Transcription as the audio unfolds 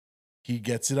He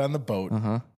gets it on the boat.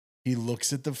 He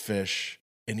looks at the fish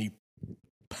and he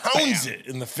pounds it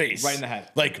in the face, right in the head,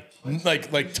 like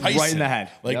Tyson, right in the head,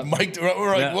 like Mike.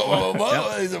 We're like,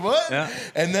 what? Is it what? Yeah.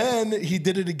 And then he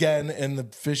did it again, and the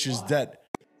fish is dead.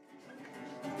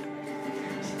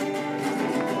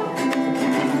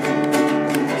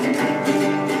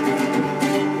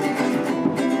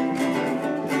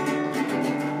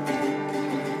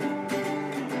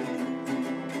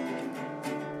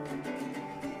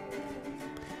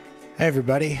 Hey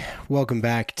everybody, welcome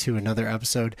back to another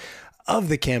episode of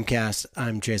the Campcast.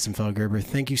 I'm Jason Felgerber.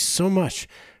 Thank you so much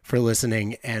for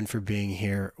listening and for being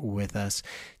here with us.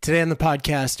 Today on the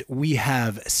podcast, we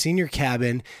have Senior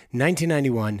Cabin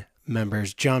 1991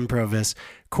 members Jon Provus,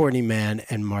 Courtney Mann,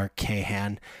 and Mark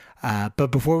Cahan.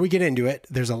 But before we get into it,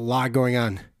 there's a lot going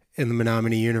on in the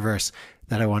Menominee universe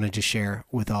that I wanted to share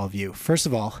with all of you. First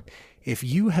of all, if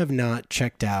you have not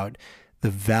checked out the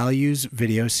Values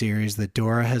video series that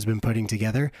Dora has been putting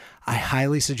together, I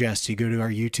highly suggest you go to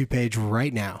our YouTube page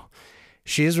right now.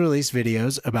 She has released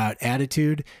videos about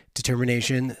attitude,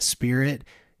 determination, spirit,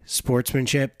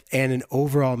 sportsmanship, and an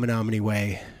overall Menominee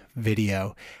way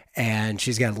video. And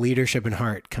she's got Leadership and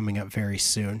Heart coming up very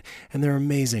soon. And they're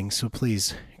amazing, so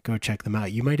please go check them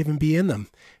out. You might even be in them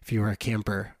if you were a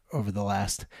camper over the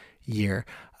last year.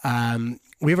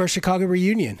 We have our Chicago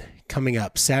reunion coming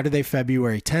up Saturday,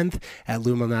 February 10th at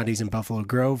Menominee's in Buffalo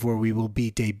Grove, where we will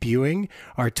be debuting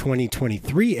our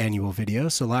 2023 annual video.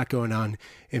 So a lot going on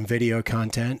in video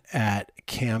content at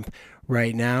camp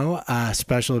right now.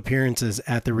 Special appearances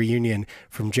at the reunion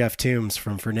from Jeff Toombs,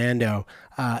 from Fernando,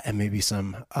 and maybe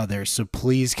some others. So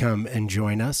please come and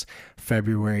join us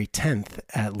February 10th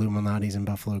at Menominee's in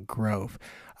Buffalo Grove.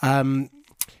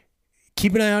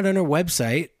 Keep an eye out on our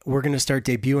website. We're going to start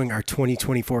debuting our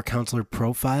 2024 counselor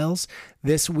profiles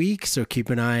this week, so keep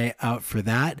an eye out for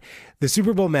that. The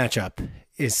Super Bowl matchup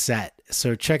is set,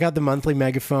 so check out the monthly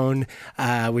megaphone,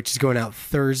 which is going out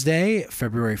Thursday,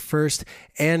 February 1st,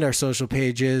 and our social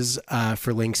pages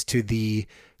for links to the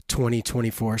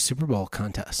 2024 Super Bowl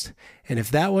contest. And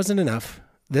if that wasn't enough,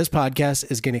 this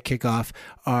podcast is going to kick off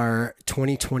our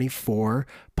 2024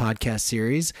 podcast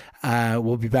series.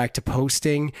 We'll be back to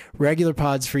posting regular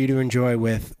pods for you to enjoy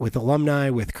with alumni,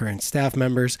 with current staff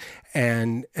members,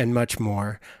 and much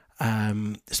more.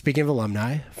 Speaking of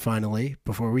alumni, finally,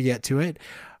 before we get to it,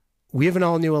 we have an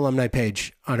all-new alumni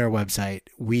page on our website.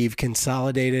 We've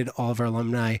consolidated all of our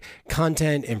alumni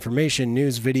content, information,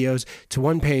 news, videos to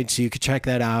one page, so you can check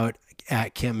that out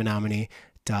at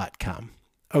campmenominee.com.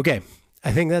 Okay.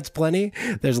 I think that's plenty.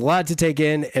 There's a lot to take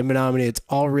in Menominee. It's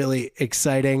all really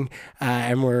exciting,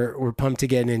 and we're pumped to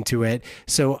get into it.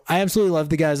 So I absolutely love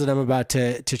the guys that I'm about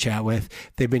to chat with.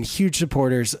 They've been huge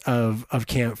supporters of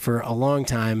camp for a long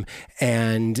time,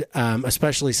 and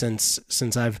especially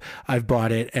since I've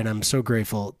bought it, and I'm so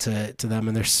grateful to them,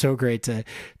 and they're so great to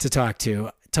talk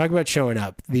to. Talk about showing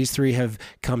up. These three have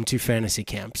come to fantasy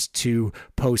camps, to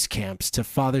post camps, to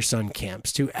father-son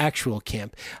camps, to actual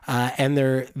camp. And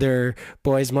their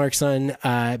boys, Mark's son,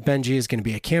 Benji, is going to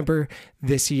be a camper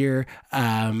this year.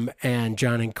 And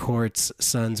John and Court's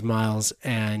sons, Miles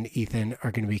and Ethan,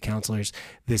 are going to be counselors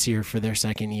this year for their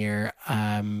second year.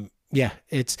 Yeah,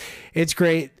 it's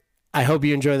great. I hope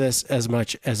you enjoy this as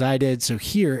much as I did. So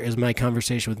here is my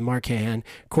conversation with Mark Cahan,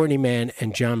 Courtney Mann,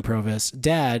 and Jon Provus,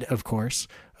 dad, of course,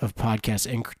 of podcast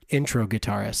intro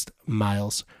guitarist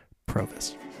Miles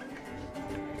Provus.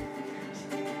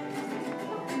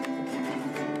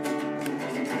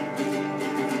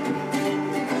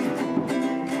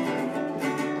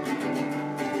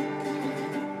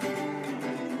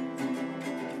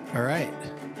 All right.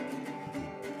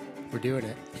 We're doing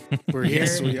it. We're here.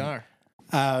 Yes, we are.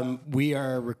 We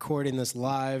are recording this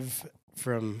live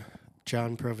from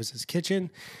Jon Provus's kitchen.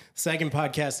 Second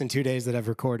podcast in 2 days that I've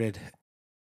recorded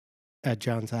at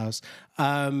John's house.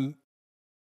 All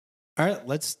right,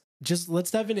 let's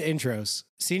dive into intros.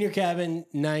 Senior Cabin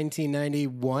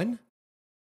 1991.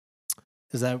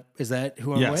 Is that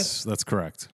who I'm with? Yes, that's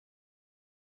correct.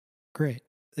 Great.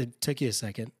 It took you a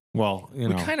second. Well,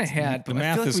 we kind of had the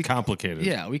math is complicated.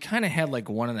 Yeah, we kind of had like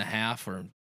 1.5, or I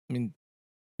mean.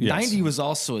 Yes. 90 was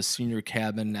also a senior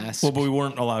cabin-esque. Well, but we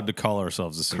weren't allowed to call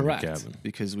ourselves a senior cabin.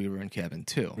 Because we were in cabin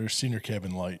 2. We were senior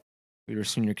cabin light. We were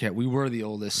senior cabin. We were the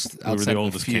oldest. We were the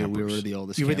oldest campers. We were the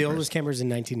oldest. You were the oldest campers in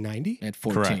 1990? At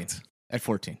 14. Correct. At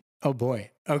 14. Oh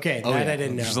boy. Okay, that I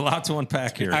didn't know. There's a lot to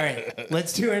unpack here. All right,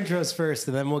 let's do intros first,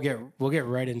 and then we'll get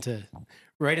right into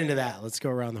that. Let's go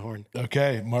around the horn.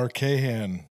 Okay, Mark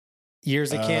Cahan.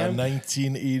 Years of camp?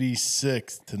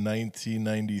 1986 to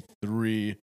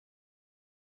 1993.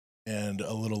 and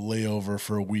a little layover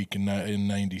for a week in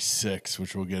 96,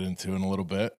 which we'll get into in a little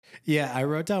bit. Yeah, I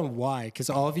wrote down why, because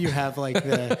all of you have like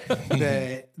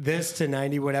the this to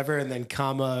 90 whatever, and then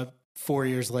comma 4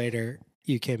 years later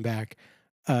you came back.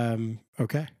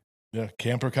 Okay. Yeah,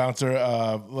 camper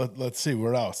counselor. Let's see,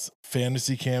 where else?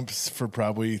 Fantasy camps for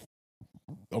probably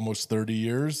almost 30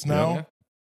 years now.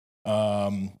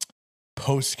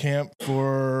 Post camp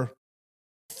for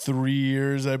 3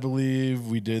 years, I believe.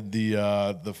 We did the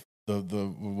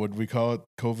what do we call it?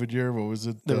 COVID year? What was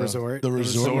it? The resort. The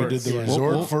resort. We did the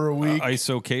resort for a week.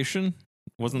 Isocation?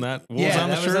 Wasn't that? What was Yeah, on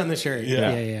the that shirt? was on the shirt.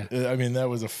 Yeah. I mean, that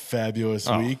was a fabulous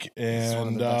week, It's one of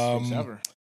and the best weeks ever.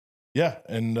 yeah,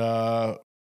 and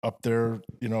up there,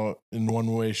 in one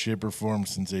way, shape, or form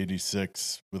since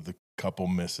 '86, with a couple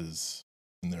misses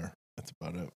in there. That's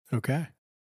about it. Okay.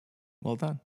 Well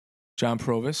done. Jon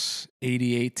Provus,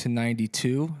 88 to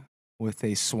 92, with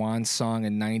a swan song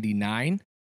in 99.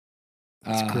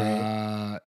 That's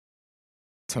great.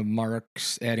 To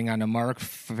Mark's, adding on to Mark,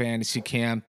 fantasy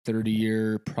camp,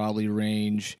 30-year probably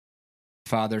range.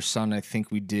 Father, son, I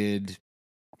think we did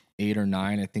 8 or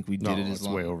 9. I think we did it as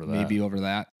long. Way over that. Maybe over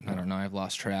that. I don't know. I've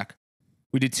lost track.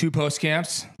 We did 2 post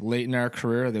camps late in our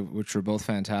career, which were both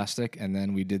fantastic, and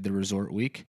then we did the resort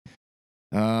week.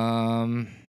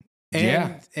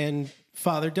 And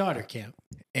father-daughter camp.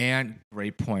 And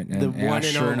great point. The And one and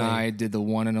Asher and only. I did the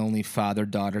one and only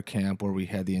father-daughter camp where we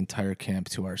had the entire camp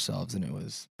to ourselves, and it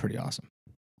was pretty awesome.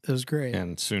 It was great.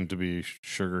 And soon to be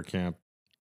Sugar Camp.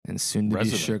 And soon to be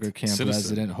Resident. Sugar Camp Citizen.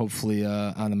 resident, hopefully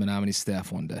on the Menominee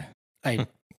staff one day.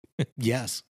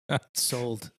 Yes.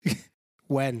 Sold.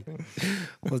 When?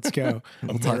 Let's go.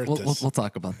 We'll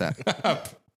talk about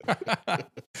that.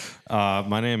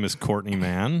 My name is Courtney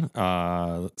Mann.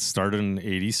 Started in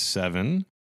 87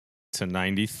 to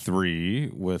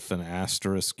 93 with an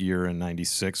asterisk year in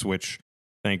 96, which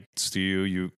thanks to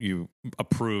you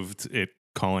approved it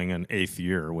calling an 8th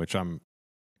year, which I'm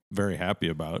very happy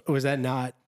about. Was that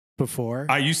not before?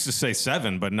 I used to say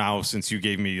 7, but now since you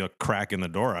gave me a crack in the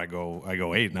door, I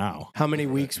go 8 now. How many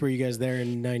weeks were you guys there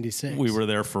in 96? We were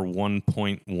there for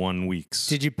 1.1 weeks.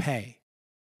 Did you pay?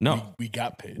 No. We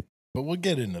got paid, but we'll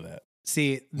get into that.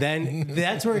 See, then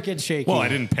that's where it gets shaky. Well, I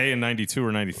didn't pay in 92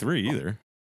 or 93 either.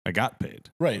 I got paid.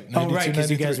 Right. Oh, right, 'cause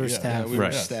you guys were 93, staff. We were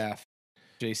Right. staff.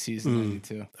 JC's in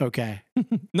 92. Okay.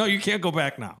 No, you can't go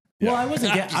back now. Well, I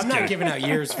wasn't. Just I'm not kidding. giving out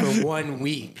years for 1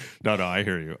 week. No, I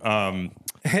hear you.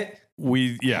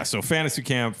 So fantasy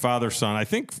camp, father son. I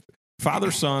think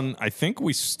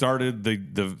we started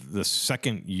the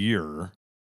second year.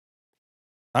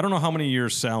 I don't know how many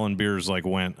years Sal and Beers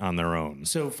went on their own.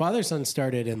 So father son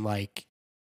started in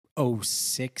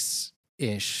 06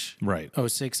 ish, Right.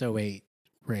 06, 08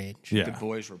 range. Yeah. The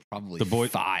boys were probably The boy-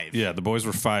 5. Yeah, the boys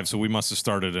were 5, so we must have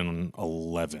started in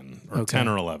 11 or Okay. 10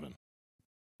 or 11.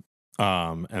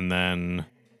 And then,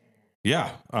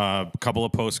 a couple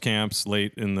of post camps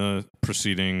late in the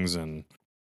proceedings, and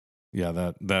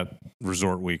that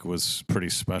resort week was pretty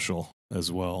special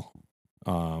as well.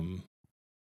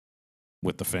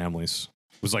 With the families,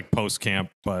 it was like post camp,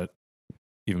 but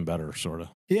even better, sort of,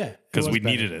 Yeah. because we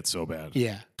needed it so bad.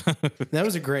 Yeah. That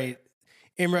was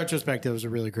in retrospect, it was a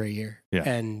really great year. Yeah.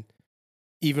 And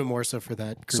even more so for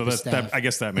that group So of staff. I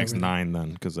guess that makes Everything. 9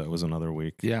 then, because that was another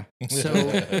week. Yeah. So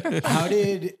how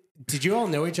did you all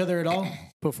know each other at all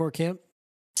before camp?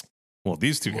 Well,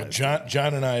 these two Well, guys.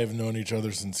 John and I have known each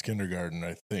other since kindergarten,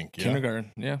 I think. Yeah?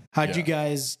 Kindergarten. Yeah.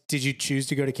 Did you choose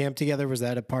to go to camp together? Was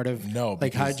that a part of, No.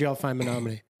 how did y'all find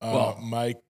Menominee?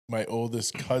 My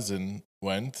oldest cousin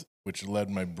went, which led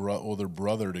my older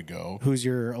brother to go, Who's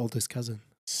your oldest cousin?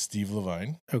 Steve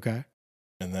Levine. Okay.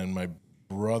 And then my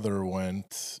brother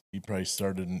went, he probably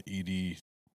started in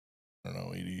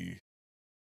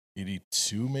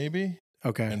 82 maybe.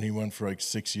 Okay. And he went for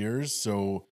 6 years.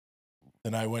 So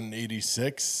then I went in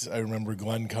 86. I remember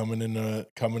Glenn coming into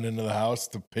the house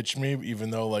to pitch me,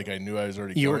 even though I knew I was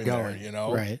already You were going going, there,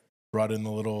 right. Brought in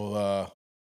the little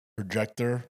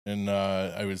projector, and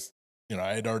I was,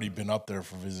 I had already been up there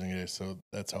for visiting it, so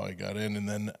that's how I got in. And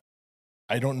then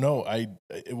I don't know,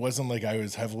 it wasn't like I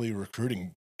was heavily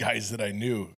recruiting guys that I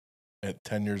knew at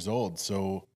 10 years old.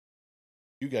 So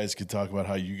you guys could talk about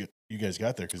how you guys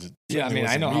got there, because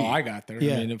I know how I got there.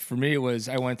 Yeah. I mean, for me, it was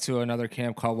I went to another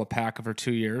camp called Wapaka for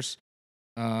 2 years.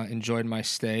 Enjoyed my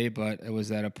stay, but it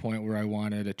was at a point where I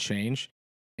wanted a change.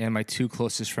 And my 2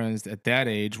 closest friends at that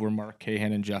age were Mark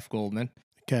Cahan and Jeff Goldman.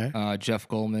 Okay. Jeff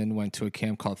Goldman went to a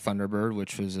camp called Thunderbird,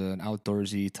 which was an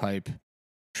outdoorsy type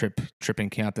tripping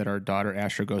camp that our daughter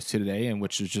Asher goes to today, and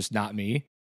which was just not me.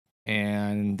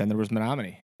 And then there was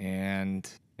Menominee, and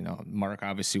Mark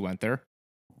obviously went there.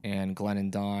 and Glenn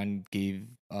and Don came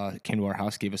to our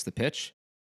house, gave us the pitch,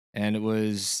 and I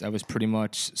was pretty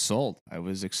much sold. I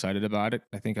was excited about it.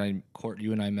 I think Court,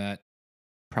 you and I met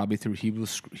probably through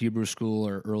Hebrew school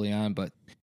or early on, but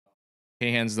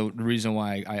Cahan's the reason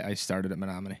why I started at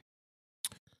Menominee.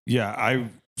 Yeah, I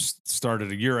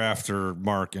started a year after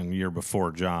Mark and a year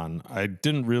before John. I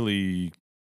didn't really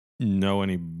know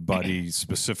anybody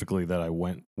specifically that I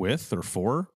went with or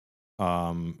for.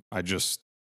 I just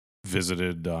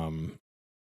visited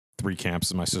 3 camps,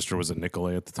 and my sister was at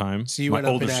Nicolay at the time. So you my went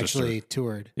up older and actually sister.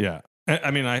 toured. Yeah. I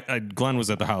mean, Glenn was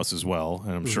at the house as well,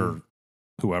 and I'm Mhm. sure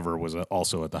whoever was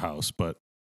also at the house, but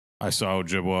I saw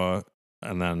Ojibwa,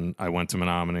 and then I went to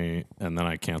Menominee, and then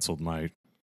I canceled my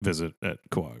visit at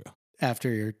Coaga.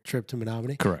 After your trip to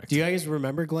Menominee? Correct. Do you guys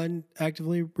remember Glenn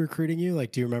actively recruiting you?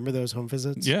 Like, do you remember those home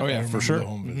visits? Yeah, Oh, yeah, I for remember sure. the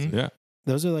home Mhm. visit. Yeah.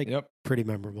 Those are like Yep. pretty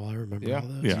memorable. I remember Yeah. all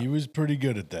those. Yeah. He was pretty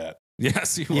good at that.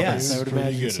 Yes, he was. Yes, He I was would pretty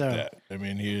imagine good so. at that. I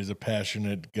mean, he is a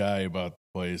passionate guy about the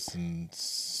place, and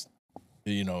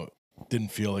didn't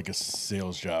feel like a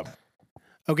sales job.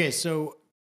 Okay, so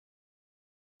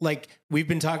like we've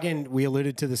been talking, we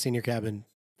alluded to the senior cabin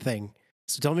thing.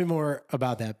 So tell me more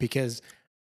about that, because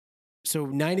so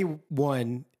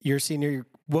 91, your senior,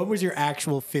 what was your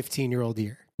actual 15-year-old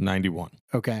year? 91.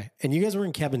 Okay. And you guys were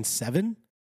in cabin 7?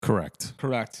 Correct.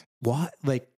 Correct. What?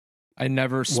 Like, I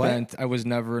was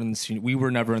never in the senior. We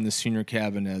were never in the senior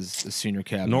cabin as a senior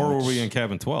cabin. Nor were which we in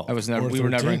cabin 12. I was never. Or We were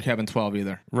never in 13. cabin 12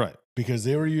 either. Right. Because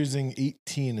they were using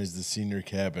 18 as the senior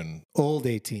cabin, old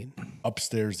 18.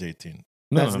 upstairs 18.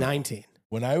 No, That's no, no. 19.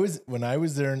 When I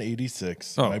was there in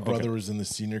 86, Oh, my brother okay. was in the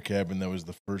senior cabin. That was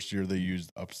the first year they used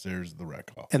upstairs the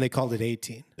rec hall. And they called it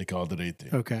 18. They called it 18.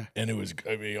 Okay. And it was,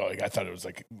 I mean, like, I thought it was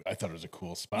a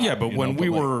cool spot. Yeah, but you when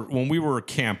know, when we were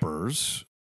campers,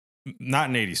 not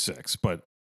in 86, but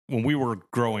when we were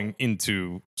growing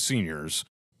into seniors,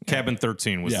 cabin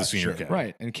 13 was Yeah, the senior sure. cabin.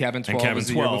 Right. And cabin 12 And cabin was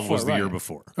the year 12 before. was the right. year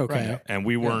before. Okay. Right. And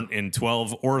we weren't in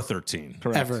 12 or 13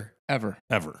 Correct. Ever. Ever.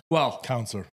 ever. Well,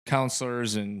 counselor.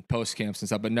 counselors and post camps and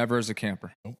stuff, but never as a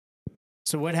camper.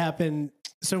 So what happened?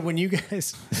 So when you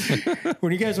guys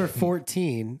were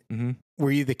 14, Mhm.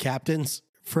 were you the captains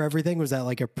for everything? Was that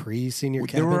like a pre-senior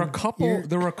cabin? There were a couple. year?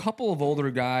 There were a couple of older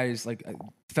guys. Like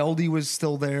Feldy was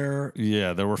still there.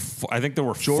 Yeah, there were. I think there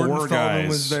were Jordan 4 Feldman guys.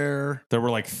 was there. There were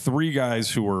like 3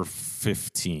 guys who were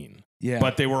 15, Yeah,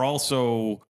 but they were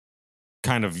also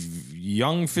kind of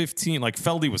young 15. Like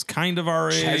Feldy was kind of our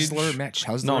age. Chesler, Matt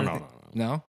Chesler. No.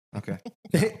 No. Okay.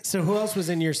 So who else was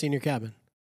in your senior cabin?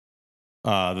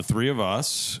 The 3 of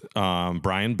us: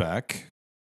 Brian Beck,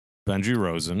 Benji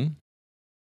Rosen,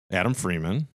 Adam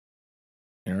Freeman,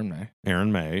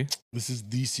 Aaron May, This is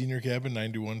the senior cabin,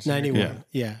 91 senior 91.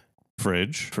 Yeah.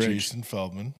 Fridge, Jason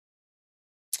Feldman,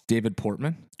 David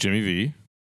Portman, Jimmy V,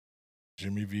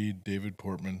 Jimmy V, David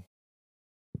Portman,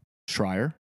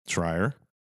 Schreier, Schreier.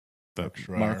 Mark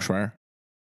Schreier. Mark Schreier.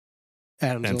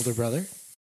 Adam's And older brother.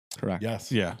 Correct.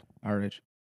 Yes. Yeah, Our age.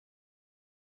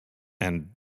 and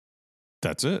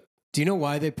that's it. Do you know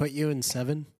why they put you in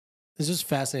 7? It's just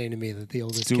fascinating to me that the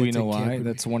oldest Do we kids know in camp why? would be-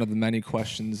 That's one of the many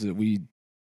questions that we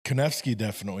Konevsky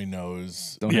definitely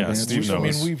knows. don't Yeah, have Steve answers. I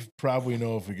knows. mean, we probably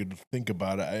know if we could think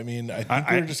about it. I mean, I think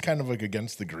I- they're just kind of like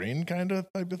against the grain kind of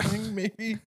type of thing,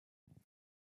 maybe.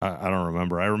 I don't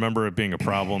remember. I remember it being a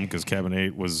problem because Cabin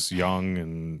 8 was young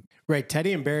and Right.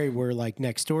 Teddy and Barry were like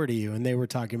next door to you, and they were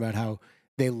talking about how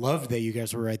they loved that you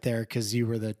guys were right there because you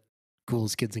were the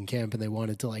coolest kids in camp and they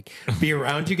wanted to like be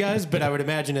around you guys. But I would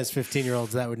imagine as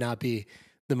 15-year-olds, that would not be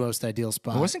the most ideal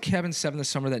spot. Wasn't Cabin 7 the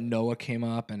summer that Noah came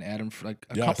up and Adam, like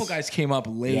a Yes. couple guys came up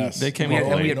late. Yes. They came we up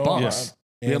had, and we late. had bunks.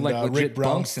 Yeah. We had, like, legit Rick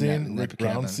bunks in that- Brownstein. in that Rick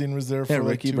cabin. Brownstein was there for Yeah, like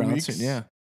Ricky 2 Brownstein. weeks. Yeah.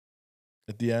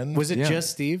 At the end, Was it Yeah.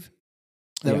 just Steve?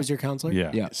 That Yeah. was your counselor?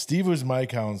 yeah. Yeah. Steve was my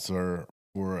counselor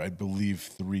for I believe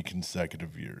 3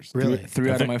 consecutive years. Really? Three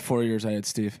I out of think- my 4 years, I had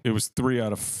Steve. It was 3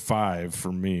 out of 5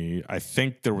 for me. I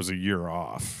think there was a year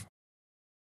off.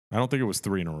 I don't think it was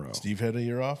 3 in a row. Steve had a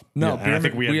year off. No, Yeah, and I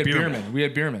think we had Bierman. Bierman. We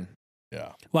had Bierman.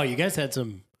 Yeah, Wow, you guys had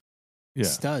some Yeah.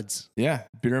 studs. Yeah,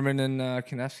 Bierman and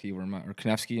Konevsky were my, or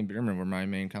Konevsky and Bierman were my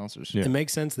main counselors. Yeah. It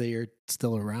makes sense that you're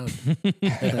still around.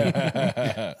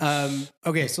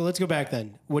 Okay, so let's go back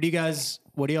then. What do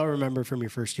y'all remember from your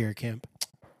first year at camp?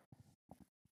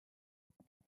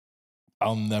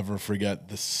 I'll never forget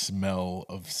the smell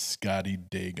of Scotty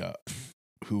Dega,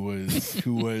 who was That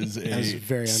was a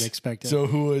very unexpected. So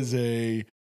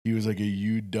he was like a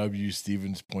UW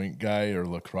Stevens Point guy or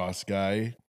lacrosse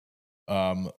guy,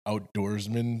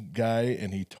 outdoorsman guy,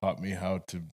 and he taught me how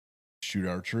to shoot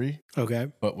archery,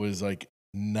 Okay. but was like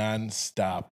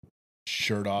nonstop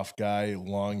shirt off guy,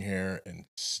 long hair, and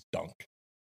stunk.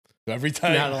 So every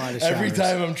time, Not a lot of every showers.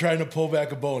 time I'm trying to pull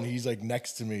back a bone, he's like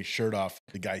next to me, shirt off.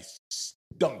 The guy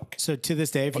stunk. So to this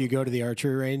day, if you go to the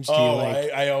archery range, do Oh, you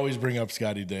like? I always bring up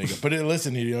Scotty Daga. But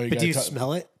listen, you But do you gotta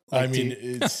smell it? I Like, do mean,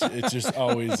 you- it's just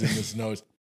always in his nose.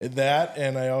 That,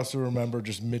 and I also remember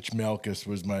just Mitch Malkus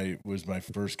was my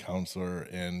first counselor,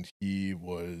 and he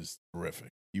was terrific.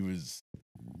 He was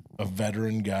a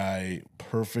veteran guy,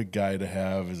 perfect guy to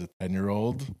have as a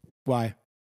 10-year-old. why?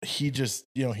 He just,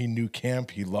 he knew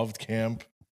camp. He loved camp.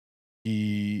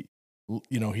 He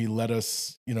let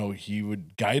us, he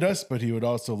would guide us, but he would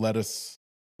also let us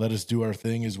do our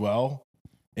thing as well.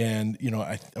 And,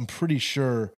 I'm pretty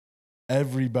sure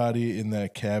everybody in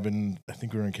that cabin, I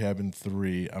think we were in cabin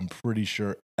 3. I'm pretty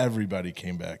sure everybody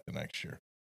came back the next year.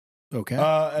 Okay.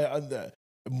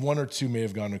 One or two may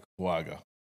have gone to Kawaga.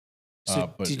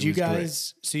 So but did it you was great.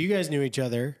 guys? So you guys knew each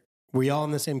other. Were you all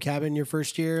in the same cabin your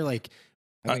first year? Like,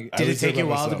 I think- I did it was there take you a by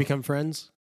while to myself. become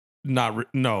friends? No,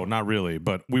 not really.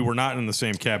 But we were not in the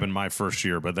same cabin my first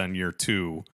year. But then year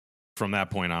 2, from that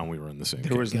point on, we were in the same.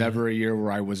 There was Got it. never a year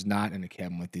where I was not in a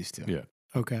cabin with these two. Yeah.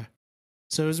 Okay.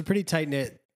 So it was a pretty tight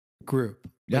knit group.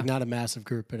 Yeah. Like not a massive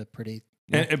group, but a pretty.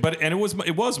 And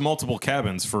it was multiple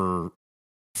cabins for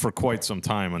quite some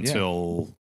time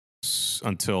until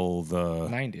the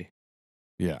 90.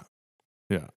 yeah.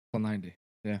 Well, 90.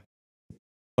 Yeah.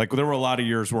 Like there were a lot of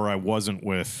years where I wasn't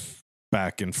with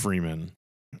back in Freeman,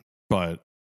 but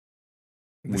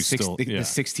The, we still the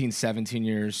 16, 17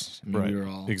 years. I mean, Right. we were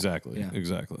all. exactly. Yeah.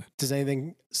 Does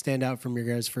anything stand out from your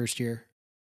guys' first year?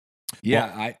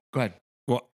 Yeah. Go ahead.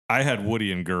 Well, I had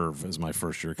Woody and Gerv as my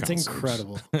first year It's counselors.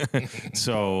 incredible.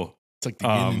 So It's like the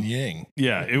yin and yang.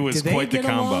 yeah, it was Did they quite the get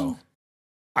combo. along?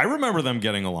 I remember them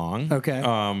getting along. Okay.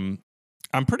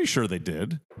 I'm pretty sure they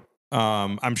did.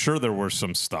 I'm sure there was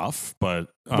some stuff, but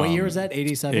What year was that?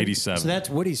 87? 87. So that's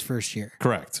Woody's first year.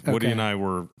 Correct. Woody Okay. and I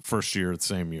were first year the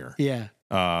same year. Yeah.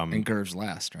 And Gerv's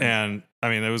last, right? And I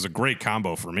mean, it was a great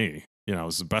combo for me. It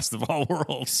was the best of all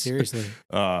worlds. Seriously.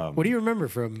 What do you remember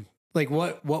from like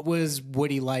what was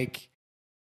Woody like?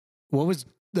 What was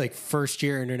like first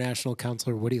year international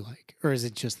counselor Woody like? Or is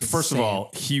it just the First same? of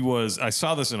all, I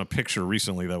saw this in a picture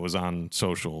recently that was on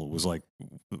social. It was like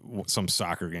some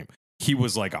soccer game. He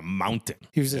was like a mountain.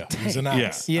 he was a Yeah, tank. he was an Yeah.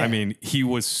 ox. Yeah. I mean, he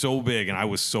was so big and I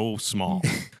was so small.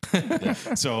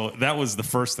 So that was the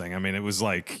first thing. I mean, it was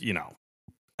like,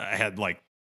 I had like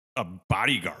a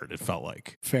bodyguard, it felt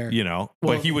like, Fair. but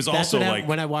Well, he was that's also what like,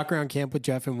 when I walk around camp with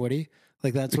Jeff and Woody,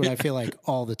 like that's what I feel like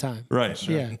all the time. right.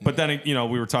 Yeah. But then, we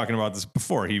were talking about this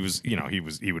before. He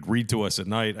would read to us at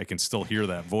night. I can still hear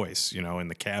that voice, in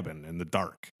the cabin in the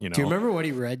dark, Do you remember what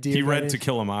he read to you? He read guys? To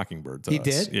Kill a Mockingbird to He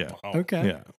us. did? Yeah. Okay.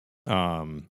 Yeah.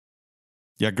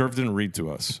 Yeah, Gerv didn't read to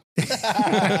us.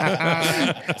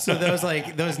 So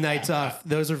those nights off,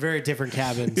 those are very different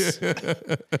cabins.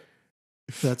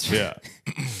 That's Yeah.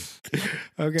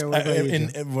 Okay. What about you,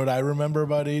 Jeff? And what I remember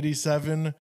about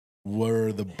 87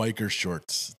 were the biker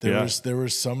shorts. There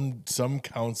was some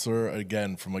counselor,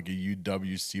 again, from like a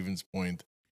UW Stevens Point.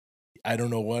 I don't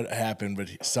know what happened, but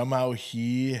somehow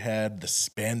he had the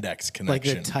spandex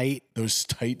connection. Like the tight. Those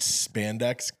tight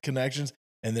spandex connections.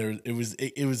 And it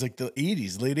was like the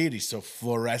 80s, late 80s. So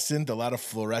fluorescent, a lot of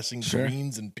fluorescent Sure.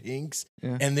 greens and pinks.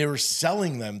 Yeah. And they were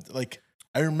selling them. Like,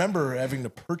 I remember having to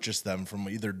purchase them from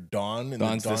either Dawn in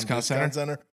Dawn's the Dawn Discount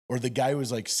Center, or the guy was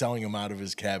like selling them out of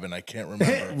his cabin. I can't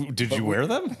remember. Did But you wear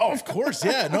them? Oh, of course.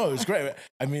 Yeah. No, it was great.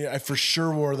 I mean, I for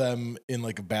sure wore them in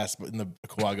like in the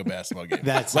Kawaga basketball game.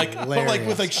 That's like, but like hilarious.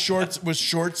 with like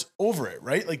shorts over it,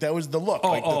 right? Like that was the look. Oh,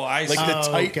 like the, I see. like the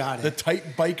Oh, tight, got it. the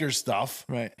tight biker stuff.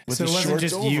 Right. With So the it wasn't shorts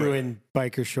just over you it. in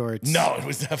biker shorts. No, it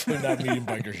was definitely not me in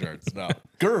biker shorts. No,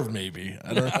 Gerv maybe.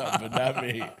 I don't know, but not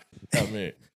me. Not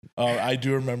me. I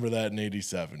do remember that in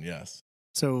 87. Yes,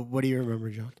 So what do you remember,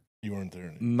 John? you weren't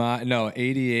there.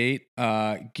 88.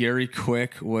 Gary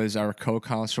Quick was our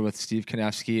co-counselor with Steve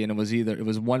Konevsky, and it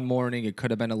was one morning. It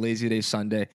could have been a lazy day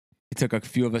Sunday. He took a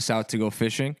few of us out to go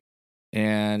fishing,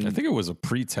 and I think it was a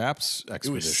pre-taps It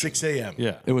expedition. was 6 a.m.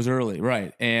 Yeah. it was early,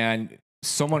 right? And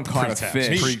someone caught a Pre-taps.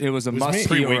 fish. Me. It was a It was me. muskie or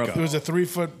Pre-wake a up. It was a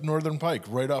 3-foot northern pike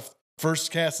right off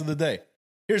first cast of the day.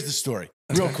 Here's the story,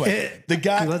 real quick. The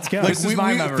guy. Let's go. This is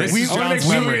my memory. This is I wanna John's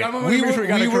make sure memory. I'm gonna We make sure we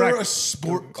got it were correct. a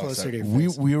sport. Closer to your we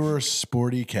face. we were a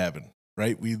sporty cabin,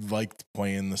 right? We liked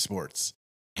playing the sports.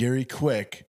 Gary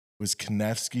Quick was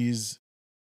Konevsky's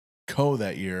co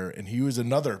that year, and he was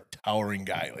another towering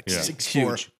guy, like Yeah. 6'4",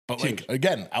 Huge. but like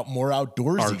again, more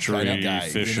outdoorsy Archery, kind of guy.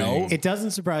 fishing. You know? It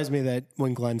doesn't surprise me that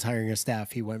when Glenn's hiring a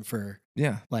staff, he went for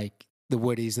Yeah, like the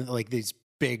Woodies and like these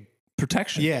big.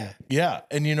 protection. Yeah. Yeah,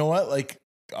 and you know what? Like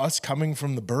us coming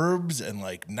from the burbs and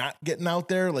like not getting out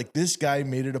there, like this guy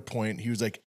made it a point. He was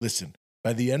like, listen,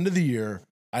 by the end of the year,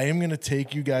 I am going to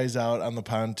take you guys out on the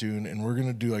pontoon and we're going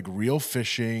to do like real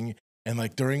fishing. And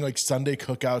like during like Sunday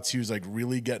cookouts, he was like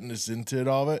really getting us into it,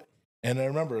 all of it. And I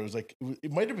remember it was like,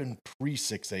 it might have been pre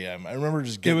 6 a.m. I remember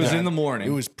just getting It was on. in the morning.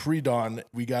 It was pre-dawn.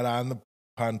 We got on the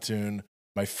pontoon.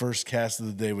 My first cast of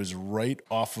the day was right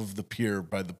off of the pier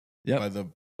by the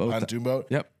pontoon boat.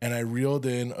 Yep. And I reeled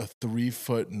in a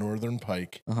 3-foot northern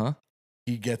pike. Uh-huh.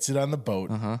 He gets it on the boat.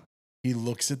 Uh-huh. He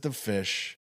looks at the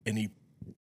fish and he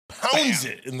pounds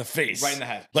it in the face. Right in the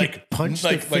head. Like punched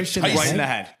like, the fish in Tyson. the Right in the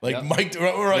head. Like Yep. Mike,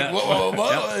 we're like, Yeah.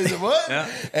 what? Is it what? Yeah.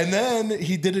 And then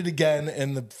he did it again,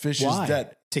 and the fish Why? is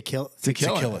dead. To kill To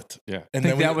kill it. Yeah. And I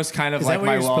think then that was kind of Is like that what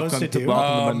my you're supposed welcome to to do?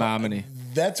 Menominee.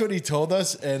 That's what he told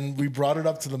us, and we brought it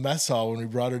up to the mess hall when we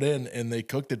brought it in, and they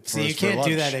cooked it for See, us you for can't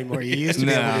do lunch. that anymore. You used to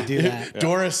be able to do that.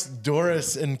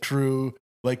 Doris and crew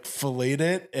like filleted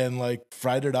it and like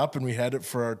fried it up, and we had it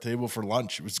for our table for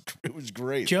lunch. It was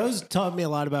great. Joe's taught me a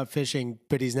lot about fishing,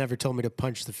 but he's never told me to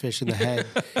punch the fish in the head.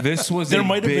 This was There a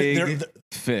might have been- big there-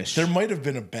 fish. There might have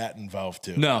been a bat involved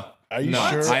too. No. Are you no,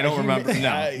 sure? I don't He- remember. No,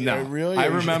 I- no. really? I Are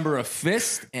you remember a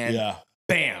fist and Yeah.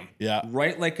 bam. Yeah.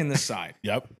 Right like in the side.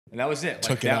 Yep. And that was it. Like,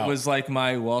 Took it that out. was like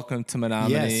my welcome to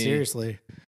Menominee. Yeah, seriously.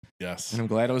 Yes. And I'm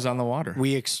glad I was on the water.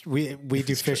 We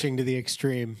do fishing to the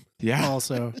extreme. Yeah.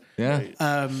 Also.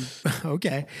 Yeah.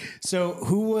 Okay.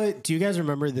 So do you guys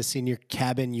remember the senior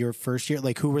cabin your first year?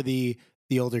 Like who were the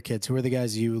older kids? Who were the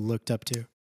guys you looked up to?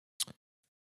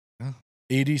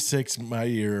 86 my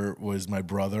year was my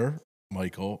brother,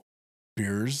 Michael.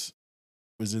 Beers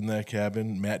was in that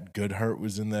cabin. Matt Goodhart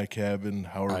was in that cabin.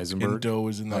 Howard Eisenberg. Pinto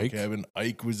was in that Ike. cabin.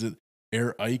 Ike was in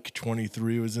Air Ike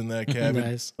 23 was in that cabin.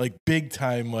 Nice. Like big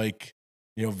time, like,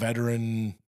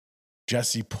 veteran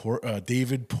Jesse Port,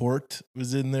 David Port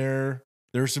was in there.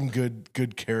 There were some good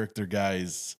character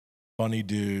guys, funny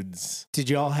dudes. Did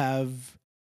you all have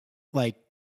like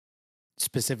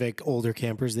specific older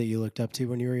campers that you looked up to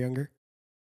when you were younger?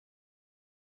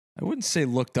 I wouldn't say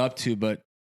looked up to, but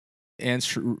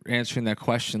answering that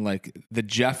question, like the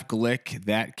Jeff Glick,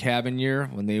 that cabin year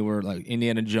when they were like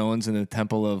Indiana Jones in the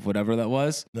temple of whatever that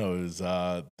was. No, it was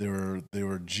they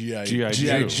were GI G.I.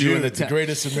 Jew in the the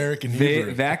greatest American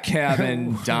hero. That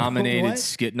cabin dominated What?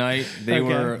 skit night. They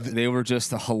were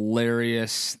just a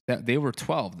hilarious. They were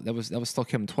 12. That was still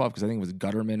cabin 12 because I think it was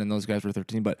Gutterman and those guys were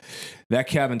 13. But that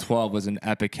cabin 12 was an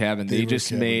epic cabin. They They were just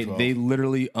cabin made. 12. They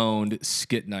literally owned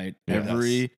skit night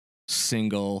every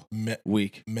single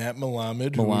week. Matt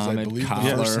Malamed, who was, I Malamed, believe, the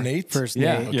Collar. first Nate. First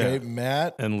Yeah. Nate. Okay, Yeah.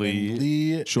 Matt And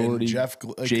Lee. Jordy, and Jeff.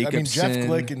 Jeff Jacobson.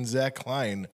 Glick and Zach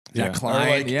Klein Zach Yeah. Klein, are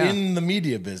like yeah. in the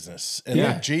media business, and Yeah.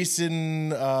 like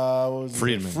Jason what was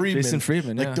Friedman. it? Friedman. Jason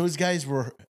Friedman, Like yeah. those guys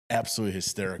were absolutely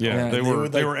hysterical. Yeah, Yeah. they would, were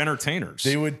like, entertainers.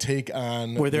 They would take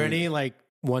on. Were there the any like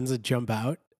ones that jump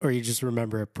out, or you just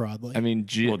remember it broadly? I mean,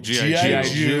 Well, G.I.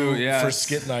 Jew yeah. for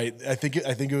skit night. I think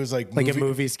it was like Like a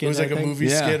movie skit, It was like I a think? movie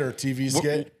Yeah. skit or TV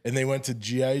skit, and they went to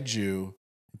G.I. Jew,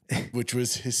 which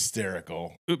was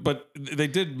hysterical. But they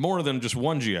did more than just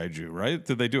one GI Jew, right?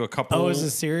 Did they do a couple? Oh, it was a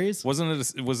series? Wasn't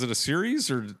it? Was it a series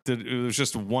or it was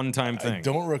just a one-time thing? I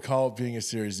don't recall it being a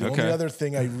series. The Okay. only other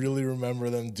thing I really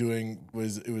remember them doing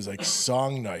was it was like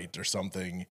song night or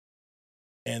something,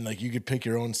 and like you could pick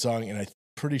your own song, and I'm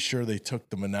pretty sure they took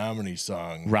the Menominee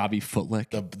song. Robbie Footlick.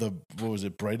 The what was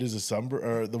it? Bright as a Summer,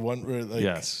 or the one where like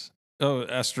Yes. Oh,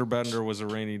 Esther Bender was a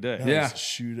rainy day. that Yeah.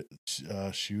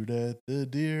 was shoot at the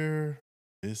deer.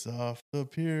 Piss off the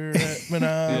pier at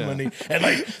Menominee. And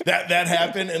like that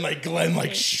happened, and like Glenn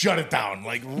like shut it down.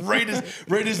 Like right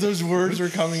as those words were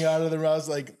coming out of their mouths,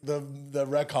 like the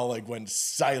rec hall like went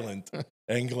silent,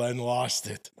 and Glenn lost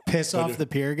it. Piss But Off the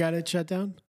Pier got it shut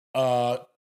down?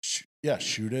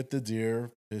 Shoot at the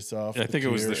deer. Piss off. I the think it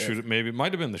was pier the shoot. Maybe it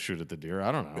might have been the shoot at the deer.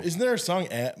 I don't know. Isn't there a song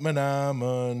at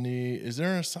Menominee? Is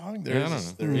there a song? Yeah, I don't know.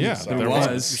 There is Yeah, a song. there there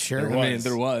was. Sure. There I mean, was.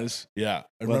 there was. Yeah,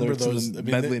 I Whether remember it's in those. the I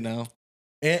mean, medley now.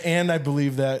 And I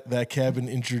believe that cabin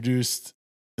introduced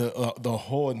the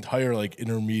whole entire like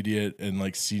intermediate and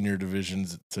like senior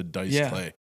divisions to Dice Yeah.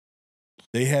 Clay.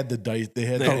 They had the Dice. They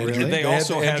had. They, the really? they had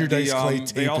also the had Andrew the Dice Clay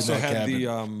tape they also in that had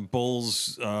cabin. the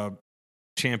Bulls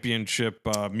championship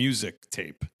music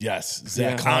tape. Yes,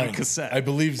 Zach Yeah. Klein. On cassette. I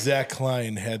believe Zach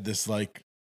Klein had this like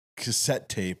cassette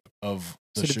tape of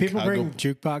the So do Chicago. people bring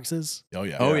jukeboxes? Oh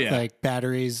yeah. Oh, yeah. Like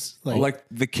batteries? Like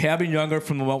the cabin younger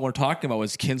from what we're talking about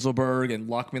was Kinselberg and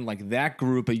Luckman, like that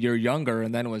group a year younger,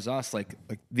 and then it was us. Like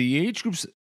the age groups,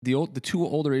 the two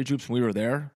older age groups when we were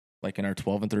there, like in our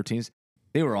 12 and 13s,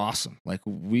 They were awesome. Like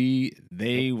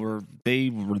they were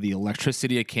the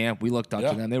electricity at camp. We looked up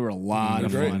to them. They were a lot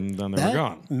of fun. And then they were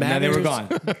gone. And then they were gone.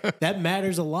 That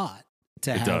matters a lot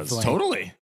to have does. like,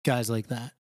 Totally. guys like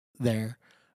that there.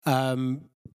 And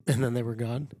then they were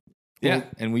gone. Yeah, Well,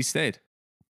 and we stayed.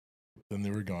 Then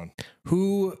they were gone.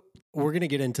 who we're gonna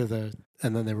get into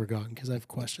and then they were gone because I have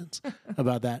questions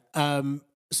about that.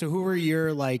 So who were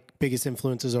your like biggest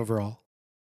influences overall?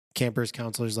 Campers,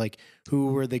 counselors, like who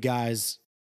were the guys?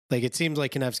 Like it seems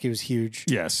like Konevsky was huge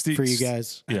Yeah, Steve, for you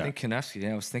guys. I think Konevsky.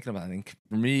 Yeah, I was thinking about it. I think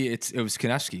for me, it was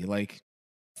Konevsky. Like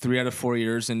 3 out of 4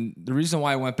 years, and the reason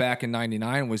why I went back in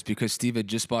 '99 was because Steve had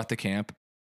just bought the camp.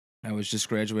 I was just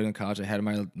graduating college. I had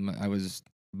I was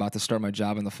about to start my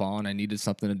job in the fall, and I needed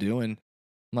something to do. And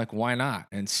I'm like, why not?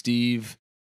 And Steve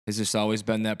has just always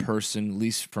been that person, at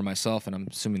least for myself, and I'm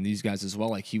assuming these guys as well.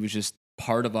 Like he was just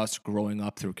part of us growing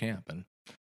up through camp, and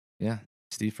yeah,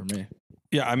 Steve for me.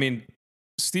 Yeah, I mean,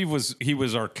 Steve was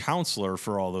our counselor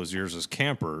for all those years as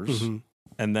campers,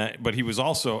 and but he was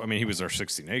also, I mean, he was our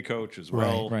 16A coach as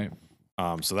well. Right.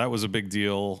 So that was a big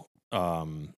deal.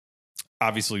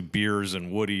 Obviously, Beers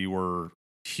and Woody were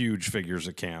huge figures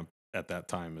at camp at that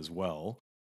time as well.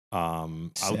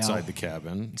 Outside the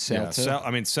cabin, Sal too. Sal.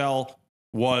 I mean, Sal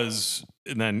was,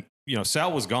 and then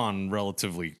Sal was gone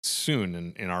relatively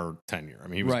soon in our tenure. I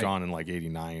mean, he was gone in like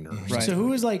 '89 or Right. So who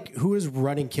was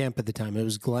running camp at the time? It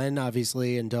was Glenn,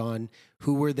 obviously, and Don.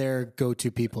 Who were their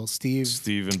go-to people?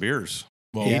 Steve and Beers.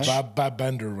 Well, Yeah. Bob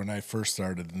Bender when I first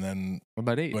started, and then What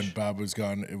about H? when Bob was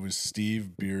gone, it was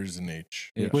Steve, Beers, and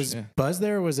H. Was Buzz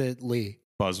there or was it Lee?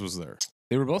 Buzz was there.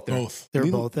 They were both there. Both. They were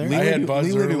both there. Lee I had Libby- Buzz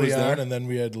Lee Libby early was there. on, and then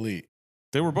we had Lee.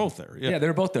 They were both there. Yeah, they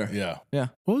were both there. Yeah.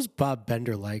 What was Bob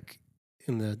Bender like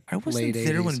in the I wasn't late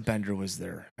there 80s? when Bender was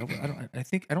there. I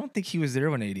don't think he was there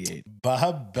when '88.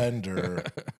 Bob Bender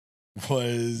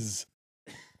was,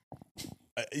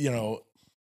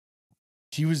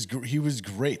 he was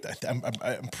great.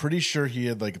 I'm pretty sure he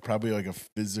had probably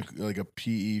a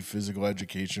PE physical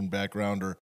education background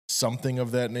or something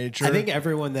of that nature. I think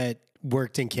everyone that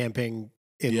worked in camping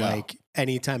in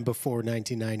any time before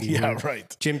 1990, Yeah, were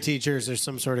right. gym teachers or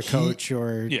some sort of coach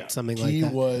or something like He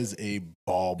that. was a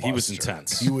ball buster. He was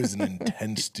intense. He was an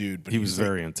intense dude. But He was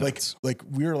very intense. Like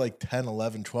we were 10,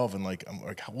 11, 12, and I'm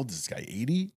like, how old is this guy?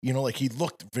 80? He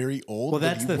looked very old. Well, but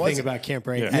that's he the thing wasn't. about camp,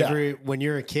 right? Yeah. When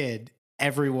you're a kid,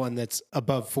 everyone that's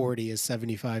above 40 is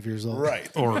 75 years old. Right.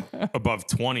 or above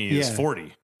 20 is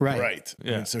 40. Right.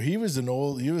 Yeah. And so he was an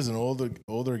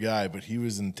older guy, but he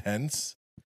was intense.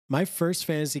 My first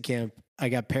fantasy camp, I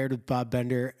got paired with Bob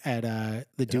Bender at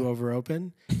the Do Over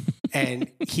Open,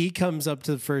 and he comes up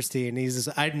to the first tee, and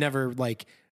I'd never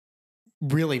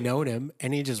really known him,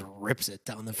 and he just rips it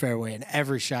down the fairway, and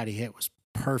every shot he hit was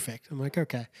perfect. I'm like,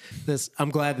 okay, I'm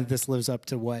glad that this lives up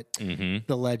to what the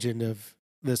legend of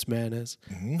this man is.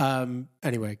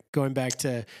 Anyway, going back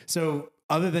to, so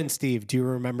other than Steve, do you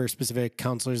remember specific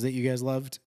counselors that you guys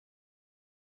loved?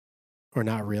 Or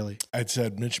not really? I'd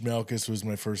said Mitch Malkus was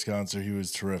my first counselor. He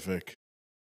was terrific.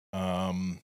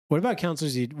 What about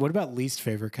counselors? What about least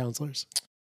favorite counselors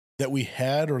That we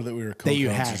had or that we were that you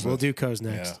co-counselors had? We'll with? do co's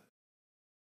next.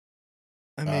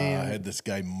 I mean, I had this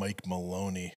guy, Mike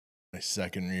Maloney, my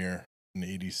second year in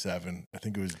 '87. I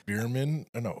think it was Bierman.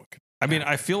 Oh, no. I mean,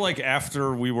 I feel like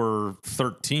after we were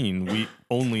 13, we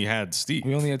only had Steve.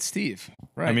 we only had Steve.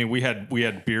 Right. I mean, we had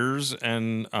Beers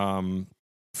and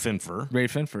Finfer, Ray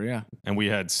Finfer, yeah. and we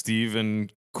had Steve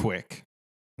and Quick,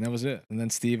 And that was it. And then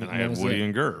Steve. and I that had was Woody it.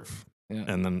 and Gerv. Yeah.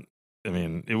 And then, I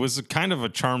mean, it was kind of a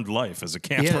charmed life as a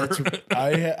camper.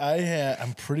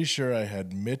 I'm pretty sure I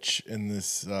had Mitch in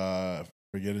this,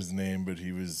 forget his name, but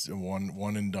he was a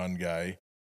one and done guy.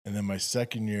 And then my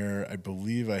second year, I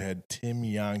believe I had Tim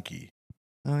Yankee.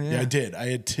 Oh, yeah. Yeah, I did. I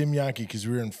had Tim Yankee because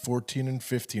we were in 14 and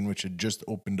 15, which had just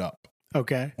opened up.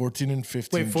 Okay. 14 and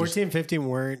 15. Wait, 14, 15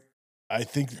 weren't.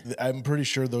 I'm pretty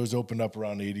sure those opened up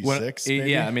around 86.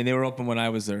 maybe? Yeah, I mean, they were open when I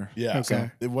was there. Yeah. Okay.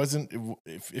 So it wasn't,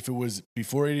 if it was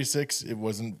before 86, it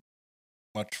wasn't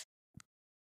much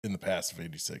in the past of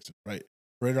 86, right?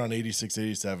 Right around 86,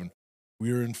 87.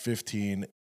 We were in 15.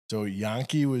 So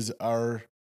Yankee was our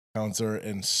counselor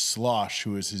and Slosh,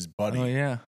 who was his buddy. Oh,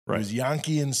 yeah. It was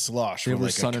Yankee and Slosh They were were like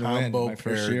a Sun and Wind, combo my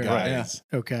first pair year. guys.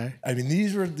 Right, Okay. I mean,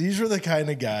 these were the kind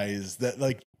of guys that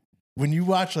when you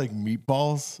watch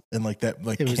Meatballs and that It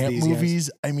was camp these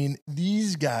movies, I mean,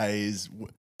 these guys,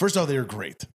 first of all, they were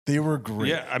great. They were great.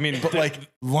 Yeah, I mean, But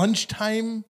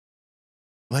lunchtime,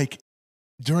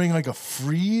 during a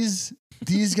freeze,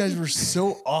 these guys were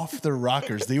so off their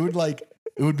rockers. They would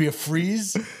it would be a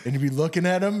freeze and you'd be looking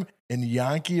at them and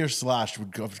Yankee or Slosh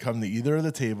would come to either of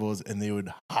the tables, and they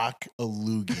would hock a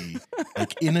loogie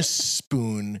like in a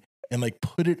spoon and like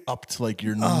put it up to like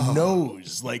your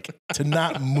nose, like to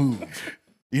not move.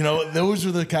 You know, those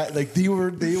were the kind, like they were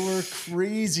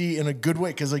crazy in a good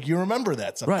way, because like you remember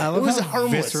that stuff. Right. I love it was how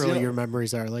harmless. visceral You know? your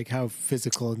memories are, like how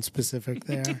physical and specific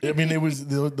they are. I mean, it was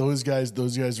those guys.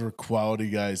 Those guys were quality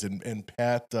guys, and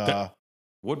Pat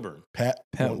Woodburn.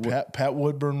 Pat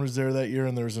Woodburn was there that year,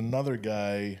 and there was another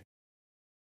guy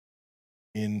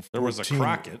in. 14, there was a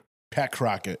Crockett. Pat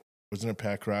Crockett, wasn't it?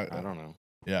 Pat Crockett. I don't know.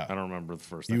 Yeah, I don't remember the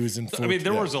first. He was in. 14, I mean,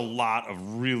 there was a lot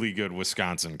of really good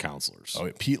Wisconsin counselors. Oh,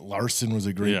 Pete Larson was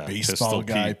a great baseball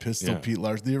guy. Pistol Pete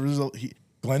Larson.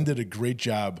 Glenn did a great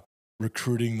job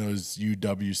recruiting those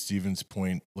UW Stevens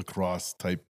Point lacrosse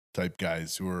type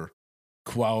guys who were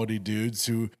quality dudes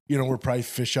who, you know, were probably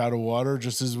fish out of water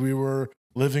just as we were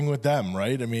living with them,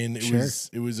 right? I mean,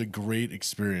 it was a great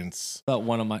experience. But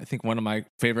one of my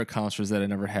favorite counselors that I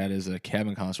never had as a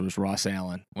cabin counselor was Ross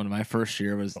Allen. One of my first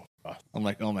year was, I'm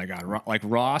like, oh my God, like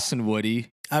Ross and Woody.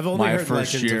 I've only heard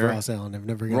first legends year. of Ross Allen. I've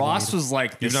never. Ross was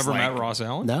like, you've this, never like, met Ross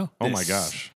Allen? No. Oh my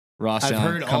gosh. Ross I've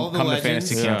Allen. heard all the come legends.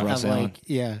 to fantasy camp, Ross Allen. Like,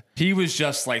 yeah. He was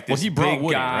just like this he brought big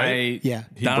Woody, guy, right? Yeah.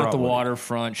 down at the Woody.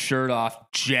 waterfront, shirt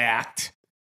off, jacked,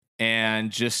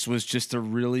 and was just a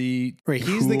really Right.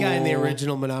 He's the guy in the cool-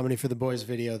 original Menominee for the Boys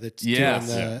video that's Yes.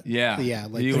 doing the Yeah.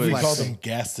 like He the was- We called flexing. him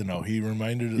Gastineau. He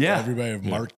reminded Yeah. everybody of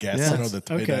Mark Gastineau, the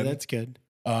tight Okay, end. that's good.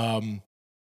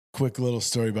 Quick little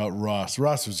story about Ross.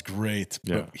 Ross was great,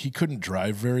 but Yeah. he couldn't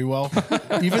drive very well.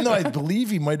 Even though I believe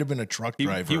he might have been a truck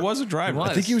driver. He was a driver. He was.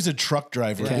 I think he was a truck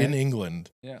driver Okay. in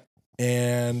England. Yeah.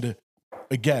 And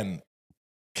again,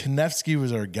 Konevsky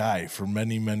was our guy for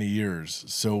many, many years.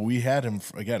 So we had him,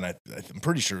 again, I'm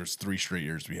pretty sure it was 3 straight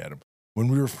years we had him. When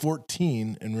we were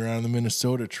 14 and we were on the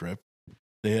Minnesota trip,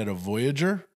 they had a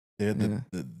Voyager. They had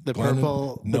The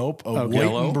purple. Nope, a white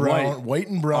yellow? and brown, white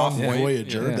and brown Off-white?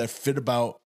 Voyager Yeah. that fit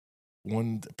about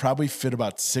probably fit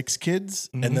about 6 kids,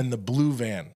 Mhm. and then the blue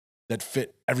van that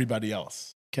fit everybody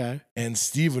else. Okay. And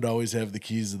Steve would always have the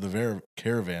keys of the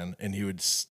caravan, and he would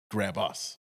grab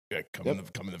us. Yeah, come in the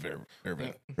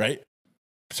caravan, right?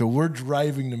 So we're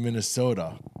driving to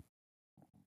Minnesota,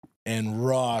 and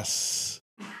Ross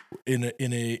in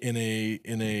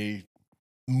a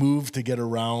move to get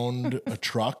around a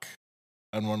truck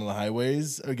on one of the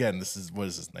highways. Again, this is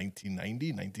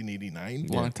 1990, 1989?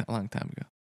 Long time ago.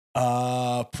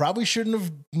 Probably shouldn't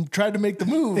have tried to make the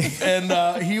move.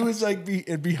 And he was like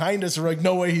behind us. We're like,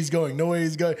 no way he's going.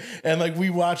 And like we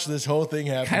watched this whole thing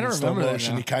happen. Kinda in slow remember that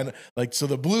motion. now. He kind of like, so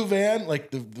the blue van,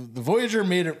 like the Voyager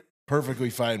made it perfectly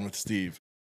fine with Steve.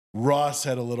 Ross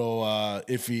had a little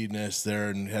iffiness there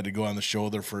and had to go on the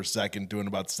shoulder for a second, doing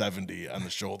about 70 on the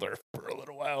shoulder for a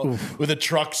little while with a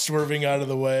truck swerving out of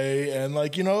the way. And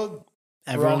like, you know,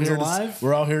 Everyone's alive.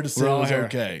 we're all here to say We're it all was here.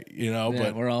 okay, you know, Yeah,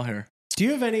 but we're all here. Do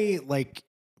you have any like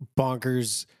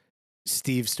bonkers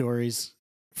Steve stories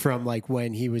from like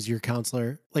when he was your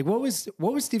counselor? Like what was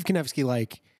Steve Konevsky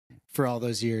like for all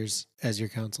those years as your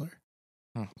counselor?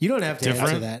 Huh. You don't have to answer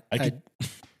Different? that. I could.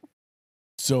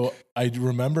 So I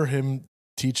remember him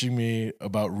teaching me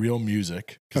about real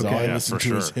music because all Okay. I Yeah, listened for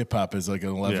to was sure. hip hop as like an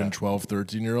 11, Yeah. 12,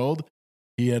 13-year-old.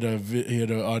 He had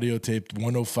an audio taped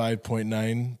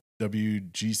 105.9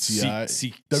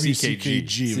 WGCI.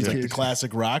 WCKG. It was like the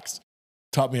classic rocks.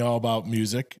 Taught me all about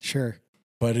music. Sure.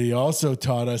 But he also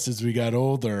taught us as we got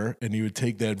older, and he would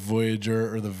take that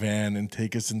Voyager or the van and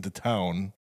take us into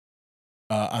town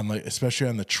on like, especially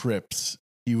on the trips.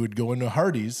 He would go into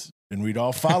Hardee's and we'd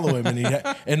all follow him.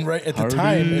 And right at the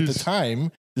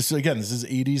time, this is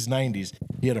 80s, 90s.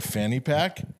 He had a fanny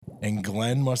pack, and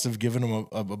Glenn must have given him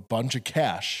a bunch of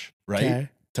cash, right, Okay.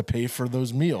 to pay for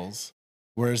those meals.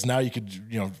 Whereas now you could,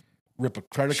 rip a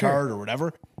credit Sure. card or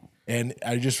whatever. And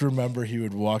I just remember he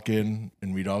would walk in,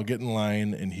 and we'd all get in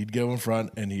line, and he'd go in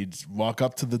front, and he'd walk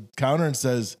up to the counter and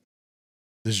says,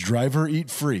 "Does driver eat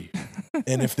free?"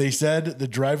 And if they said the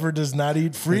driver does not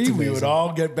eat free, That's we would amazing.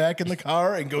 all get back in the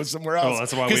car and go somewhere else. Oh,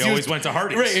 that's why 'Cause we he always went to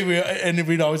Hardee's. Right, and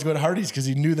we'd always go to Hardee's because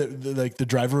he knew that the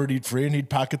driver would eat free, and he'd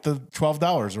pocket the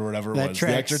 $12 or whatever it That was,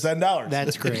 tracks. the extra $10.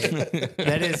 That's great.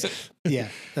 That is, yeah,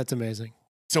 that's amazing.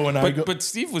 So when But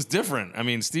Steve was different. I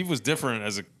mean, Steve was different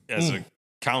as a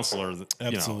counselor.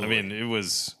 Absolutely. I mean, it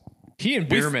was He and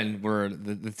Bierman were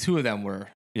the two of them were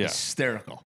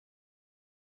hysterical.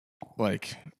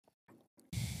 Like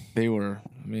they were.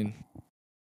 I mean,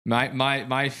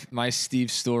 my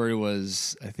Steve story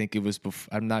was. I think it was.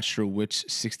 I'm not sure which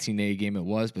 16A game it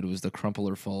was, but it was the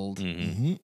Crumpler Fold. mhm.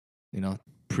 Mhm. You know,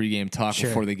 pregame talk Sure.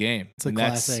 before the game. It's a And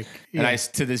classic. And Yeah.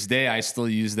 to this day, I still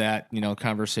use that,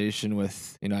 conversation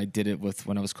with, I did it with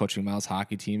when I was coaching Miles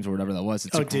hockey teams or whatever that was.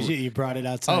 It's Did you? You brought it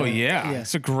outside. Oh yeah.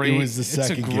 It's a great, It was the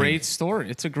second it's a great game. story.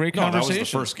 It's a great No, that conversation.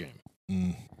 was the first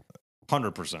game.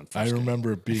 100%. I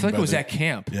remember it being. I feel like by it was the- at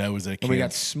camp. Yeah, it was at And camp. we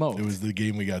got smoked. It was the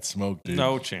game we got smoked, dude.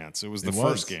 No chance. It was the It first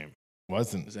was. game.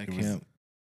 Wasn't. It was at It camp.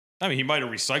 I mean, he might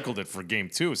have recycled it for game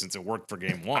 2 since it worked for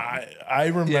game 1. I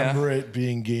remember it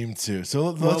being game 2. So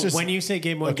let's Well, just. when you say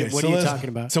game 1, Okay, what so are you let's- talking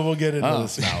about? So we'll get into Oh.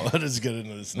 this now. Let us get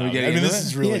into this now. we get I mean, into this it?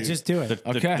 is really. Yeah, just do it.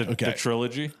 Okay. The Okay.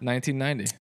 trilogy. 1990.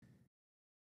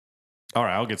 All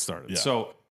right, I'll get started. Yeah.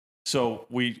 So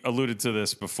we alluded to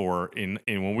this before. In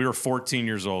when we were 14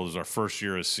 years old, it was our first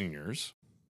year as seniors.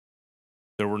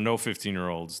 There were no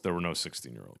 15-year-olds. There were no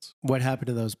 16-year-olds. What happened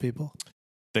to those people?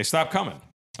 They stopped coming.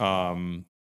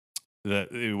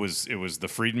 It was the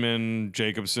Friedman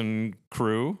Jacobson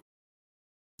crew.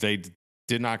 They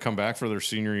did not come back for their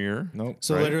senior year. Nope.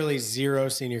 So Right. literally 0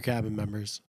 senior cabin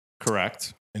members.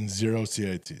 Correct. And 0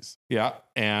 CITs. Yeah.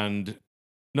 And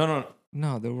no.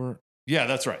 No, there were. Yeah,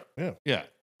 that's right. Yeah.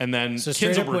 And then So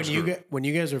straight up, Kinzelberg's group. when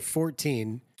you guys were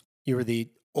 14, you were the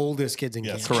oldest kids in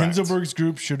Yes. camp. Correct. Kinzelberg's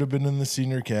group should have been in the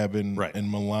senior cabin. Right. And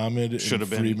Melamed should and have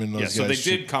been. Friedman, those Yeah, so they guys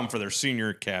should- did come for their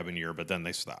senior cabin year, but then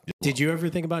they stopped. Did you ever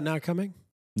think about not coming?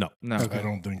 No. Okay. I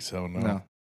don't think so. No. No.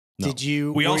 No. Did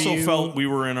you? We were also you- felt we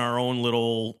were in our own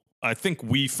little. I think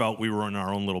we felt we were in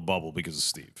our own little bubble because of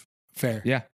Steve. fair.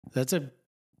 Yeah. That's a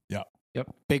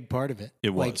big part of it. It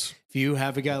Like, was if you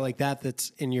have a guy like that that's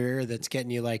in your ear that's getting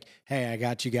you like, hey, I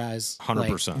got you guys.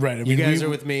 100%. Right. I Like, mean, you guys we- are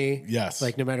with me. Yes.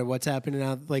 Like no matter what's happening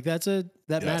out, like that Yes.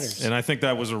 matters. And I think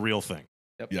that was a real thing.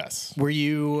 Yes. Were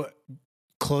you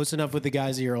close enough with the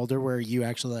guys that you're older where you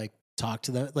actually like talked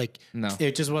to them? Like No.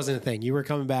 it just wasn't a thing. You were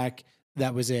coming back.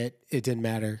 That was it. It didn't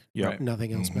matter. Yep.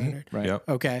 Nothing else Mhm. mattered. Right. Yep.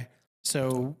 Okay.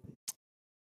 So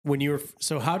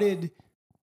how did,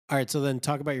 all right. So then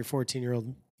talk about your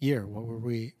 14-year-old year. What were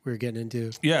we were getting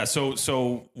into? Yeah.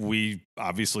 So we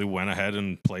obviously went ahead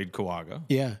and played Coaga.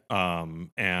 Yeah.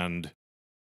 And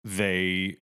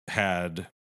they had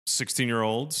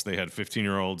 16-year-olds, they had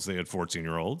 15-year-olds, they had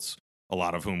 14-year-olds, a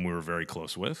lot of whom we were very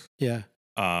close with. Yeah.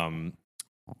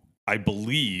 I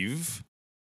believe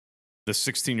the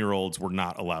 16-year-olds were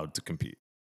not allowed to compete,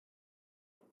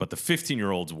 but the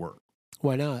 15-year-olds were,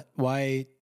 Why not? Why?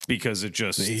 because it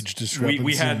just The age discrepancy.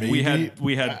 we had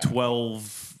maybe?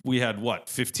 12. We had what,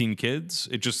 15 kids?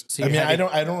 It just So I you mean, had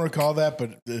to- I don't recall that,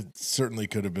 but it certainly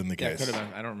could have been the Yeah, case. could have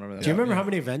been. I don't remember that. Do you remember how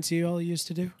many events you all used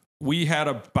to do? we had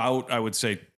about, I would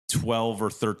say, 12 or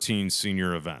 13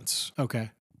 senior events, Okay.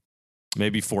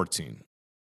 maybe 14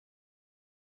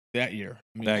 that year?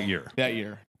 I mean, that year. That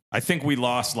year. I think we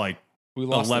lost like We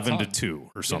lost 11 a to ton.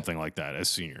 2 or something like that as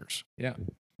seniors. Yeah.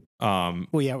 Um,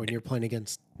 Well, yeah, when you're playing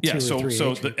against yeah. two or So three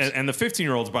age groups. and the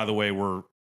 15-year-olds, by the way, were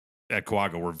at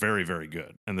Coaga were very, very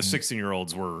good, and the Mhm.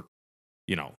 16-year-olds were,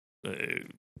 it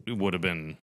would have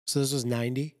been. So this was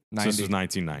 90. So this was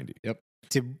 1990.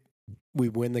 Did we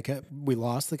win we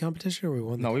lost the competition or we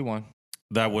won? No, we won.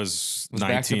 That was It was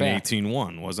back-to-back.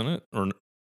 1918-1, wasn't it? Or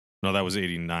no, that was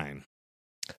 89.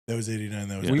 That was 89.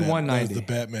 That was We won That was 90. the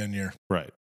Batman year.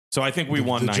 Right. So I think we The-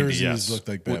 won the 90. jerseys Yes, looked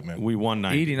like Batman. We won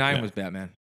 90. 89 yeah. was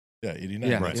Batman. Yeah, 89.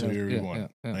 Yeah, That's right. the year we Yeah, won.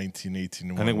 yeah.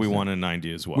 1918. I think we won in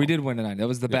 90 as well. We did win a 9. That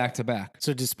was the back to back.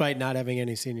 So despite not having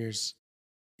any seniors,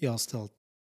 y'all still.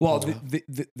 Well, Pulled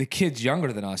the kids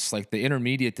younger than us, like the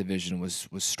intermediate division was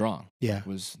strong. Yeah.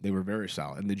 They were very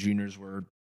solid, and the juniors were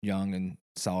young and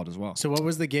solid as well. So what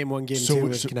was the game 1, game So- 2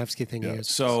 with so- Konevsky thing? yeah. you guys-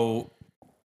 So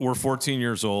we're 14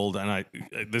 years old, and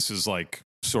this is like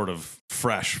sort of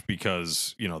fresh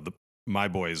because my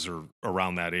boys are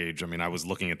around that age. I mean, I was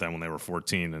looking at them when they were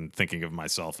 14 and thinking of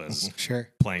myself as Sure.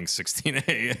 playing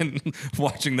 16A and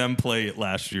watching them play it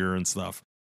last year and stuff.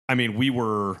 I mean, we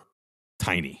were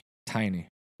tiny. Tiny.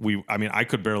 I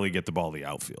could barely get the ball to the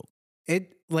outfield.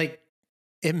 It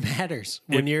matters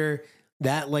when you're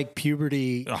that like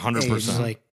puberty 100%. age,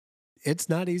 like it's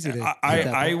not easy to.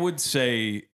 I would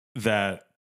say that,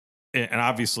 and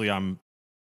obviously I'm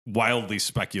wildly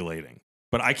speculating,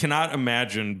 but I cannot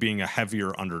imagine being a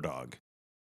heavier underdog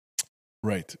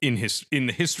Right. in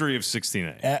the history of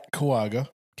 16A, At Coaga,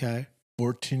 Okay.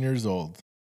 14 years old.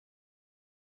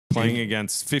 playing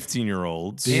against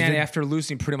 15-year-olds. And after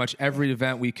losing pretty much every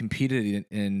event we competed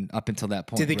in up until that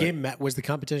point. Did the game was the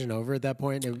competition over at that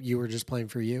point? And you were just playing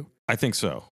for you. I think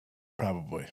so.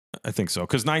 Probably. I think so.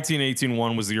 Because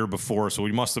 1918-1 was the year before, so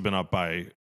we must have been up by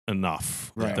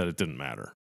enough Right. that it didn't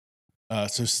matter.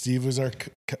 So Steve was our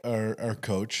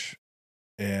coach,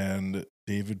 and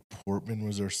David Portman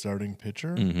was our starting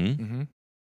pitcher. Mm-hmm. Mm-hmm.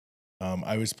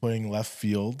 I was playing left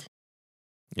field.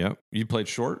 Yep. You played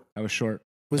short? I was short.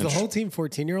 Was the whole team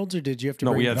 14-year-olds, or did you have to?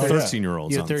 No, bring we had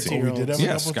 13-year-olds. You had 13-year-olds. We did have a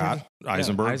Yeah, couple Scott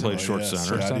Eisenberg played short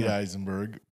center. Scotty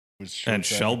Eisenberg was short And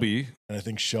center. Shelby. And I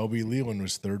think Shelby Leland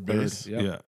was third base. Yep.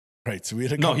 Yeah. Right. So we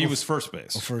had a No, couple, he was first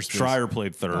base. first base. Schreier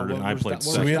played third, and I played Doc?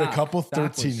 So second. we had a Doc? couple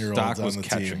Doc was- 13-year-olds Doc on was the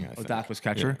catching, team. I Oh, think. Doc was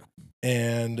catcher.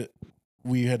 And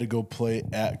we had to go play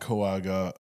at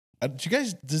Coaga.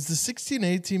 Does the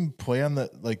 16A team play on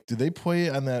that? Like, do they play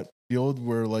on that field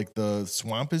where like the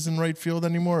swamp is in right field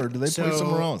anymore, or do they play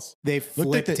somewhere else? They like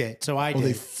flipped they- it. So I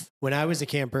did. When I was a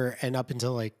camper, and up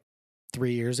until like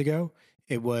 3 years ago,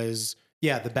 it was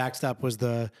the backstop was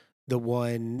the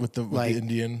one with the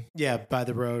Indian, by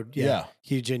the road,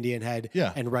 huge Indian head,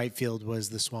 and right field was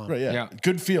the swamp. Right, yeah.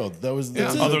 Good field. That was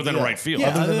Other than right field.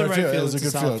 Other than right field, it was a it's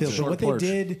good solid field. But what they porch.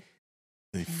 did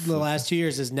the last 2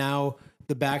 years is now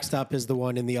the backstop is the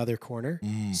one in the other corner.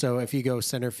 So if you go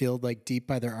center field, like deep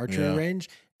by their archery range,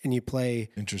 and you play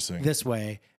this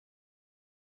way,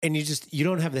 and you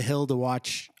don't have the hill to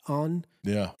watch on.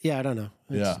 Yeah, I don't know.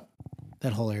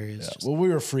 That whole area is just... Well, we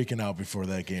were freaking out before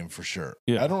that game for sure.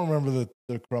 Yeah. I don't remember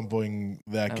the crumpling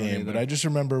that game, but I just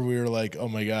remember we were like, oh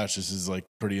my gosh, this is like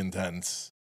pretty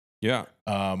intense. Yeah.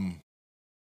 And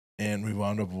we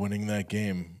wound up winning that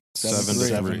game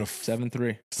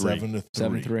 7-3.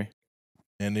 7-3.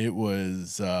 And it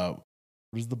was what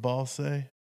does the ball say?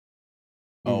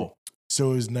 Oh,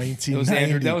 so it was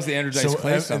 1990. That was the Andrew Dice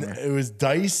Clay summer. It was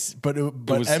Dice, but it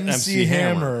was MC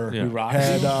Hammer Yeah.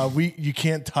 had you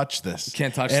can't touch this. You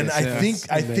can't touch and this.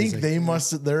 I think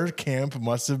their camp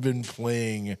must have been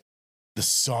playing the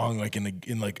song like in a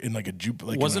juke.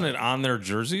 Like wasn't it on their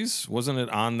jerseys? Wasn't it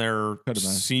on their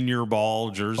senior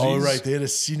ball jerseys? Oh, right. They had a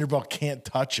senior ball, can't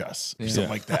touch us, or something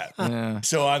like that. Yeah.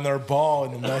 So on their ball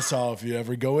in the mess hall, if you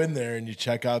ever go in there and you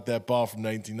check out that ball from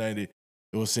 1990,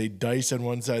 it will say Dice on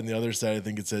one side, and the other side, I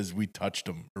think it says we touched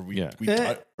them, or we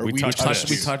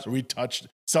touched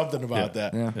something about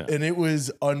that. Yeah. And it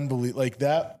was unbelievable. Like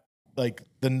that, like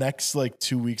the next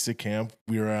 2 weeks of camp,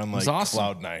 we were on like awesome.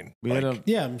 cloud nine. We had a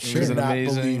I'm sure. It was an not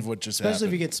amazing, believe what just especially if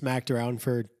happened. you get smacked around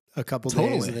for a couple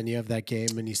days, and then you have that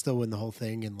game, and you still win the whole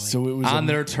thing. And So it was on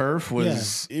their turf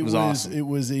was awesome. It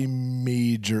was a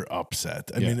major upset.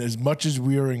 I mean, as much as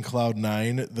we were in cloud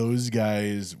nine, those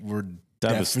guys were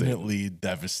definitely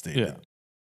devastated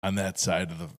on that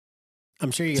side of the. I'm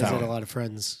sure you guys town. had a lot of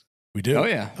friends. We did. Oh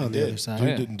yeah, on the other side. We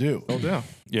didn't do. Oh yeah.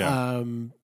 Yeah.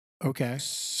 Okay.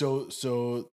 So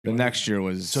The next year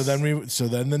was so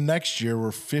then the next year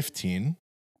we're 15,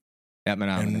 at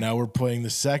Menominee. and now we're playing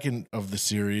the second of the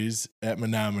series at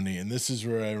Menominee, and this is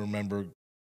where I remember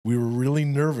we were really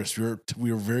nervous.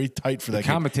 We were very tight for that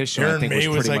game. Competition. Aaron I think May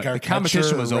was like pretty our much, the competition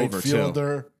catcher, was right over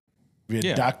fielder. too. We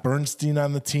had Doc Bernstein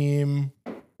on the team.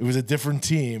 It was a different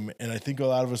team, and I think a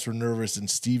lot of us were nervous, and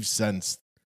Steve sensed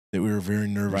that we were very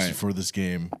nervous before this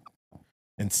game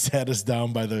and sat us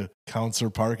down by the counselor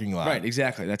parking lot. Right,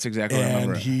 exactly. That's exactly what I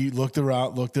remember. And he looked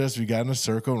around, looked at us, we got in a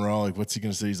circle, and we're all like, what's he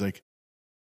going to say? He's like,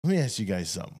 let me ask you guys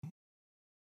something.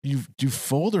 Do you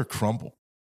fold or crumple?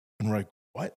 And we're like,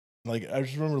 what? Like, I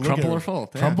just remember looking Crumple at or him, fold?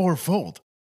 Yeah. Crumple or fold?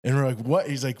 And we're like, what?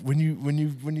 He's like, when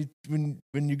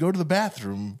you go to the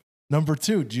bathroom, number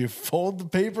 2, do you fold the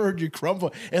paper or do you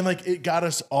crumple? And like, it got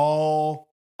us all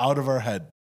out of our head.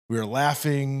 We were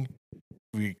laughing.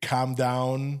 We calmed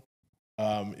down.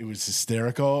 It was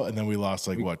hysterical, and then we lost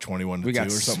 21-2 or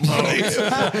something.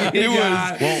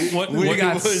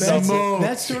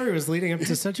 That story was leading up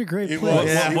to such a great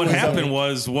play. What happened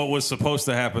was what was supposed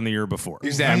to happen the year before.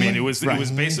 Exactly. I mean, it was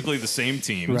basically the same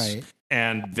teams,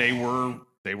 and they were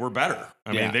better.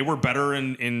 I mean, they were better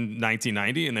in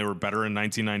 1990, and they were better in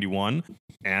 1991,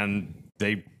 and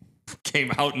they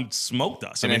came out and smoked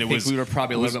us. And I think we were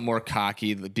probably a little bit more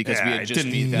cocky because we had just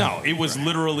beat them. No, it was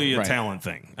literally a talent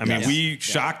thing. I mean, we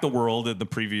shocked the world at the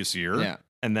previous year,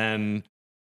 and then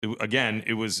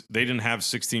it was they didn't have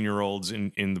 16-year-olds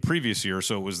in the previous year,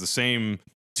 so it was the same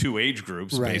 2 age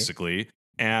groups basically,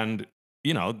 and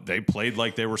they played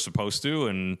like they were supposed to,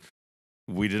 and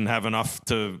we didn't have enough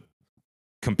to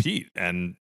compete.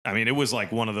 And I mean, it was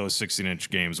like one of those 16-inch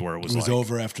games where it was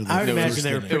over after the I would first imagine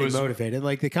they were inning. pretty motivated.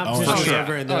 Like the competition was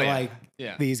over, and they're like,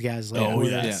 these guys.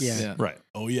 Like, right.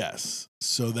 Oh yes.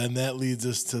 So then that leads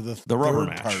us to the rubber third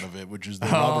match part of it, which is the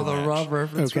rubber match. rubber.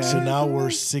 Okay. So now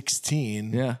we're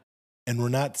 16. Yeah. And we're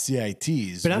not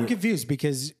CITs. But I'm confused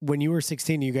because when you were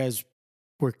 16, you guys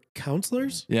were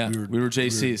counselors. Yeah, we were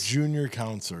JCs. We were junior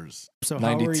counselors. So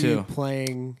how were 92. you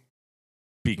playing?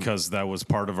 Because that was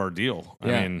part of our deal.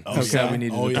 Yeah. I mean, We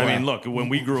needed to I mean, look, when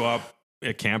we grew up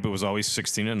at camp, it was always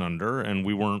 16 and under, and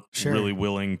we weren't really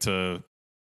willing to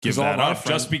give that up.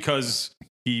 Just because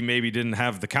he maybe didn't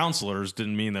have the counselors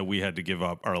didn't mean that we had to give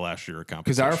up our last year of competition.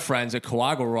 Because our friends at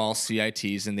Coaga were all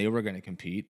CITs and they were going to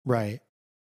compete. Right.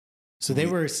 So they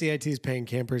were CITs paying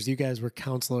campers. You guys were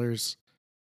counselors,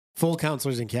 full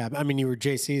counselors in cab. I mean, you were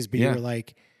JCs, but you were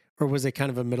like, or was it kind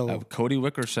of a middle? Cody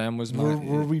Wickersham was my.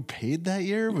 Were we paid that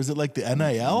year? Was it like the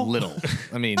NIL? Little.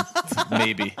 I mean,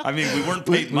 maybe. I mean, we weren't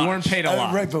paid much. We weren't paid a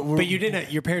lot. Right, but you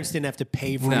didn't. Your parents didn't have to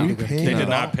pay for No. you. They did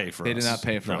not pay for us. They did not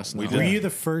pay for us. We No. Were you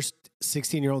the first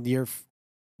 16-year-old year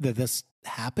that this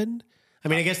happened? I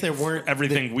mean, I guess there weren't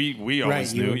everything we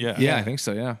always knew. Yeah. Yeah, I think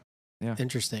so. Yeah.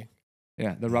 Interesting.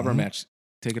 Yeah, the rubber match.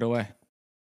 Take it away.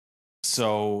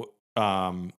 So,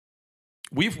 I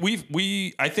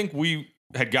think we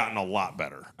had gotten a lot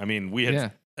better. I mean,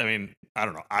 I mean, I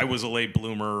don't know. I was a late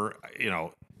bloomer.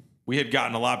 We had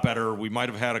gotten a lot better. We might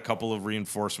have had a couple of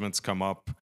reinforcements come up,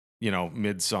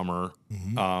 midsummer.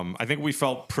 Mm-hmm. I think we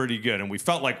felt pretty good, and we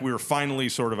felt like we were finally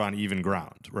sort of on even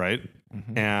ground, right?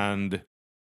 Mm-hmm. And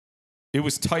it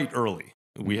was tight early.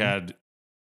 We had,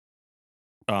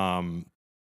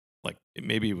 like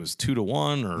maybe it was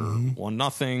 2-1 or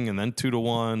 1-0, and then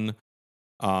 2-1.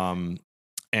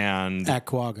 And At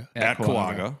Coaga. At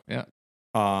Coaga. Yeah.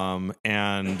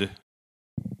 And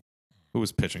who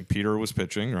was pitching? Peter was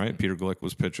pitching, right? Peter Glick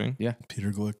was pitching. Yeah.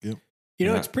 Peter Glick, yep.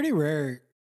 It's pretty rare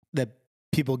that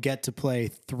people get to play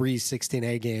 3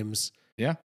 16A games.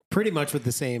 Yeah. Pretty much with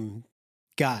the same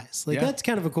guys. Like that's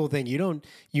kind of a cool thing. You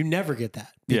never get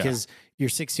that because your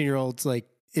 16-year-olds, like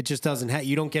it just doesn't have,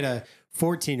 you don't get a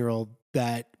 14-year-old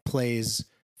that plays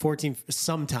 14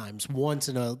 sometimes once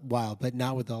in a while, but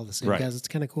not with all the same guys. It's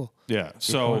kind of cool. Yeah.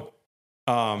 So,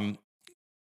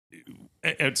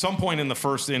 at some point in the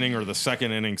first inning or the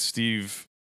second inning, Steve,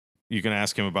 you can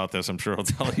ask him about this. I'm sure he'll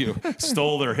tell you,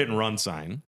 stole their hit and run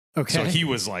sign. Okay. So he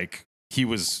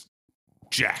was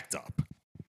jacked up.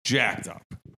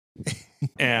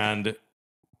 And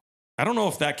I don't know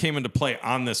if that came into play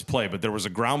on this play, but there was a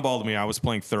ground ball to me. I was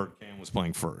playing third. Cam was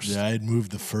playing first. Yeah, I had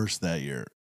moved the first that year.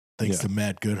 Thanks to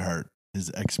Matt Goodhart.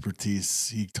 His expertise.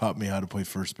 He taught me how to play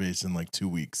first base in like 2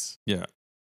 weeks. Yeah.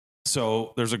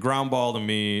 So there's a ground ball to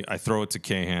me. I throw it to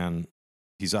Cahan.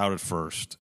 He's out at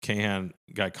first. Cahan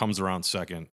guy comes around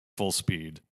second, full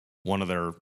speed. One of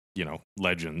their,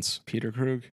 legends. Peter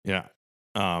Krug. Yeah.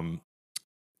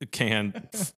 Cahan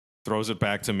throws it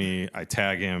back to me. I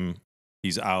tag him.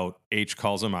 He's out. H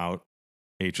calls him out.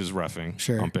 H is reffing,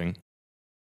 pumping.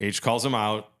 H calls him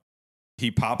out. He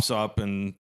pops up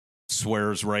and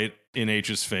swears right in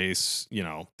H's face,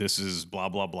 this is blah,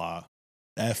 blah, blah.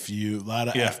 F you, a lot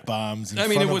of F bombs. I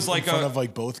mean, it was like in front of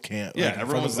like both can't. Yeah, like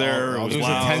everyone was there. It was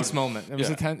loud. A tense moment. It was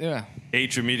a tense. Yeah.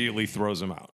 H immediately throws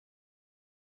him out.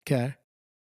 Okay.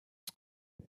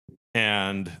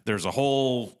 And there's a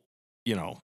whole,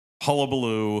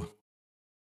 hullabaloo.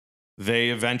 They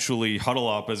eventually huddle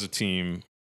up as a team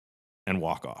and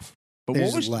walk off. But They what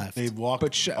just was left? They walked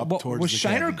up towards was the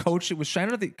Shiner cabins. coaching? Was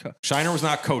Shiner the Shiner was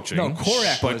not coaching. No,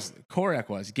 Korak but was. Korak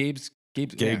was Gabe's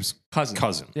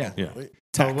cousin. Yeah. Yeah.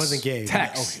 So it wasn't Gabe.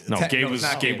 Tex. No, Tex. Gabe No, was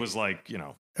not Gabe was like,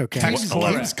 Okay. Tex Gabe's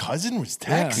Korak. cousin was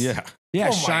Tex. Yeah. Yeah,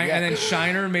 Oh my God. and then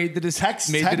Shiner made the Tex-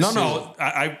 made Tex- the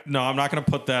decision. No, I'm not going to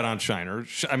put that on Shiner.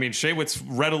 I mean, Shaywitz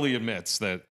readily admits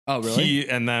that Oh, really? he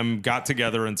and them got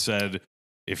together and said,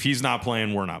 if he's not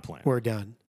playing, we're not playing. We're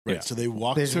done. Right. Yeah. So they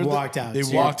walked. They just walked out. They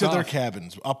So walked to walked their off.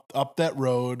 cabins up that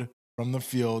road from the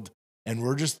field, and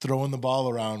we're just throwing the ball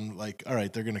around. Like, all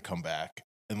right, they're gonna come back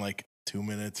in like 2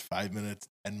 minutes, 5 minutes,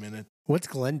 10 minutes. What's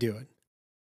Glenn doing?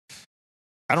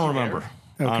 I don't remember,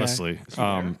 Okay. honestly.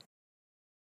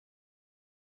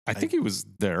 I think he was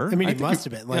there. I mean, he think must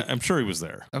have been. Like, I'm sure he was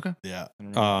there. Okay. Yeah.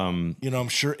 Um, I'm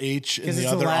sure H and because the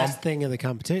it's the other last ump. thing of the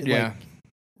competition. Yeah. Like,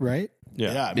 right?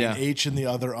 yeah. I mean, Yeah. H and the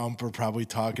other ump were probably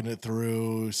talking it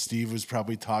through. Steve was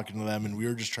probably talking to them, and we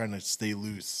were just trying to stay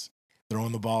loose,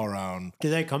 throwing the ball around.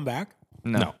 Did they come back?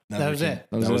 No. That was it.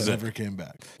 That was That it. never came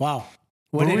back. Wow.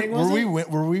 What inning was it?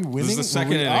 Were we winning? This is the second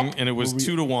Were we inning, up? and it was Were we-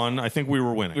 2-1. I think we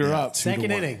were winning. We were Yeah, up. 2-1.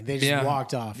 Second inning. They just Yeah.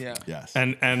 walked off. Yeah. Yes.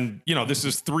 And this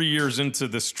is 3 years into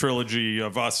this trilogy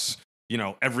of us,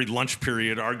 every lunch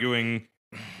period arguing,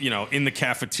 in the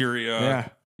cafeteria,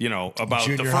 about the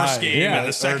Junior first high. game Yeah, and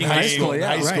the second high game. school, yeah,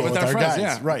 high right. school With with our our friends, guys,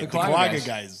 yeah. right? The The Quagga Quagga guys.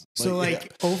 guys. So, Like,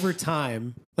 like, over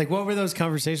time, like, what were those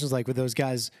conversations like with those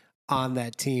guys on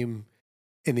that team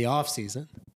in the off season?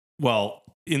 Well,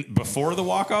 before the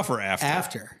walk-off or after?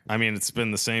 After. I mean, it's been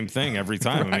the same thing every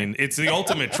time. Right. I mean, it's the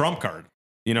ultimate trump card.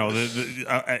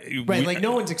 Right. Like,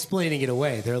 no one's explaining it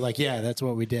away. They're like, yeah, that's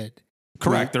what we did.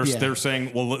 Correct. Yeah. They're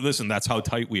saying, well, listen, that's how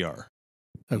tight we are.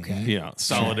 Okay. Yeah,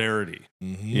 solidarity.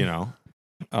 mhm.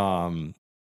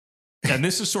 and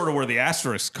this is sort of where the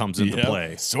asterisk comes into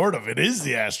play. Sort of. It is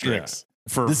the asterisk.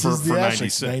 For This is the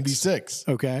asterisk, 96. 96.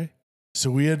 Okay. So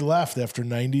we had left after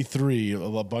 93.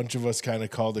 A bunch of us kind of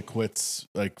called it quits,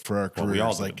 like for our careers. Well, we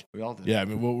all did. Like, We all did. yeah, I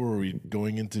mean, what were we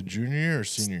going into junior year or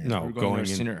senior year? No, We were going our in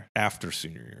senior. after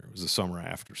senior year. It was the summer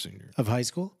after senior year. Of high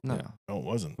school? No, Yeah. No, it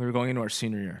wasn't. we were going into our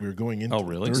senior year. We were going into Oh,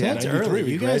 really? Yeah, that's 93. early.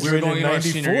 We You guys- We were graduated going in into our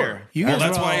senior 94. year. You Well, guys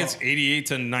that's were why all it's 88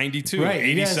 to 92, Right,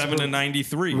 you guys 87 were to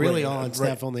 93. really Right. all on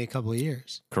staff only a couple of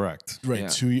years. Correct.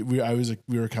 Right. Yeah.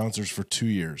 We were counselors for 2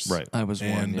 years. Right. I was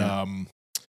And one. Yeah.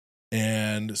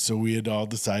 and so we had all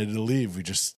decided to leave.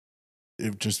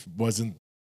 It just wasn't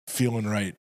feeling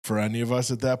right for any of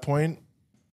us at that point.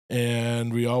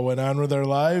 And we all went on with our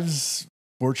lives,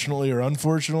 fortunately or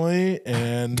unfortunately.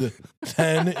 And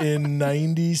then in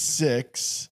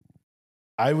 96,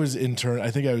 I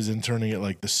think I was interning at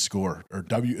like the Score or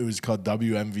it was called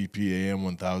WMVP AM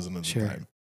 1000 at the Sure. time.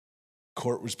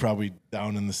 Court was probably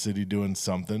down in the city doing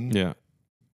something. Yeah.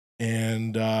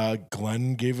 And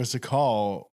Glenn gave us a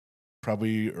call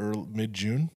probably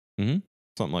mid-June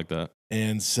Something like that.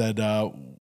 and said, I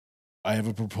have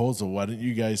a proposal. Why don't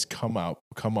you guys come up?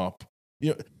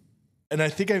 You know, and I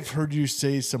think I've heard you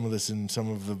say some of this in some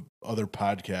of the other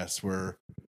podcasts where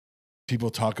people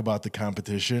talk about the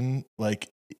competition. Like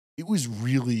it was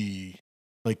really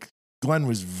like Glenn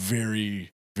was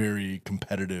very, very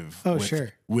competitive. Oh,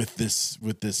 sure. With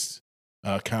this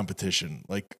competition,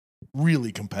 like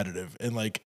really competitive. And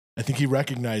like, I think he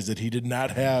recognized that he did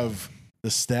not have the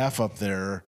staff up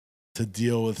there to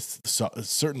deal with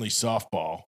certainly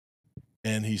softball.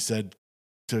 And he said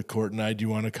to Court and I, do you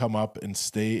want to come up and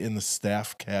stay in the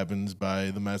staff cabins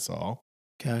by the mess hall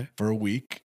Okay. for a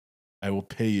week? I will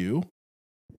pay you.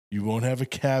 You won't have a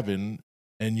cabin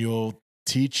and you'll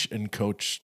teach and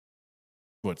coach,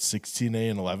 16A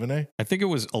and 11A? I think it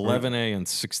was 11A and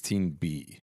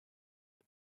 16B.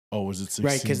 Oh, was it 16B?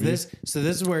 Right, because this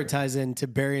is where it ties into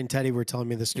Barry and Teddy were telling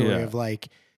me the story Yeah. of like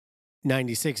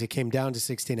 96. It came down to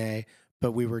 16A,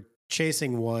 but we were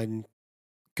chasing one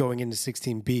going into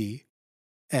 16B.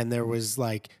 And there was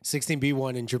like 16B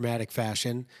won in dramatic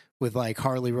fashion with like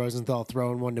Harley Rosenthal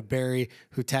throwing one to Barry,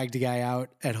 who tagged a guy out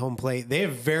at home plate. They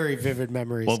have very vivid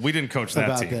memories Well, we didn't coach that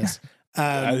about team. this.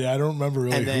 I don't remember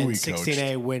really and who then we coached.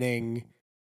 16A winning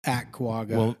at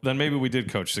Quagga. Well, then maybe we did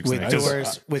coach 16A. With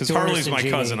Doris- with Because Doris Harley's and my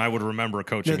Jeannie. cousin. I would remember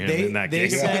coaching him in that they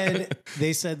game.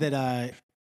 they said that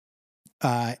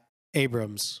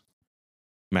Abrams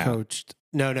Matt. coached.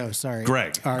 No, sorry.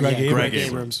 Greg. Greg Abrams. Greg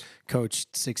Abrams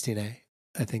coached 16A,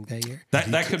 I think, that year.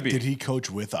 That could be. Did he coach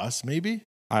with us? Maybe.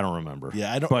 I don't remember.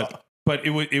 Yeah, I don't. But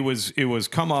it was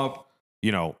come up,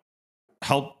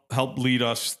 help lead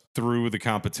us through the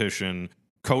competition,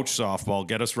 coach softball,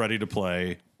 get us ready to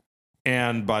play.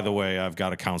 And by the way, I've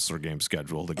got a counselor game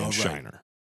scheduled against right. Shiner.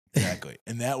 Exactly,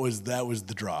 and that was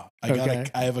the draw. Okay.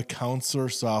 I have a counselor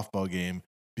softball game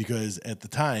because at the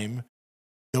time,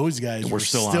 those guys We're were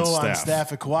still still on on staff.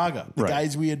 staff at Quagga. The Right.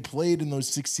 guys we had played in those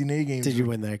 16A games. Did you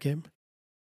win that game?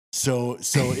 So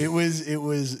it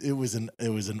was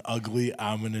an ugly,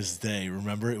 ominous day.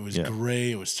 Remember, it was Yeah.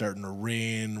 gray. It was starting to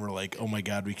rain. We're like, oh my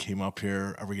god, we came up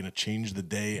here. Are we going to change the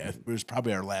day? It was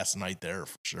probably our last night there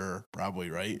for sure. Probably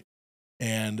right.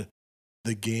 And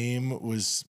the game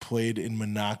was played in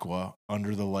Minocqua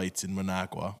under the lights in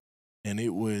Minocqua, and it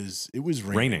was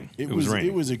raining. It was raining.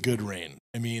 It was a good rain.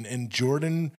 I mean, and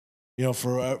Jordan,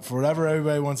 for whatever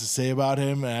everybody wants to say about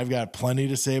him, and I've got plenty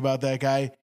to say about that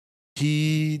guy.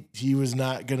 He was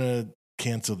not gonna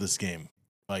cancel this game.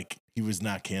 Like, he was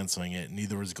not canceling it.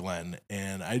 Neither was Glenn.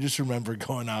 And I just remember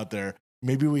going out there.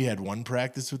 Maybe we had one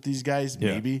practice with these guys,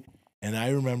 Yeah. maybe. And I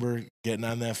remember getting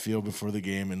on that field before the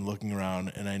game and looking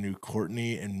around, and I knew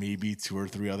Courtney and maybe 2 or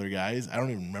 3 other guys. I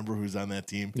don't even remember who's on that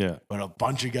team, Yeah. but a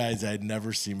bunch of guys I'd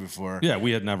never seen before. Yeah,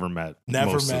 we had never met.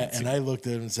 Never most of met. the And team. I looked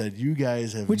at them and said, you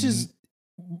guys have. Which is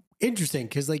interesting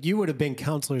because like you would have been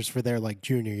counselors for their like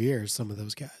junior years, some of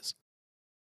those guys.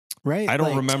 Right? I don't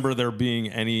Like- remember there being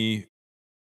any.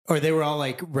 Or they were all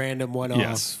like random one-off.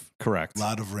 Yes, correct. a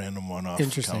lot of random one-off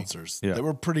Interesting. counselors. Yeah. They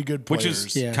were pretty good Which players.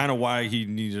 is Yeah. kind of why he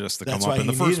needed us to That's come why up in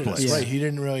the he first needed us, place. right? He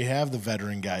didn't really have the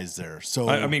veteran guys there. So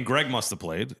I mean, Greg must have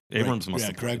played. Abrams must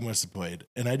have Greg played. must have played.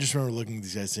 And I just remember looking at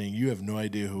these guys saying, you have no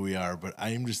idea who we are, but I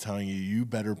am just telling you, you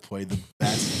better play the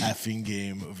best effing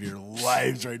game of your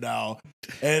lives right now.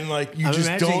 And like, you I'm just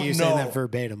imagining don't you know. saying that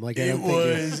verbatim. Like I It don't think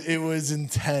was, it was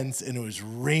intense, and it was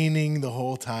raining the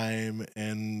whole time.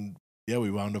 And yeah,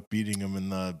 we wound up beating them in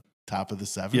the top of the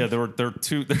 7th. Yeah, there are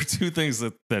two things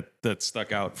that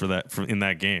stuck out in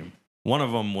that game. One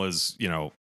of them was,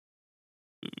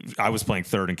 I was playing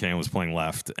third and Cahan was playing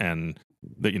left, and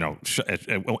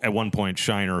that, at one point,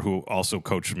 Shiner, who also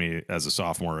coached me as a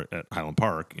sophomore at Highland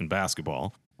Park in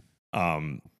basketball,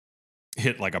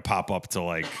 hit like a pop up to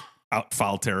like out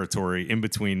foul territory in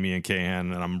between me and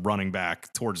Cahan, and I'm running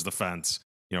back towards the fence,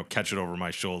 catch it over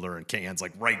my shoulder, and Cahan's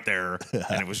like right there,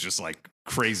 and it was just like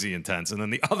crazy intense. And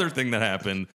then the other thing that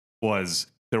happened was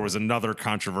there was another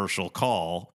controversial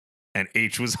call, and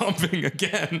H was humping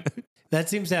again. That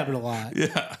seems to happen a lot.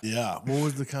 Yeah. Yeah. What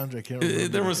was the contract? I can't remember.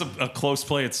 There was a close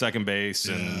play at second base,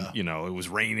 and it was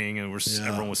raining, and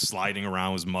everyone was sliding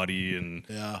around, it was muddy, and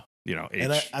H.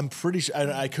 And I'm pretty sure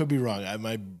I could be wrong.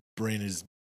 My brain is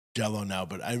jello now,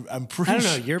 but I'm pretty. I don't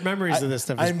know. Your memories of this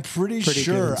stuff. I'm pretty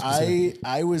sure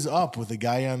I was up with a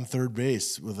guy on third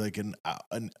base with like an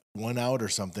 1 out or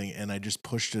something, and I just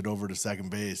pushed it over to second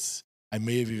base. It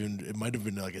might have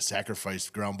been like a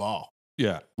sacrificed ground ball.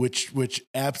 Yeah. Which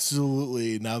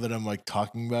absolutely, now that I'm like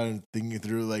talking about it and thinking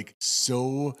through, like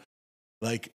so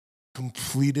like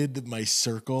completed my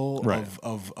circle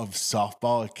of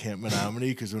softball at Camp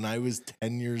Menominee, because when I was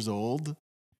 10 years old,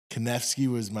 Konefsky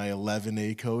was my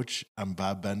 11A coach. I'm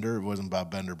Bob Bender. It wasn't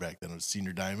Bob Bender back then. It was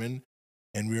Senior Diamond.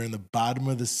 And we were in the bottom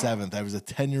of the 7th. I was a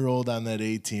 10-year-old on that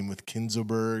A team with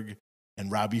Kinzelberg,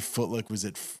 and Robbie Footlook was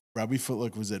at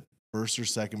first or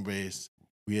second base.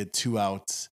 We had 2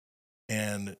 outs.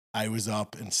 And I was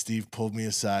up, and Steve pulled me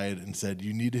aside and said,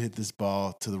 "You need to hit this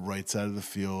ball to the right side of the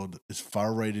field, as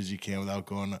far right as you can without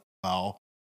going foul."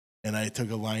 And I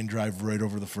took a line drive right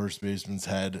over the first baseman's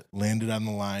head, landed on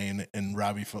the line, and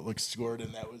Robbie Footlook scored.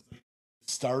 And that was the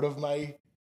start of my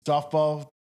softball,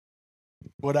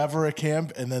 whatever, at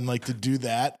camp. And then like to do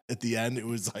that at the end, it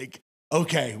was like,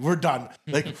 okay, we're done.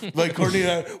 Like Courtney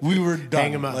and I, we were done.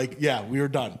 Hang 'em up. Like, yeah, we were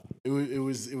done. It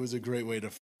was a great way to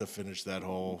finish that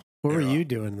whole. What were you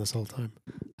doing this whole time?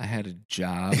 I had a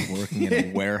job working in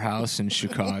a warehouse in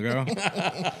Chicago.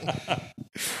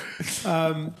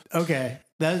 Okay,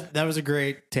 that was a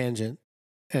great tangent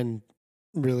and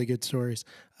really good stories.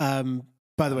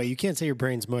 By the way, you can't say your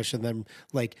brain's mush and then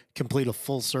like complete a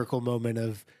full circle moment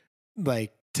of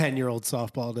like 10-year-old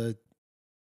softball to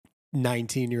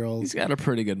 19-year-old. He's got a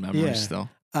pretty good memory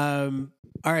still. All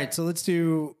right, so let's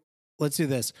do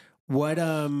this. What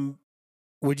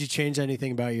would you change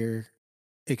anything about your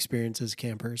experience as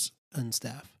campers and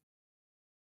staff?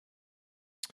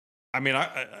 I mean,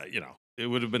 it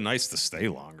would have been nice to stay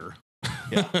longer.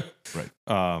 Yeah, right.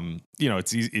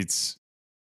 It's easy. It's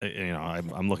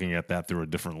I'm looking at that through a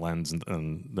different lens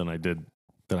than I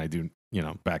do,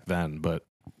 back then. But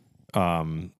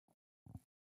and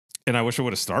I wish I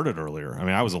would have started earlier. I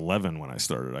mean, I was 11 when I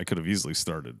started. I could have easily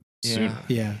started sooner.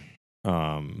 Yeah.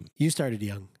 You started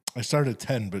young. I started at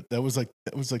 10, but that was like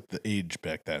the age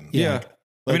back then. Yeah.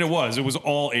 I mean, it was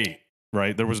all 8,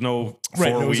 right? There was no 4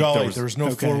 It was week. all 8. There was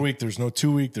no 4 week. There was no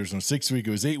 2 week. There's no 6 week.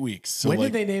 It was 8 weeks. So when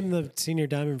did they name the Senior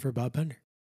Diamond for Bob Bender?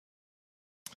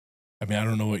 I mean, I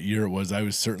don't know what year it was. I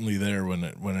was certainly there when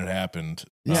it happened.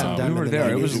 Yeah, we were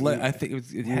there. It was. I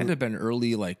think it had to have been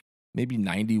early, like maybe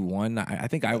 91. I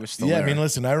think I was still there. I mean,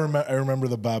 listen, I remember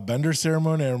the Bob Bender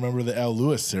ceremony. I remember the Al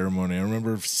Lewis ceremony. I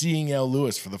remember seeing Al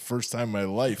Lewis for the first time in my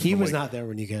life. He was not there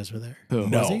when you guys were there. Who?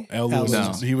 No, Was he? Al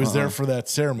Lewis. He was there for that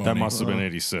ceremony. That must have been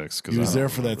 86. He was there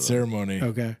for that ceremony.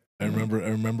 Okay. I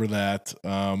remember that.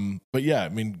 But yeah, I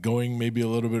mean, going maybe a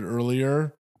little bit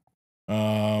earlier,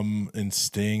 and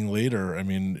staying later. I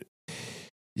mean,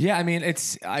 yeah, I mean,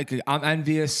 I'm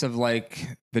envious of like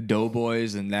the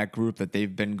Doughboys and that group that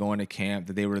they've been going to camp,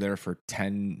 that they were there for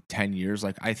 10 years.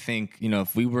 Like, I think,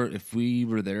 if we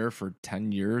were there for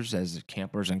 10 years as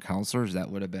campers and counselors, that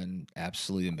would have been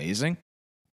absolutely amazing.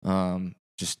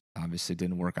 Just obviously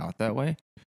didn't work out that way.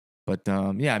 But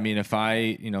yeah, I mean, if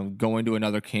I, go into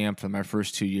another camp for my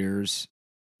first 2 years,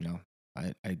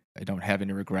 I don't have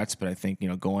any regrets, but I think,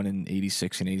 going in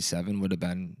 86 and 87 would have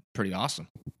been pretty awesome.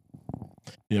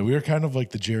 Yeah, we were kind of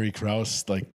like the Jerry Krause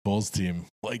like Bulls team.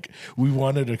 Like, we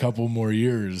wanted a couple more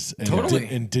years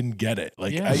and didn't get it.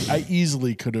 Like, yeah. I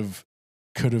easily could have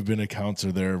been a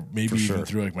counselor there, maybe even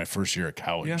through like my first year at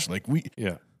college. Yeah. Like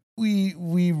we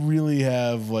really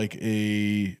have like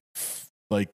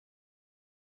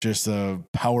just a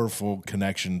powerful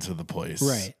connection to the place.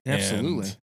 Right. Absolutely.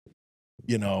 And,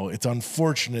 it's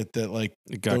unfortunate that like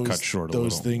it got cut short.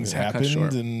 Those things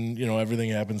happened, and everything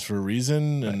happens for a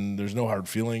reason, right. And there's no hard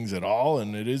feelings at all,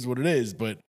 and it is what it is.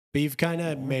 But you've kind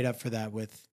of made up for that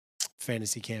with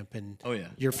fantasy camp and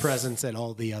your presence at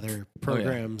all the other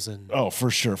programs and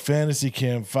for sure, fantasy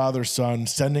camp, father son,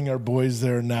 sending our boys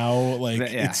there now, like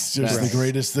it's just the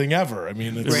greatest thing ever. I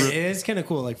mean, it is kind of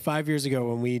cool. Like 5 years ago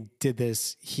when we did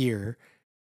this here,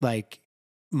 like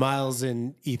Miles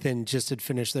and Ethan just had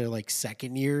finished their like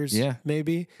second years,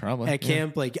 maybe probably at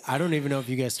camp. Like, I don't even know if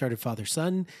you guys started father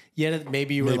son yet.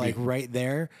 Maybe you were like right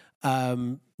there.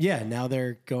 Now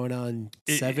they're going on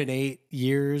 7-8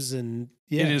 years, and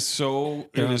it is so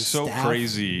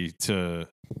crazy to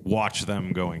watch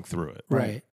them going through it,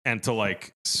 right? And to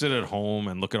like sit at home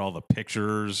and look at all the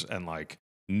pictures and like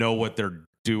know what they're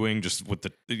doing, just with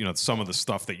the some of the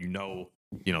stuff that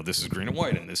this is green and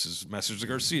white, and this is Message to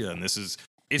Garcia, and this is.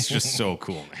 It's just so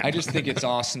cool, man. I just think it's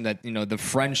awesome that, the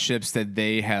friendships that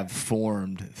they have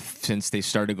formed since they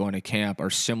started going to camp are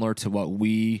similar to what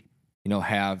we,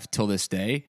 have till this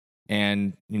day.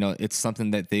 And, it's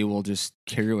something that they will just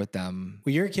carry with them.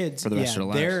 Well, your kids, for the rest of their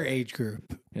lives. Their age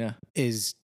group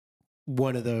is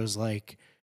one of those, like,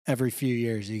 every few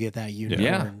years you get that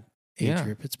unicorn age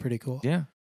group. It's pretty cool. Yeah.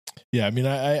 Yeah. I mean,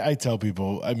 I tell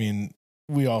people,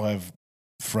 we all have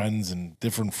friends,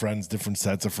 different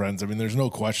sets of friends. I mean, there's no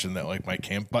question that like my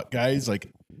camp guys,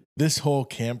 like this whole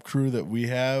camp crew that we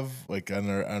have, like on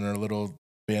our little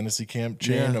fantasy camp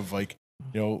chain of like,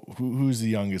 who's the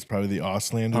youngest? Probably the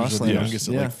Auslanders are the youngest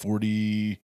at like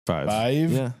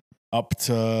 45. Yeah. Up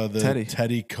to the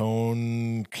Teddy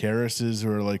Cone Karrases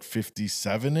who are like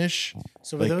 57-ish.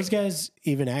 So were those guys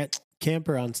even at camp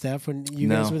or on staff when you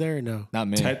guys were there, or no? Not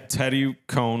me. Teddy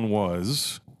Cone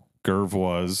was. Gerv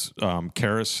was.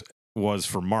 Karras was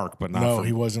for Mark, but not for...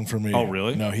 he wasn't for me. Oh,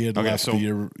 really? No, he had left the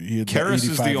year. He had Karras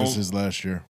 85 was his last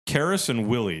year. Karras and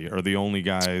Willie are the only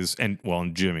guys, and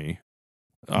Jimmy.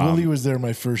 Willie was there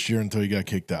my first year until he got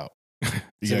kicked out.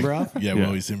 Zimbrov?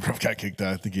 Willie Zimbrov got kicked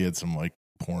out. I think he had some like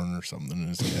porn or something in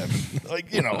his cabin.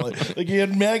 like he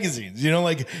had magazines,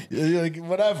 like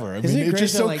whatever. I mean, it's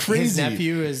just so crazy. His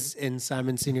nephew is in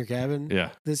Simon's senior cabin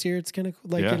this year. It's kind of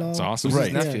like it all. It's awesome. Who's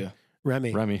his nephew?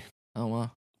 Remy. Oh,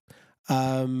 wow.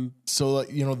 So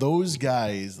those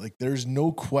guys, like, there's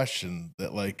no question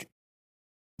that like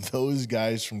those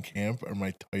guys from camp are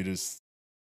my tightest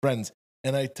friends.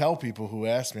 And I tell people who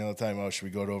ask me all the time, "Oh, should we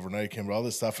go to overnight camp?" All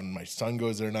this stuff. And my son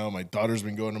goes there now. My daughter's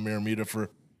been going to Miramita for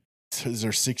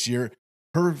their 6th year.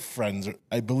 Her friends,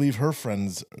 I believe her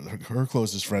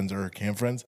closest friends are her camp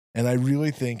friends. And I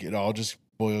really think it all just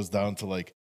boils down to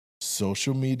like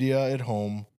social media at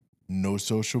home, no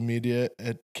social media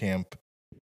at camp,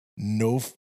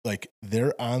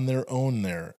 they're on their own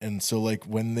there. And so like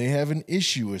when they have an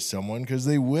issue with someone, because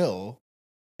they will,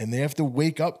 and they have to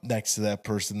wake up next to that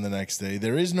person the next day,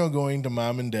 there is no going to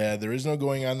mom and dad. There is no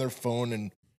going on their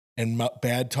phone and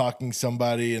bad talking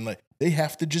somebody. And like, they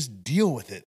have to just deal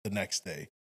with it the next day.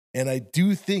 And I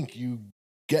do think you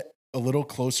get a little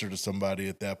closer to somebody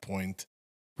at that point.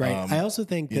 Right. I also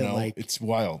think that like it's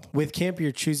wild. With camp,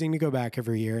 you're choosing to go back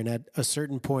every year. And at a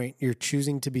certain point, you're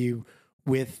choosing to be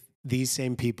with these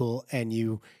same people, and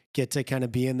you get to kind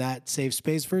of be in that safe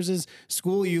space. Versus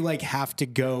school, you like have to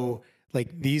go,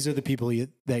 like these are the people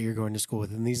that you're going to school with,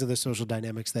 and these are the social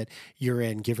dynamics that you're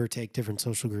in, give or take different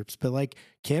social groups. But like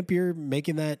camp, you're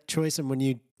making that choice. And when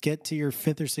you get to your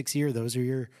 5th or 6th year, those are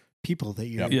your people that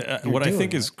you're. What I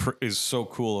think is so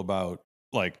cool about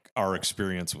like our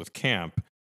experience with camp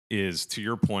is, to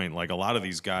your point, like a lot of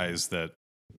these guys that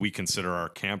we consider our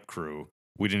camp crew,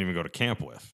 we didn't even go to camp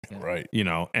with. Right.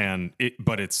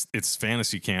 But it's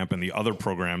fantasy camp and the other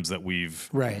programs that we've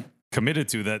committed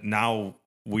to that now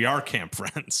we are camp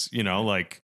friends,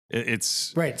 like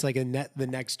it's right. It's like the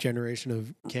next generation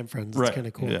of camp friends. It's kind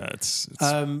of cool. Yeah. It's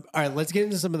all right. Let's get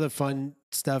into some of the fun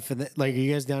stuff. And like, are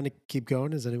you guys down to keep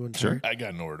going? Is anyone sure? I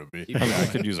got nowhere to be. I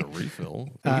could use a refill.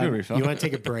 We can do a refill. You want to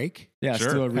take a break? Yeah, sure.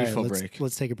 Let's do a refill break.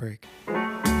 Let's take a break.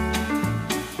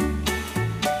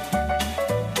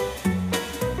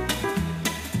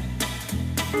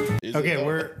 Okay,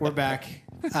 we're back.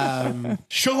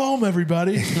 Shalom,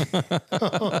 everybody.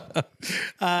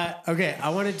 Okay, I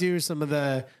want to do some of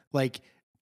the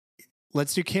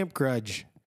let's do Camp Grudge.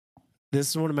 This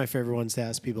is one of my favorite ones to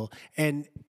ask people. And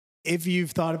if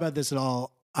you've thought about this at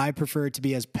all, I prefer it to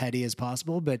be as petty as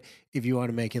possible. But if you want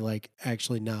to make it like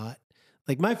actually not,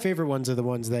 like my favorite ones are the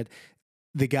ones that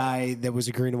the guy that was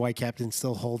a green and white captain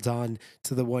still holds on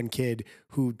to the one kid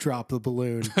who dropped the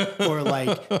balloon or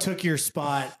like took your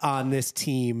spot on this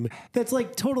team that's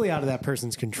like totally out of that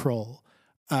person's control.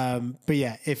 But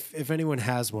yeah, if anyone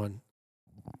has one,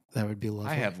 that would be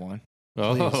lovely. I have one.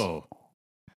 Oh,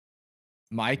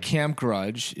 my camp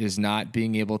grudge is not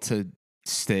being able to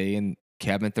stay in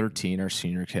cabin 13, our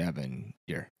senior cabin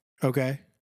year. Okay.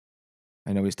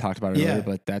 I know he's talked about it earlier,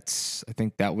 but I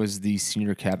think that was the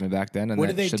senior cabin back then. And what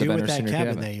did they do with that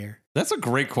cabin that year? That's a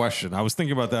great question. I was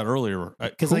thinking about that earlier.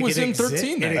 Who like was in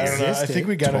 13? I don't know. I think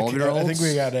we got. 12-year-olds? I think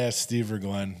we got to ask Steve or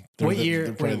Glenn. What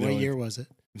year? What year was it?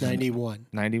 91.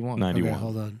 91. 91. Okay,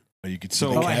 hold on. Oh, you could see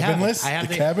So- the Oh, I cabin have list. I have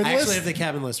the cabin I list. actually have the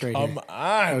cabin list right here. Come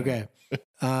on. Okay.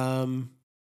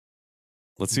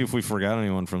 Let's see if we forgot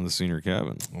anyone from the senior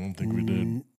cabin. I don't think we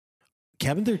did.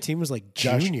 Cabin 13 was like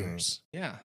Josh- juniors.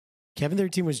 Yeah. Cabin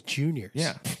 13 was juniors.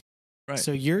 Yeah. Right.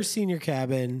 So your senior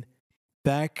cabin,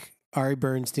 Beck, Ari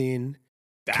Bernstein,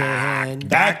 Cahan,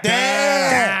 Back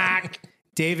there.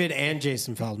 David, and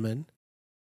Jason Feldman,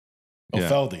 Oh, Yeah.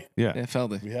 Feldy. Yeah. Yeah,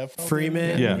 Feldy. We have Feldy?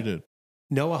 Freeman. Yeah. we did.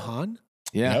 Noah Hahn,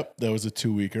 Yeah. Yep, that was a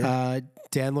 2-weeker.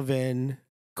 Dan Levin,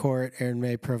 Court, Aaron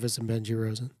May, Provus, and Benji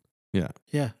Rosen. Yeah.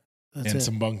 Yeah. That's and it.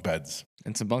 some bunk beds,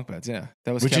 And some bunk beds. Yeah.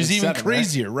 That was which is Kevin's even 7, right?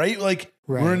 crazier, right? Like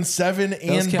Right. we're in 7 was and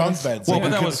bunk Kevin's- beds. Well, Like, but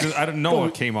we that could- was good. I didn't know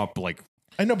it came up like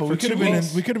I know, but for we could 2 have been in.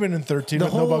 weeks. We could have been in 13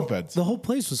 with no bunk beds. The whole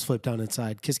place was flipped on its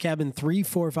side because cabin 3,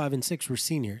 4, 5, and 6 were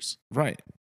seniors. Right.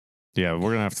 yeah.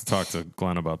 We're gonna have to talk to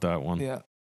Glenn about that one. Yeah.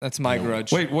 That's my Yeah.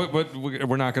 grudge. Wait, what?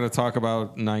 We're not going to talk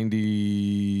about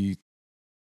 91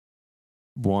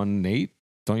 Nate.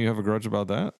 Don't you have a grudge about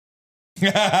that? Me?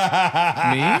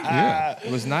 Yeah.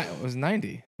 It was not. It was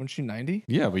 90. Wasn't she 90?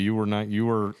 Yeah, but you were not. You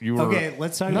were. Okay,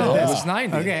 let's talk No, about it this. was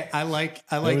 90. Okay, I like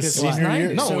was this a lot. senior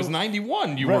year. No, So- it was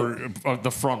 91. You Right. were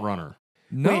the front runner.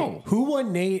 No. Wait, who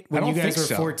won Nate when I you don't guys think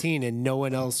were so. 14 and no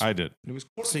one else? I did. It was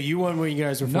So you won when you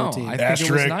guys were no. 14. I think it was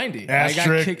Asterisk. 90.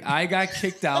 Asterisk. I got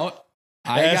kicked out.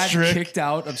 I got Asterisk. kicked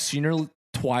out of senior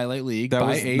Twilight League That by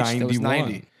was age. That was 91.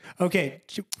 90. Okay,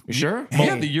 You sure?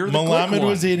 Yeah, the year the Glick Malamed won.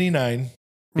 was 89.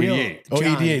 real. 88. Oh,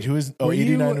 John, 88. Who is? Oh, were you-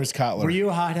 89 was Kotler. Were you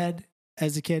a hothead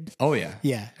as a kid? Oh yeah.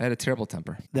 Yeah, I had a terrible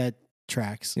temper. that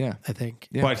tracks. Yeah. I think.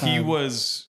 Yeah. But he Um,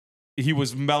 was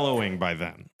mellowing by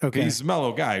then. Okay. He's a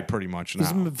mellow guy pretty much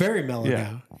He's now. very mellow Yeah.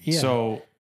 now. Yeah. So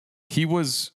he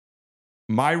was.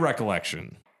 My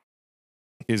recollection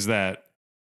is that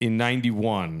in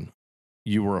 91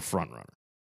 you were a front runner,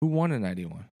 Who won in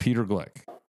 91? Peter Glick.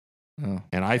 Oh.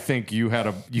 And I think you had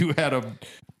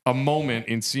a moment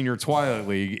in senior Twilight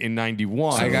League in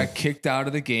 91. I got kicked out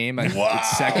of the game at Wow.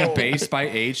 second base by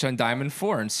H on Diamond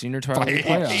 4 in senior Twilight League By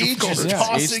playoffs. H, He's just Yeah, H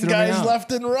tossing threw me guys out.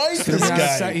 left and right. Threw This me out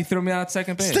at guy. he threw me out at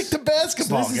second base. Stick to So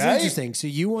basketball, this is guy. interesting. So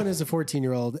you won as a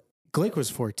 14-year-old. Glick was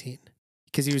 14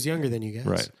 because he was younger than you guys.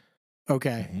 Right.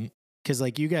 Okay. Mhm. Because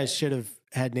like you guys should have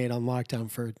had Nate on lockdown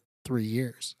for 3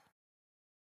 years.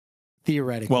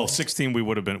 Theoretically. Well, 16 we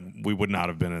would not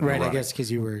have been in the right. I running. guess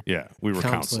because you were Yeah, we were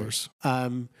counselors.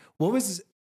 counselors. What was?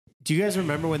 Do you guys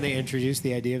remember when they introduced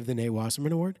the idea of the Nate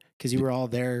Wasserman Award? Because you were all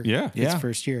there. Yeah. Its Yeah.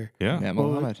 first year. Yeah. Yeah,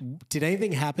 Well, Mohammed. did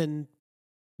anything happen?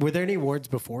 Were there any awards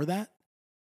before that?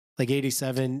 Like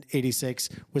 87, 86?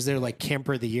 Was there like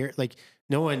camper of the year? Like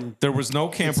no one. There was no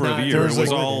camper of not- the there year. It was was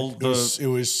like- all It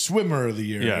was swimmer of the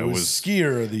year. Yeah, it it was was-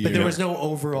 skier of the year. But there was no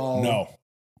overall. No.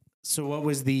 So what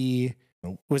was the?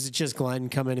 Nope. Was it just Glenn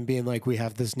coming and being like, "We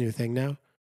have this new thing now"?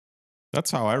 That's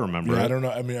how I remember Yeah, it. I don't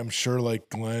know. I mean, I'm sure like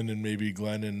Glenn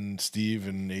and Steve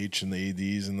and H and the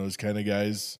ADs and those kind of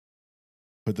guys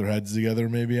put their heads together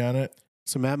maybe on it.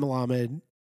 So Matt Melamed,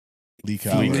 Lee Lee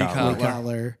Cotler. Cotler. Lee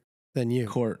Cotler, then you.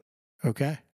 Court.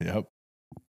 Okay. Yep.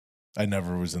 I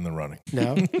never was in the running.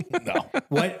 No. No.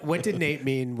 What did Nate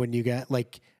mean when you got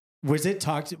like? Was it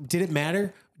talked? Did it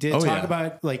matter? Did it Oh, talk yeah.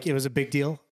 about like it was a big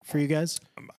deal for you guys?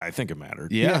 I think it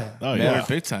mattered. Yeah. Oh, Man, yeah.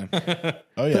 big time.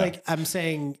 Oh yeah. Like I'm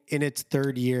saying, in its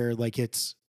third year, like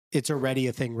it's already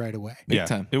a thing right away. Big yeah,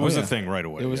 time. It was Oh, a yeah. thing right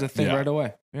away. It was yeah. a thing Yeah. right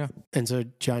away. Yeah. And so,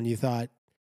 John, you thought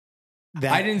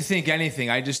that I didn't think anything.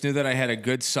 I just knew that I had a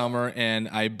good summer and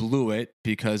I blew it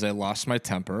because I lost my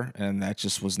temper and that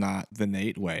just was not the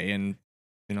Nate way. And,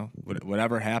 you know,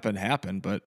 whatever happened,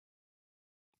 but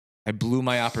I blew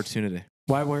my opportunity.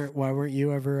 why weren't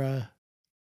you ever?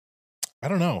 I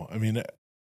don't know. I mean,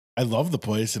 I love the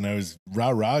place and I was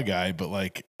rah guy, but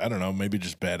like, I don't know, maybe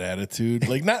just bad attitude.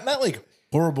 Like not like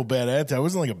horrible bad attitude. I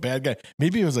wasn't like a bad guy.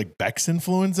 Maybe it was like Beck's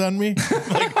influence on me.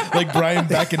 like Brian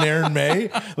Beck and Aaron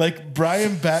May. Like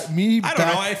Brian Beck, me. I don't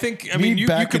know. I think, I me, mean, you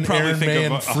Beck, could and probably Aaron think May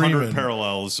of and 100 Freeman.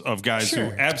 parallels of guys who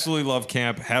Sure. absolutely love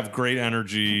camp, have great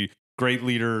energy, great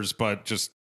leaders, but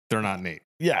just they're not Nate.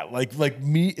 Yeah, like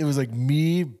me. It was like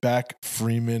me, Beck,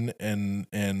 Freeman, and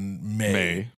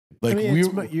May. Like I mean, we it's,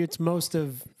 were it's most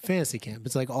of fantasy camp.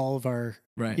 It's like all of our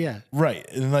Right. yeah. right,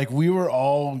 and like we were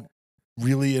all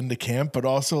really into camp, but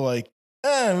also like.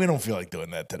 We don't feel like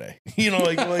doing that today. You know,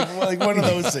 like one of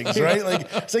those things, right? Like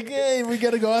it's like, hey, we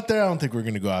got to go out there. I don't think we're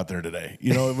going to go out there today.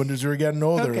 You know, when as we were getting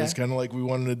older, Okay. it was kind of like we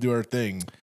wanted to do our thing.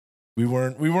 We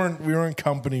weren't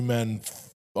company men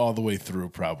all the way through.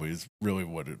 Probably is really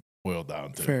what it boiled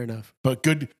down to. Fair enough. But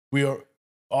good.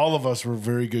 All of us were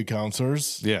very good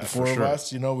counselors. Yeah, the for four of sure.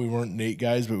 us. You know, we weren't Nate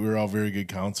guys, but we were all very good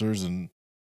counselors, and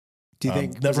Do you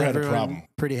think never was had a everyone problem.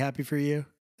 Pretty happy for you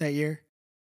that year?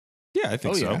 Yeah, I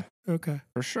think so. yeah. Okay.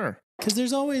 For sure. Because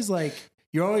there's always like,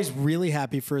 you're always really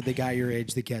happy for the guy your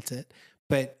age that gets it.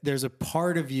 But there's a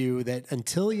part of you that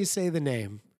until you say the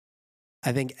name,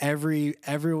 I think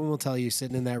everyone will tell you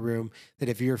sitting in that room that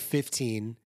if you're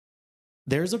 15,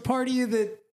 there's a part of you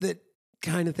that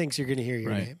kind of thinks you're going to hear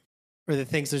your name, or that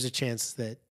thinks there's a chance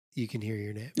that you can hear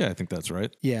your name. Yeah, I think that's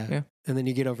right. Yeah. And then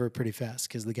you get over it pretty fast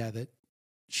because the guy that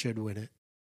should win it.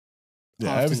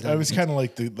 Yeah, I was kind of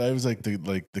like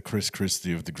the Chris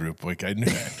Christie of the group. Like I knew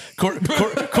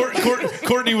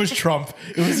Courtney was Trump.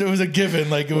 It was a given.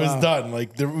 Like it was done.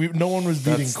 Like no one was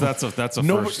beating. That's a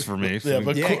first for me. Yeah,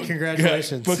 but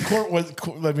congratulations. Yeah, but Court was.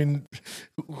 I mean,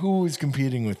 who was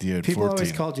competing with you at People 14?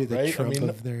 always called you the right? Trump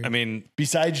of their. I mean,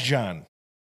 besides John,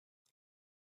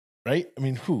 right? I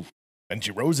mean, who?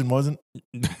 Benji Rosen wasn't.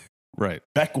 Right.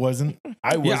 Beck wasn't.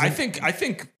 I wasn't. Yeah, I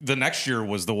think the next year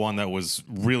was the one that was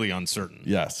really uncertain.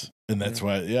 Yes. And that's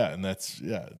why,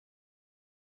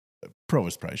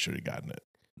 Provus probably should have gotten it.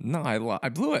 No, I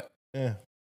blew it. Yeah.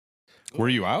 Were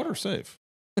you out or safe?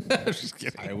 Just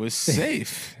kidding. I was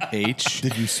safe. H.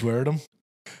 Did you swear at him?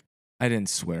 I didn't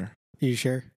swear. You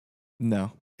sure?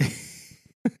 No.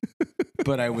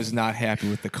 But I was not happy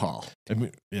with the call. I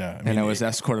mean, and I was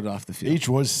escorted off the field. H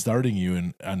was starting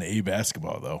you on A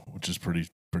basketball though, which is pretty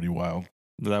wild.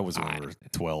 That was when we were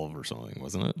 12 or something,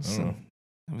 wasn't it? So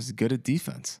I was good at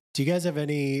defense. Do you guys have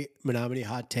any Menominee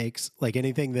hot takes? Like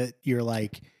anything that you're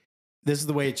like, this is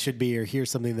the way it should be, or here's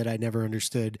something that I never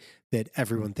understood that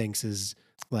everyone thinks is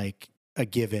like a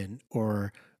given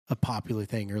or a popular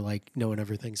thing, or like no one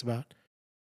ever thinks about?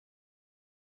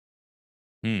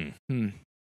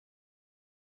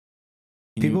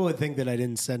 People would think that I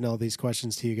didn't send all these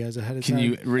questions to you guys ahead of time. Can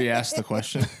you re-ask the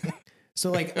question? So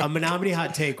like a Menominee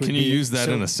hot take would Can be... you use that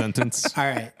in a sentence? All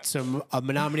right. So a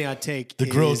Menominee hot take the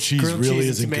grilled cheese really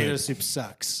isn't good. Tomato soup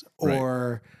sucks. Right.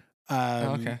 Or,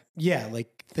 okay. Yeah,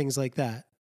 like things like that.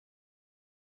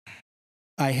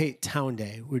 I hate Town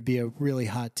Day would be a really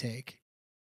hot take.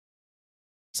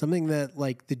 Something that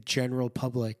like the general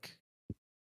public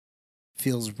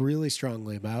feels really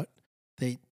strongly about.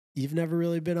 You've never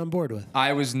really been on board with.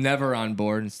 I was never on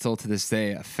board, and still to this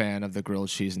day, a fan of the grilled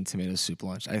cheese and tomato soup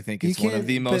lunch. I think it's one of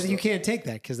the most. But you can't take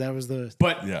that because that was the.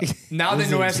 But now that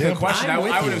you ask the question, I would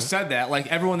you. have said that. Like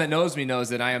everyone that knows me knows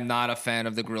that I am not a fan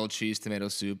of the grilled cheese tomato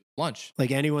soup lunch.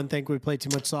 Like anyone think we play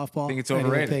too much softball? I think it's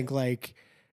overrated. Anyone think like.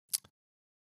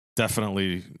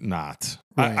 Definitely not.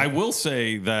 Right. I will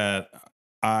say that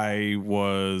I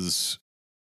was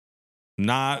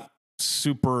not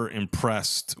super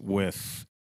impressed with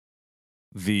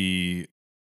the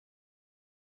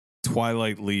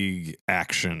Twilight League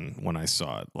action when I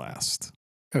saw it last.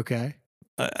 Okay.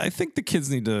 I think the kids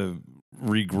need to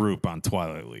regroup on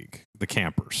Twilight League, the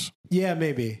campers. Yeah,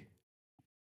 maybe.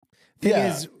 Thing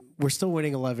is, we're still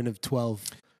winning 11 of 12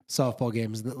 softball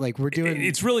games. Like we're doing.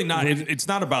 It's really not. It's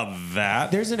not about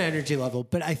that. There's an energy level,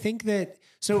 but I think that.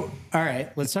 So, all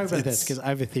right, let's talk about this because I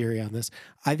have a theory on this.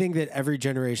 I think that every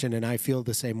generation, and I feel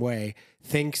the same way,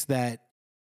 thinks that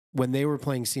when they were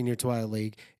playing Senior Twilight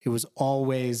League, it was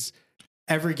always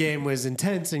every game was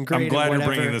intense and great. I'm glad and you're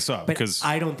bringing this up because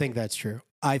I don't think that's true.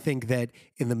 I think that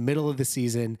in the middle of the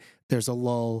season, there's a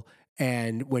lull,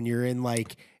 and when you're in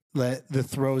like the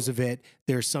throes of it,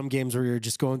 there's some games where you're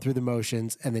just going through the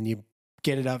motions, and then you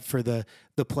get it up for the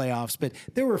playoffs. But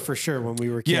there were for sure when we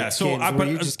were kids, games where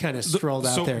you just kind of strolled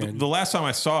out there. The last time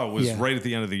I saw it was right at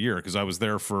the end of the year because I was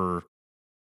there for.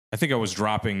 I think I was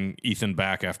dropping Ethan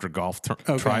back after golf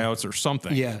tryouts or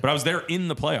something. Yeah. But I was there in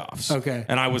the playoffs. Okay.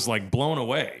 And I was like blown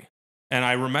away. And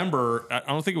I remember, I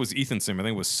don't think it was Ethan's team. I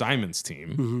think it was Simon's team.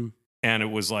 Mm-hmm. And it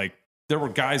was like, there were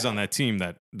guys on that team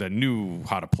that knew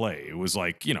how to play. It was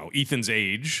like, Ethan's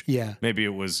age. Yeah. Maybe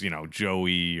it was,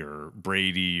 Joey or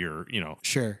Brady or,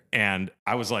 Sure. And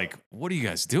I was like, what are you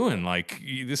guys doing? Like,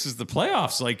 this is the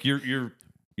playoffs. Like you're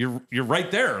right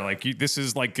there. Like this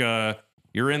is like,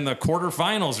 you're in the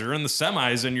quarterfinals, you're in the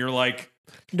semis, and you're like,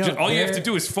 all you have to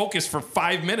do is focus for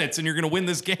 5 minutes and you're going to win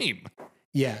this game.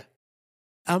 Yeah.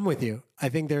 I'm with you. I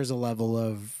think there's a level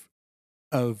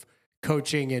of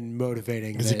coaching and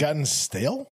motivating. Has it gotten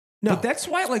stale? No. But that's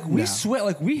why, like, we sweat.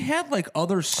 Like, we had, like,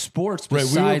 other sports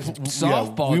besides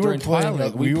softball during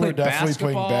Twilight. We were definitely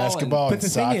playing basketball but and the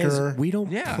soccer. thing is, we don't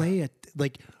play it.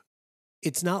 Like,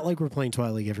 it's not like we're playing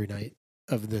Twilight League every night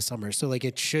of the summer. So, like,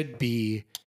 it should be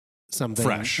something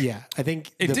fresh. Yeah, I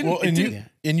think it didn't.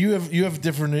 And you have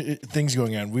different things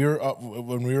going on. We were up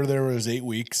when we were there. It was 8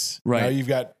 weeks. Right. Now you've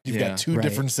got two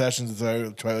different sessions.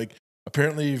 Like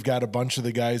apparently you've got a bunch of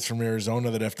the guys from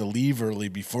Arizona that have to leave early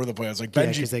before the playoffs. Like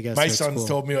Benji, my sons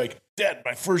told me like, Dad,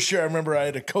 my first year I remember I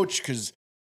had a coach because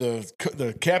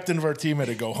the captain of our team had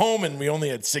to go home, and we only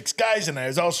had 6 guys, and I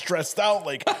was all stressed out.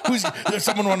 Like,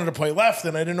 someone wanted to play left,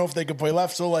 and I didn't know if they could play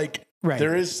left. So like,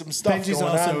 there is some stuff Benji's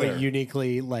going also on there.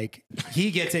 uniquely like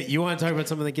he gets it. You want to talk about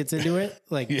someone that gets into it?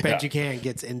 Like Benji Cahan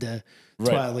gets into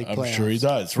Twilight League playoffs. I'm sure he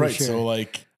does. Right. Sure. So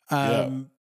like,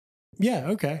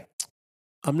 okay.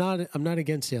 I'm not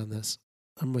against you on this.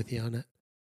 I'm with you on it.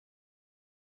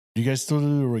 You guys still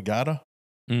do the regatta?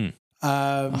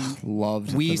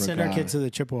 Loved. We the send our regatta. kids to the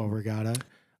Chippewa regatta.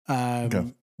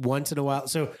 Once in a while.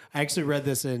 So I actually read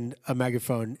this in a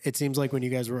megaphone. It seems like when you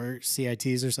guys were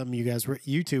CITs or something,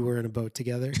 you two were in a boat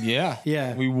together. Yeah.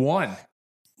 Yeah. We won.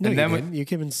 No, and you then didn't. You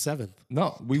came in 7th.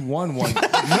 No, we won one.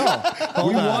 No,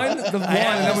 we won the one,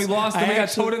 and then we lost. Then we got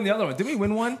towed in the other one. Did we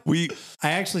win one? I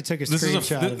actually took a This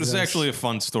screenshot. this is actually a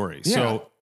fun story. Yeah. So,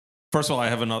 first of all,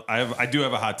 I do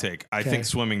have a hot take. I think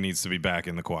swimming needs to be back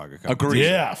in the Quagga Cup. Agreed.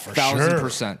 Yeah, for sure.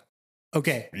 1000%.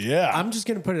 Okay. Yeah. I'm just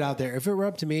going to put it out there. If it were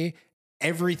up to me,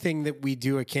 everything that we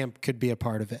do at camp could be a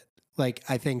part of it. Like,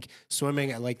 I think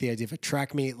swimming, I like the idea of a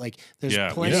track meet. Like, there's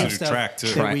plenty of stuff track too.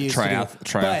 that we used to do.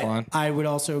 Triathlon. But I would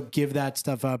also give that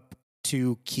stuff up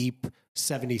to keep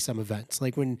 70-some events.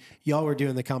 Like, when y'all were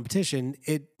doing the competition,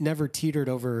 it never teetered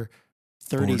over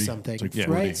 30-something, It's like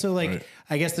right? 40, So, like, right.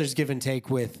 I guess there's give and take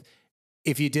with,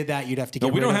 if you did that, you'd have to get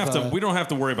No, we rid don't of, have to. We don't have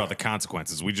to worry about the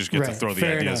consequences. We just get to Right, throw the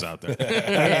fair ideas enough. out there.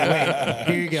 Okay, wait.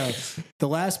 Here you go. The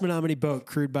last Menominee boat,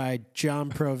 crewed by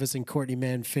Jon Provus and Courtney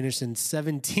Mann, finished in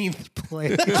 17th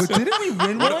place. But didn't we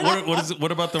win one?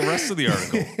 What about the rest of the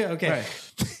article? Okay.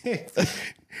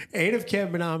 8 of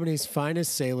Camp Menominee's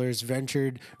finest sailors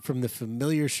ventured from the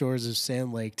familiar shores of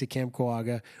Sand Lake to Camp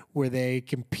Quagga, where they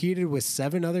competed with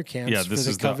 7 other camps Yeah, for this the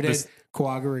is the- coveted this-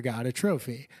 Quagga Regatta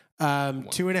Trophy.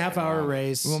 2.5-hour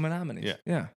race. Well, Menominee.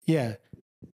 Yeah. Yeah.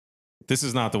 This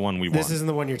is not the one we want. This isn't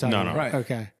the one you're talking No, about. no. Right.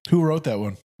 Okay. Who wrote that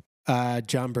one?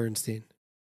 John Bernstein.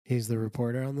 He's the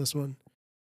reporter on this one.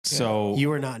 So You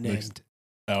were not named.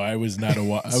 No, I was not a. I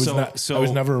was So- not. so I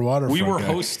was never a waterfront we were guy.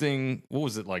 hosting. What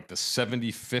was it, like the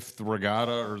 75th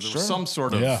regatta, or there was some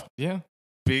sort of Yeah,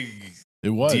 big it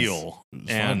was deal, It was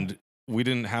and fun. we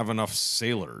didn't have enough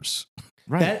sailors.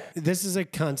 Right. This is a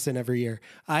constant every year.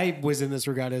 I was in this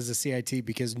regatta as a CIT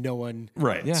because no one.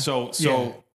 Right. Yeah. So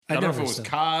Yeah. I don't know if never it was said.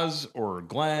 Kaz or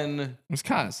Glenn. It was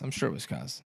Kaz. I'm sure it was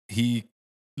Kaz. He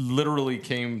literally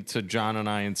came to John and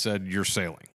I and said, "You're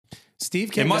sailing."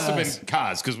 Steve came It must to have us. been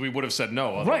Kaz because we would have said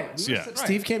no. Right. Otherwise. We Yeah. would've said-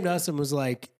 Steve came to us and was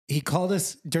like, he called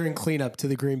us during cleanup to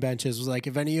the green benches. Was like,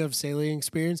 if any of you have sailing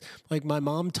experience, like my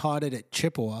mom taught it at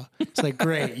Chippewa. It's like,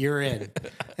 great, you're in.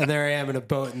 And there I am in a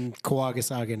boat in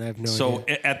Kawagasaki, and I have no So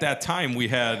idea. at that time, we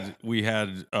had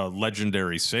a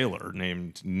legendary sailor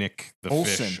named Nick the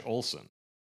Olson. Fish Olson.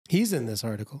 He's in this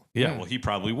article. Yeah, Yeah. well, he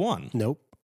probably won, Nope.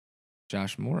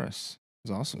 Josh Morris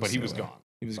was also. but he was sailor. gone.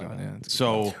 He was gone. Yeah.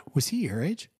 So Was he your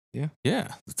age? yeah,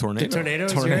 the tornado. The tornado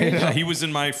was Tornado. your age? Yeah, he was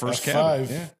in my first cabin. F5.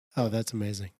 Yeah. Oh, that's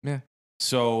amazing.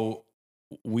 So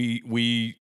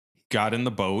we got in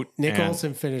the boat. Nick and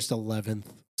Olson finished 11th.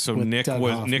 So with Nick Doug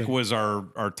was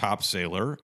Hoffman. our top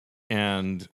sailor,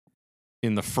 and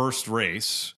in the first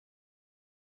race,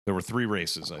 there were 3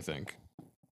 races, I think.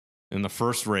 In the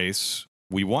first race,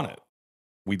 we won it.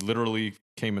 We literally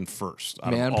came in first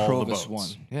out Man, of all the Provus boats. won.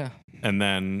 Yeah.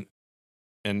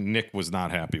 And Nick was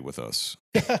not happy with us.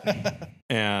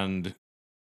 And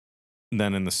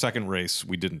then in the second race,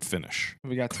 we didn't finish.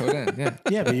 We got towed in. Yeah.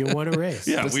 Yeah, but you won a race.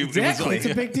 Yeah, That's we exactly. It's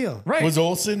a big deal. Right. Was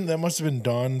Olson? That must have been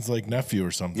Don's like nephew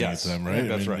or something Yes. at the time, right? Yeah,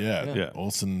 that's right. Yeah, Yeah.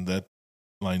 Olson. That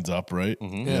lines up, right?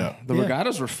 Mhm. yeah. The Yeah.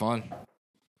 regattas were fun.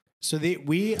 So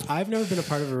I've never been a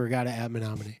part of a regatta at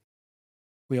Menominee.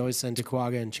 We always send to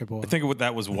Quagga and Chippewa. I think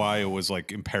that was why it was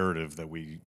like imperative that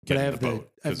we get but I in have the the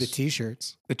boat. I have the 'cause-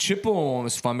 T-shirts. The Chippewa one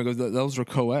was fun because those were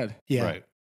co-ed. Yeah, Right.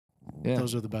 Yeah.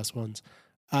 those are the best ones.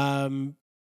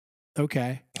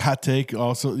 Okay. Hot take.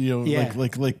 Also, Yeah.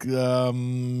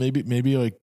 maybe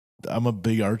like I'm a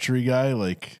big archery guy.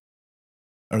 Like,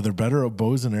 are there better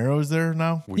bows and arrows there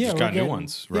now? We Yeah, just we're got new getting-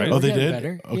 ones, yeah, right? we're Oh, they getting did.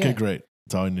 better. Okay, Yeah. great.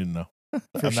 That's all I need to know.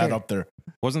 I'm sure. not up there.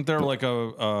 Wasn't there like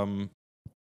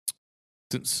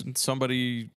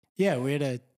somebody? Yeah, we had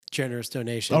a generous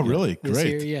donation. Oh, really? this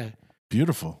Great. year, yeah.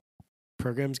 Beautiful.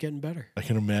 Program's getting better. I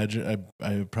can imagine.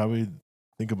 I would probably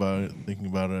thinking about it,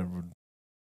 I would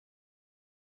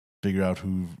figure out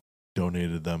who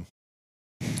donated them.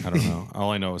 I don't know.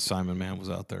 All I know is Simon Mann was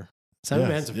out there. Simon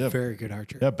Yeah, Mann's a yeah. very good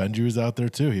archer. Yeah, Benji was out there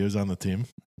too. He was on the team.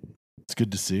 It's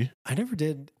good to see. I never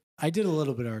did. I did a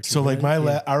little bit of archery. So like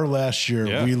but our last year,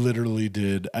 Yeah. we literally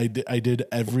did. I did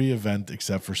every event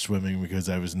except for swimming because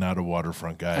I was not a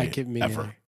waterfront guy I could me ever.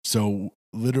 neither. So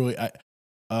literally,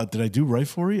 Did I do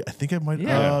riflery? I think I might.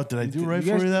 Yeah. Did I do You riflery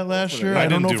guys- that last year? I I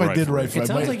don't know didn't if do I did riflery. riflery. It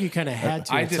sounds might- like you kind of had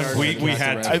to. I at did some our- point. We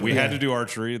had Yeah. to do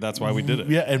archery. That's why we did it.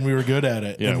 Yeah, and we were good at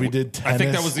it. Yeah, and we did tennis. I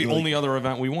think that was the like- only other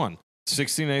event we won.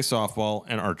 16A softball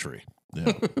and archery.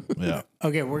 Yeah, yeah.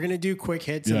 Okay, we're gonna do quick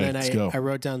hits, Yeah, and let's then go. I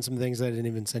wrote down some things I didn't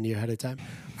even send you ahead of time.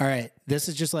 All right, this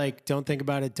is just like don't think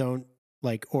about it, don't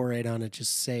like orate on it.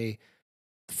 Just say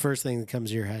the first thing that comes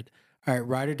to your head. All right,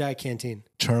 ride or die canteen.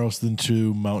 Charleston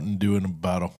 2 Mountain Dew in a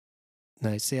bottle.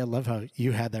 Nice. See, I love how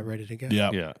you had that ready to go.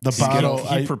 Yeah, Yeah. The bottle.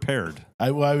 He prepared.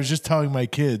 I was just telling my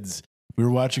kids we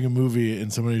were watching a movie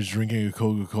and somebody was drinking a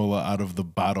Coca-Cola out of the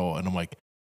bottle, and I'm like,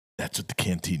 that's what the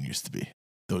canteen used to be.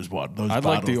 Those bottles. I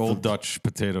like the Old Dutch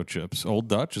potato chips. Old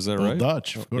Dutch, is that right? Old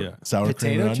Dutch. Of course. Yeah. Sour cream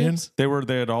Potato and onions. chips?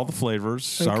 They had all the flavors: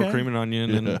 sour Okay. cream and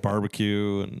onion, Yeah. and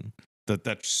barbecue, and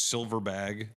that silver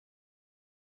bag.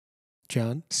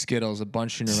 John. Skittles, a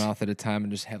bunch in your mouth at a time,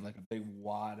 and just have like a big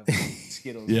wad of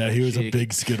Skittles. Yeah, in he your was a cheek.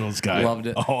 big Skittles guy. Loved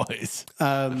it. Always.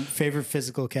 Favorite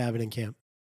physical cabin in camp.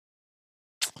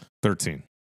 13.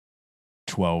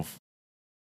 12.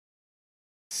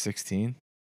 16.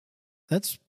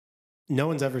 That's no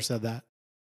one's ever said that.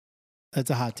 That's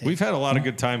a hot take. We've had a lot of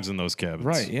good times in those cabins.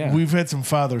 Right, yeah. We've had some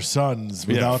father sons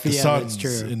without the Yeah, sons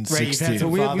that's true. in Right, you've had 16.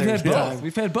 some we've fathers had die. both.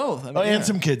 We've had both. I mean, Oh, yeah. and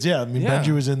some kids. Yeah, I mean, Yeah.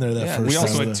 Benji was in there that Yeah. first We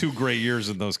also time. had 2 great years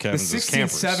in those The cabins as 16,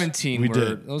 campers. 17 We were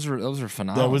did. those were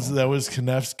phenomenal. That was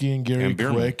Konevsky and Gary And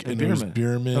Bierman. Quick, and it was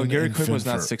Bierman. Oh, Gary and Quick was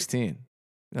not Finford. 16.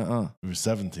 It was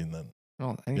 17 then. Oh,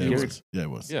 I think Yeah, it Gary, was. Yeah, it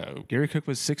was. Yeah, Gary Cook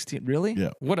was 16. Really?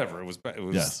 Yeah. whatever. It was.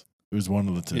 Yes, it was one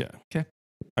of the two. Yeah. Okay.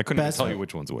 I couldn't even Best- tell you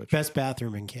which one's which. Best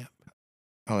bathroom in camp.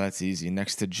 Oh, that's easy.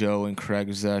 Next to Joe and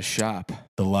Craig's shop.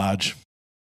 The lodge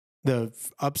The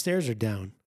upstairs or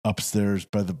down? upstairs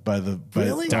by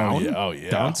Really? down. Oh yeah.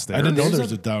 Downstairs? I didn't know There's there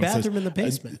was a downstairs. bathroom in the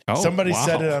basement. Oh, Somebody wow.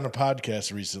 said it on a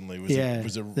podcast recently. Was Yeah. it?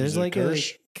 Was it? There's was like it a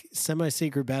Kirsch?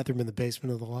 semi-secret bathroom in the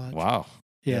basement of the lodge. Wow.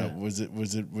 Yeah. Was it?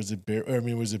 Was it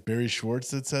Barry Schwartz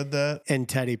that said that? And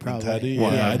Teddy probably. And Teddy?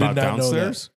 What, Yeah, I did about not know that.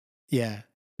 downstairs? Yeah.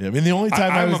 Yeah, I mean, the only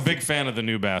time I'm was a big fan of the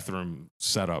new bathroom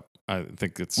setup. I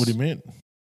think it's What do you mean?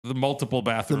 the multiple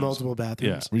bathrooms. The multiple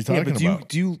bathrooms. What are you talking but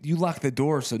about? you lock the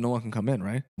door so no one can come in,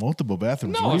 right? Multiple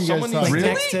bathrooms. No, what are if you guys someone talking needs- Like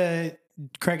about? Really? next to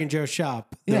Craig and Joe's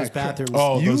shop, Yeah, those bathrooms.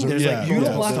 Oh, those are, there's yeah, like you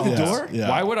multiple don't lock the stalls. door? Yeah.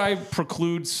 Why would I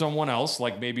preclude someone else,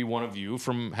 like maybe one of you,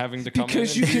 from having to come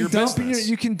Because in you and do can your dump in business?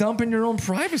 you can dump in your own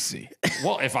privacy.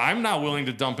 Well, if I'm not willing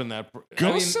to dump in that,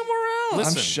 Go somewhere else.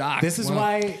 listen, I'm shocked. This is Wow.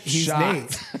 why he's Shocked.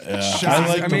 Nate. Yeah. Shocked. I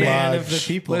like I the mean, man lodge. of the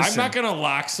people. Listen. I'm not going to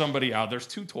lock somebody out. There's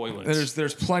 2 toilets.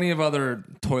 There's plenty of other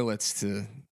toilets to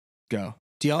go.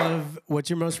 Do y'all have what's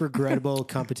your most regrettable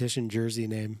competition jersey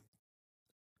name?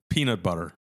 peanut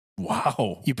butter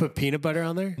Wow. You put peanut butter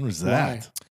on there? What was Why? that?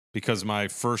 because my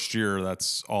first year,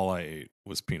 that's all I ate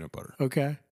was peanut butter.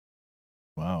 Okay.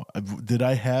 Wow. Did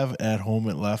I have at home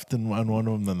at left on one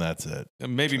of them? Then that's it.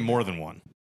 And maybe more than one.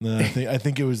 No, I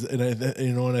think it was, and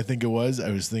I think it was.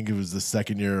 I was thinking it was the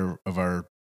second year of our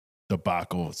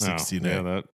debacle, 16. Yeah,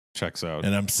 that checks out.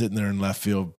 And I'm sitting there in left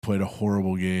field, played a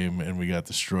horrible game, and we got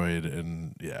destroyed.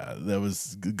 And yeah, that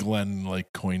was Glenn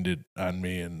like coined it on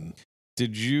me, and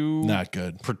Did you not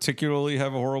good. particularly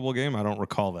have a horrible game? I don't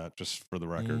recall that, just for the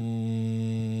record.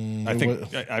 I It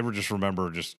think wa- I would just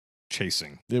remember just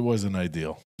chasing. it wasn't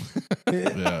ideal.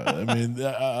 Yeah, I mean,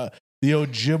 the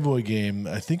Ojibwa game,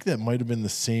 I think that might have been the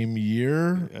same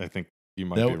year. I think you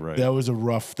might That, be right. that was a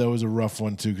rough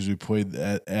one too, because we played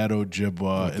at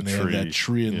Ojibwa With and the they had tree. that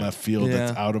tree in Yeah. left field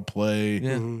that's Yeah. out of play. Yeah.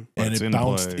 Mhm. But And it's it in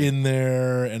bounced play. in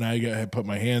there, and I put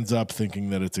my hands up thinking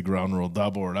that it's a ground rule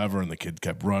double or whatever, and the kid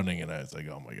kept running, and I was like,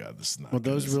 "Oh my god, this is not." Well,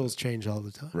 good. those This is- rules change all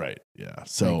the time. right? Yeah.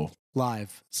 So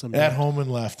Live. at home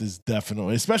and left is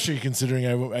definitely, especially considering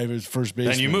I was first base.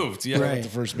 Then you moved. Yeah. Right. to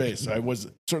first base. So I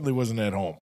certainly wasn't at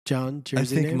home. John, I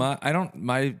jersey think name?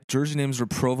 my jersey names were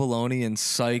Provolone and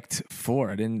Psyched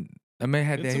 4. I may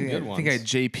have You had some good I think I had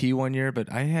ones. JP one year,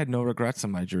 but I had no regrets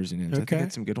on my jersey names. I think I Okay.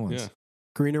 had some good ones. Yeah.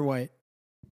 Green or white?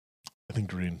 I think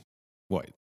green.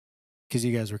 White. Because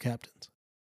you guys were captains.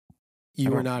 You I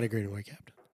were don't- not a green and white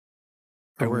captain.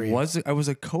 I Or were you? was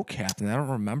a co-captain. I don't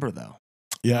remember though.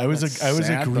 Yeah, I was That's a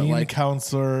sad, but, green like-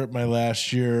 counselor my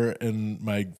last year, and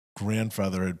my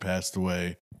grandfather had passed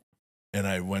away, and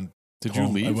I went. Did you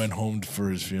home. leave? I went home for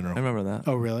his I funeral. remember that.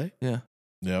 Oh, really? Yep,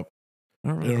 I don't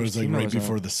and remember it was whose like team I right was on.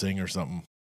 before the sing or something.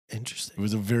 Interesting. It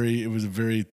was a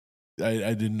very.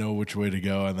 I didn't know which way to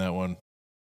go on that one.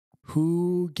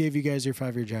 Who gave you guys your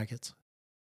 5-year jackets?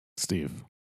 Steve.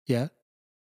 Yeah.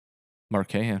 Mark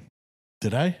Cahan.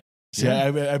 Did I? See, Yeah.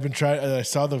 I've been trying. I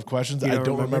saw the questions. You I don't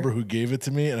don't remember? remember who gave it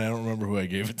to me, and I don't remember who I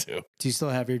gave it to. Do you still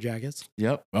have your jackets?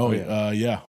 Yep. Oh, yeah.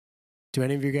 yeah. Do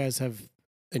any of you guys have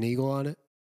an eagle on it?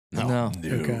 No.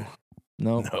 Okay.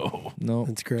 No.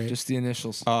 That's great. Just the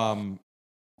initials.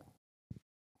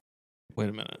 Wait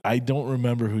a minute. I don't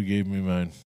remember who gave me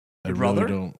mine. Your I brother?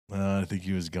 really don't. I think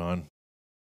he was gone.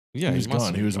 Yeah, he was must gone.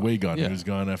 have He been was way gone. Yeah. He was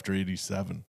gone after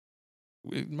 87.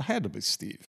 It had to be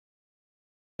Steve.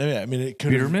 I mean, it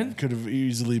Peterman? could have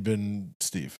easily been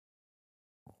Steve.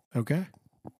 Okay.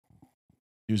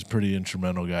 He was a pretty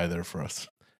instrumental guy there for us.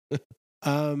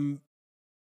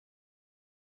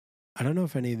 I don't know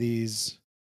if any of these.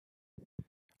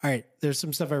 All right, there's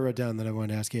some stuff I wrote down that I want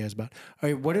to ask you guys about. All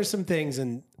right, what are some things,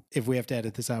 and if we have to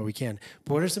edit this out, we can.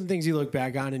 But what are some things you look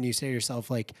back on and you say to yourself,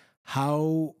 like,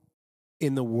 how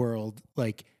in the world,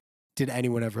 like, did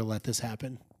anyone ever let this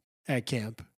happen at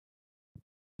camp?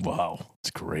 Wow, it's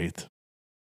great.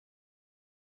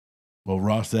 Well,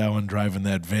 Ross Allen driving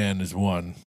that van is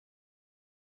one,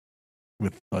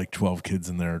 with like 12 kids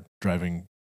in there driving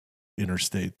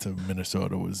interstate to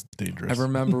Minnesota was dangerous. I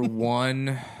remember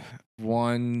one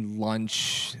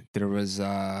lunch, there was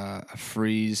a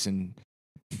freeze, and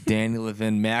Danny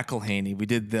Levin McElhaney. We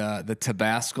did the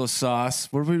Tabasco sauce.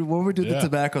 Where we do the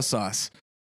Tabasco sauce?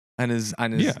 On his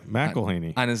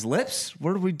McElhaney. on his lips?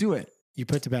 Where did we do it? You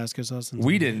put Tabasco sauce in.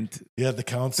 We didn't. Yeah, the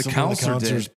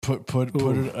counselors did. put Put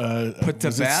was it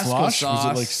Tabasco slosh? sauce.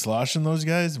 Was it like sloshing those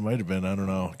guys? It might have been. I don't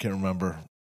know. I can't remember.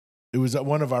 It was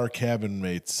one of our cabin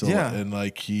mates. So, Yeah. and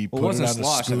like he Well, put it it wasn't on a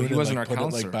slosh. I spoon mean, he and wasn't like our put it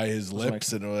counselor. like by his It was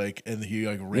lips and he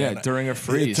like ran. Yeah, during a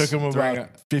freeze. It took him During about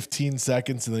 15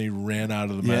 seconds and then he ran out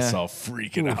of the mess all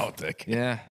freaking out.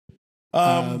 Yeah.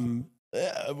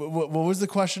 What was the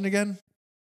question again?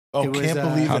 Oh, It was, can't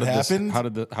believe it happened. How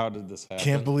did this happen?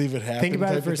 Can't believe it happened. Think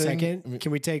about it type for a of thing? second. I mean,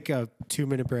 Can we take a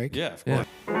 2-minute break? Yeah, of course.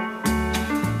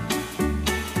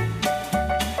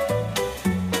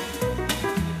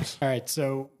 All right,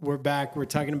 so we're back. We're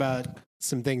talking about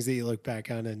some things that you look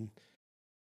back on,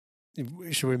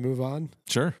 and should we move on?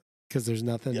 Sure. Because there's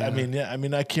nothing. I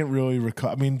mean, I can't really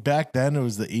recall. I mean, back then it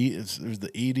was the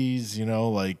 80s. You know,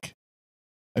 like,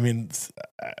 I mean,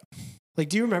 like,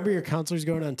 do you remember your counselors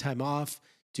going on time off?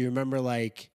 Do you remember,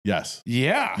 like, yes,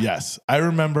 Yeah. yes, I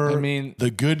remember. I mean,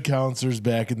 the good counselors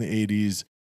back in the 80s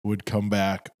would come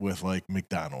back with like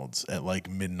McDonald's at like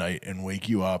midnight and wake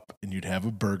you up, and you'd have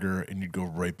a burger and you'd go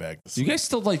right back to do sleep. you guys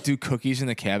still like do cookies in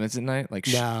the cabinets at night? Like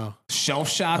no? shelf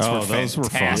shots Oh, were those were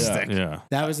fun. fantastic. Yeah.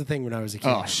 That was the thing when I was a kid.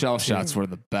 Oh, shelf shots were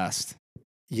the best.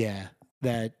 Yeah,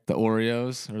 that The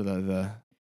Oreos or the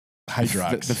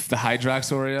Hydrox, the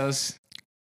Hydrox Oreos.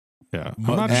 Yeah. I'm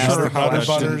Mu- not Butter- sure how Butter that,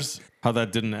 butters. how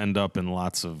that didn't end up in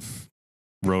lots of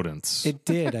rodents. it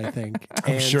did. I think.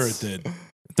 I'm sure it Ants. did.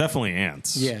 Definitely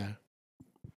ants. Yeah.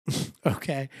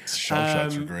 Okay. Shelf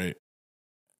shots were great.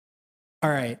 All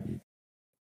right.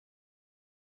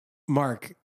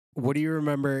 Mark, what do you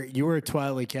remember? You were a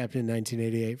Twilight League captain in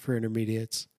 1988 for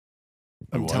intermediates.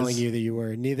 I'm was? telling you that you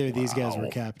were. Neither of these guys were Wow.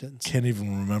 captains. Can't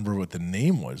even remember what the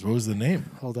name was. What was the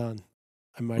name? Hold on.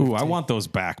 I might. Ooh, have I taken- want those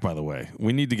back, by the way.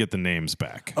 We need to get the names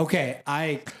back. Okay,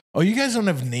 Oh, you guys don't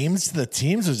have names to the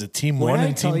teams? There's a team when one I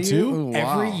and tell team you, two?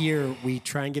 every Wow. year we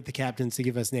try and get the captains to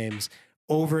give us names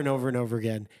over and over and over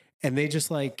again, and they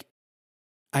just like,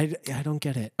 I don't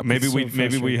get it. Maybe It's so we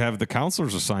frustrating. have the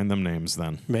counselors assign them names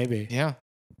then. maybe. Yeah.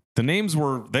 The names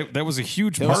were that was a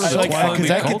huge That part was of the like- Twilight Because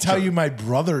League I could tell culture. you my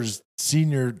brother's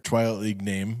senior Twilight League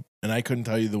name, and I couldn't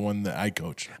tell you the one that I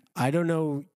coached. I don't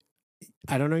know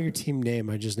your team name.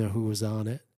 I just know who was on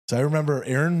it. So I remember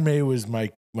Aaron May was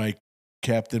my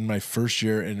captain my first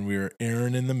year, and we were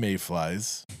Aaron and the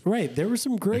Mayflies. Right. There were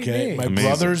some great Okay, names. my Amazing.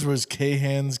 brother's was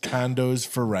Cahan's Condos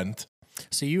for Rent.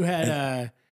 So you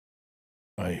had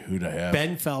Who'd I have?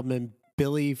 Ben Feldman,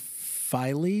 Billy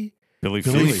Filey, Billy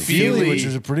Billy Feely. Feely, Feely. which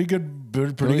was a pretty good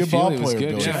Billy ball Feely was player. good,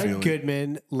 Billy yeah. Judd Feely.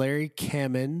 Goodman, Larry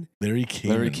Kamen, Larry Kamen.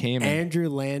 Larry Kamen. Andrew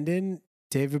Landon,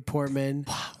 David Portman.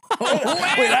 Wait,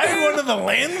 I had one of the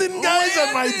Landon guys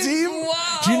on my team.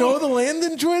 Do you know the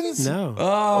Landon twins? No.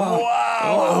 Oh,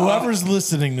 Wow. Whoever's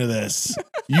listening to this,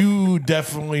 you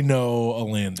definitely know a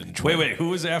Landon twin. Wait, who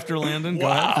was after Landon? Go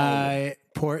ahead.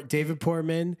 David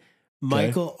Portman,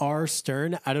 Michael R.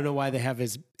 Stern. I don't know why they have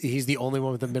he's the only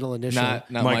one with the middle initial.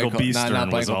 not Michael B. Not Stern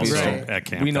was Michael B. also Stern. at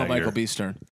camp We know that Michael year. B.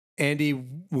 Stern. Andy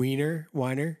Weiner.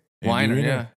 Weiner, Weiner.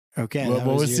 yeah. Okay. What, that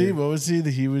what was your- he? What was he?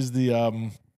 He was the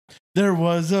there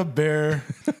was a bear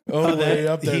way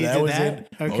up there. he That did was that? it.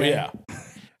 Okay. Oh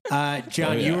yeah. John,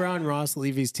 Oh, yeah. you were on Ross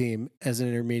Levy's team as an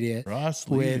intermediate Ross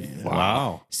with Lee.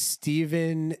 Wow.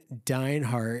 Steven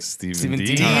Deinhardt, Steven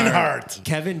Dean Dean Hart.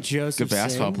 Kevin Joseph, Good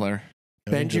basketball player.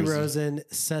 Benji Rosen,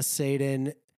 Seth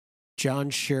Sadin, John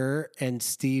Schur, and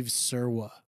Steve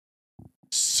Serwa.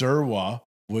 Serwa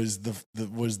was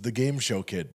the game show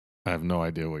kid. I have no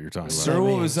idea what you're talking about.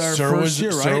 Serwa was our first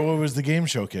year, right? Serwa was the game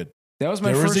show kid. That was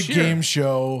my There first was a year. game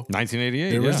show.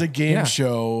 1988. There was a game Yeah.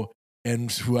 show,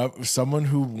 and someone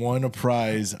who won a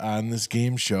prize on this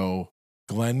game show,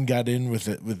 Glenn got in with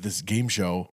it with this game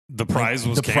show. The prize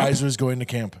was the camp? prize was going to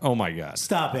camp. Oh my God.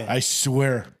 Stop it. I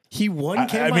swear. He won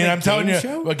camp. I mean, on a I'm telling game you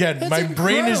show? again. That's my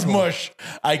brain is incredible. mush.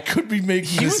 I could be making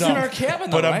He this was up, in our cabin,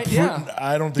 but though, I'm right? pretty- Yeah.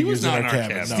 I don't think he was in our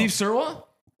cabin. No. Steve Serwa?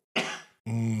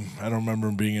 I don't remember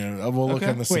him being in. We'll look Okay.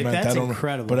 on the Wait, cement. that's I don't,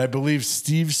 incredible. But I believe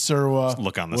Steve Serwa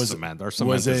Look on the was- cement. Our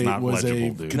cement is not was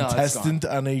legible, a dude. No, it's contestant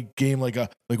on a game like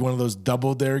one of those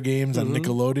Double Dare games on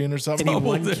Nickelodeon or something. And he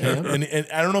won camp? And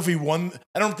I don't know if he won.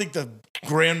 I don't think the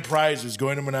grand prize was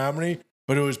going to Menominee,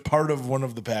 but it was part of one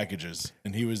of the packages,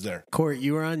 and he was there. Court,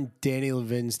 you were on Danny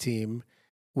Levin's team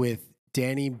with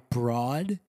Danny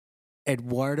Broad,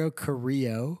 Eduardo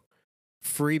Carrillo,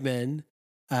 Freeman,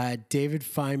 David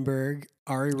Feinberg,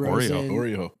 Ari Rosen,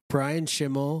 Oreo. Brian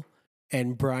Schimmel,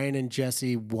 and Brian and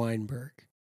Jesse Weinberg.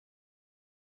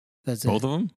 That's Both it.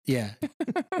 of them? Yeah,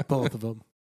 both of them.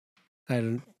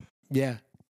 Yeah,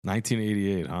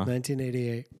 1988, huh?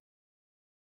 1988.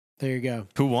 There you go.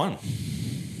 Who won?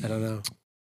 I don't know.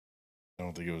 I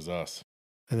don't think it was us.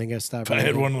 I think I stopped. If I had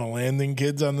reading. one of the landing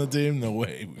kids on the team, no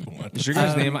way we won. Is your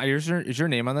guys' name? Is your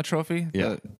name on the trophy?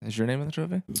 Yeah. Is your name on the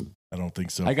trophy? I don't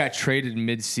think so. I got traded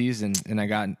mid-season, and I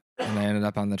ended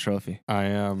up on the trophy. I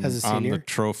am As a on senior? the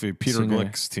trophy. Peter Senior.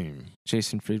 Glick's team.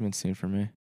 Jason Friedman's team for me.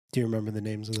 Do you remember the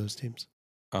names of those teams?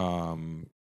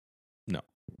 No.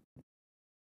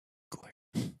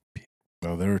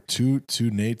 Well, there were two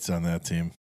Nates on that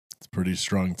team. It's a pretty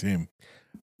strong team.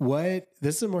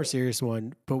 This is a more serious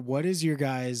one, but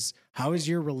how has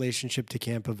your relationship to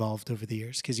camp evolved over the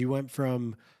years? Because you went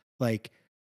from like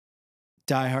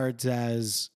diehards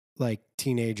as like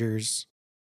teenagers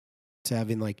to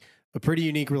having like a pretty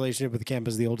unique relationship with camp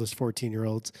as the oldest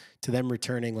 14-year-olds to them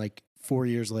returning like 4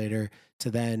 years later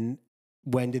to then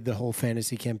when did the whole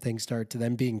fantasy camp thing start to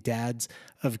them being dads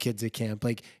of kids at camp?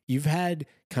 Like you've had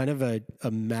kind of a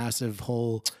massive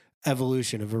whole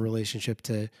evolution of a relationship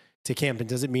to camp. And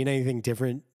does it mean anything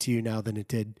different to you now than it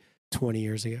did 20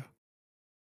 years ago?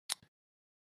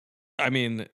 I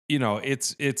mean,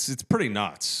 it's pretty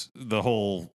nuts, the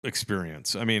whole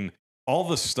experience. I mean, all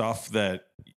the stuff that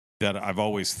I've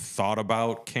always thought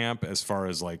about camp as far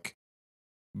as like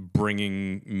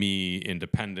bringing me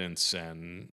independence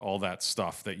and all that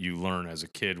stuff that you learn as a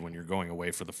kid when you're going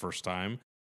away for the first time,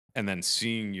 and then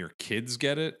seeing your kids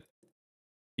get it,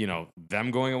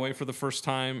 them going away for the first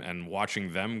time and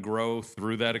watching them grow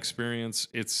through that experience,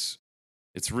 it's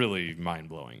really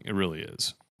mind-blowing. It really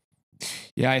is.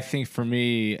 Yeah, I think for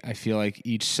me, I feel like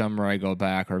each summer I go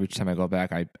back, or each time I go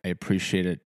back, I appreciate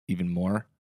it even more.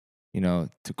 To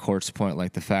Court's point,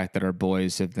 like the fact that our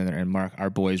boys have been there, and Mark,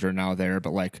 our boys are now there,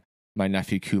 but like my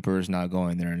nephew Cooper is now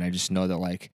going there, and I just know that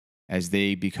like as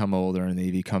they become older and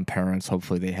they become parents,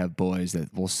 hopefully they have boys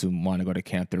that will soon want to go to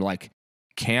camp. They're like,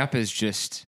 camp is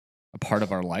just a part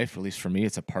of our life. At least for me,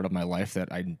 it's a part of my life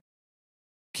that I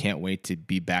can't wait to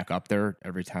be back up there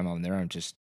every time I'm there.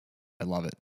 I love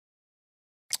it.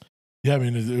 Yeah, I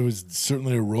mean, it was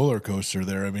certainly a roller coaster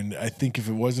there. I mean, I think if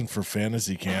it wasn't for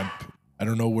fantasy camp, I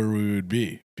don't know where we would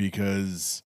be,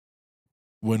 because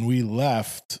when we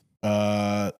left,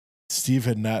 Steve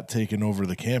had not taken over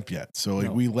the camp yet. So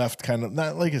like we left kind of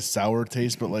not like a sour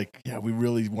taste, but like, yeah, we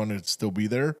really wanted to still be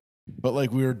there, but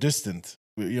like we were distant.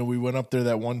 We went up there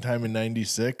that one time in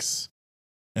 '96,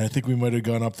 and I think we might have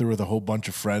gone up there with a whole bunch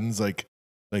of friends, like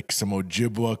some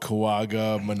Ojibwa,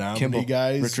 Kawaga, Menominee Kimball.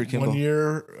 guys Richard Kimball. one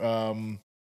year.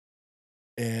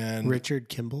 And Richard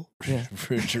Kimball. Yeah.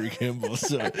 Richard Kimball.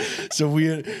 So we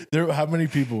had, there. How many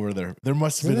people were there? There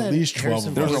must have been at least 12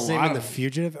 of There was us. a What's the name lot of of- the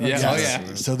fugitive. Yeah. Yes.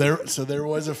 Oh, yeah. So there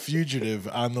was a fugitive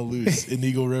on the loose in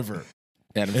Eagle River,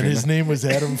 Adam and his name was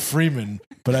Adam Freeman,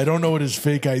 but I don't know what his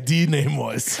fake ID name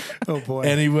was. Oh boy.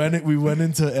 And we went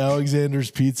into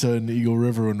Alexander's Pizza in Eagle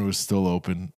River when it was still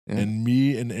open, Yeah. and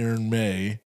me and Aaron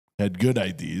May had good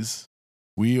IDs.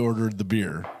 We ordered the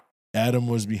beer. Adam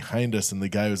was behind us, and the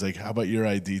guy was like, "How about your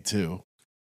ID too?"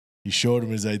 He showed him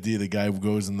his ID. The guy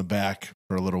goes in the back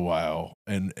for a little while,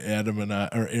 and Aaron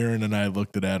and I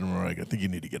looked at Adam and we're like, "I think you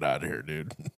need to get out of here,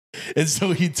 dude." And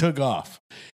so he took off,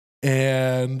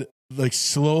 and like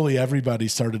slowly everybody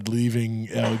started leaving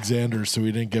Alexander so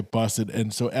he didn't get busted.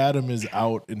 And so Adam is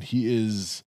out, and he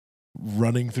is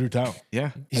running through town.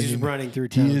 Yeah. He's just running through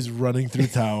town. He is running through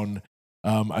town.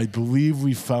 I believe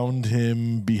we found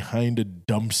him behind a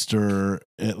dumpster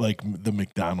at like the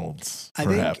McDonald's,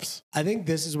 perhaps. I think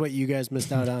this is what you guys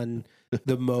missed out on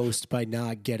the most by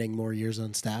not getting more years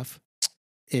on staff.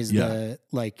 Is Yeah. the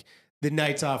like the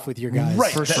nights off with your guys.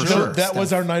 Right. For that, sure. that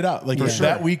was our night out. Like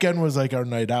that weekend was like our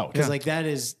night out. Because like that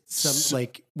is some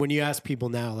like when you ask people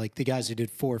now, like the guys who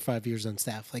did 4 or 5 years on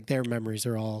staff, like their memories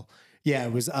are all,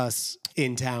 it was us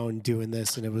in town doing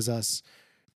this, and it was us.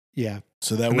 Yeah.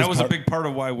 So that was a big part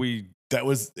of why we. That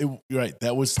was it, right.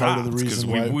 That was part of the reason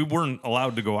why we weren't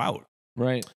allowed to go out.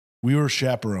 Right. We were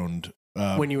chaperoned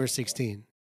when you were 16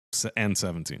 and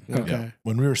 17. Okay. Yeah.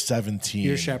 When we were 17,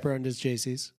 you're chaperoned as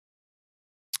JC's.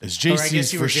 As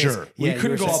JC's for sure. We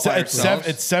couldn't go out by ourselves.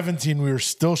 At 17, we were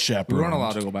still chaperoned. We weren't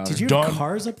allowed to go out. Did you have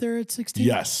cars up there at 16?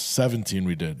 Yes, 17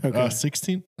 we did. Okay.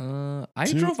 16? I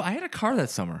had a car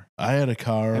that summer. I had a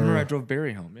car. I remember I drove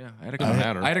Barry home. Yeah, I had a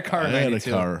car. I had a car in 92. I had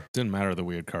a car. Didn't matter that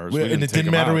we had cars. And it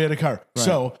didn't matter we had a car. Right.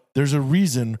 So there's a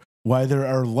reason why there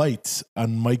are lights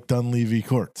on Mike Dunleavy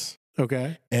courts.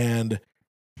 Okay. And,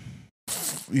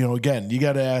 again, you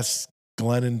got to ask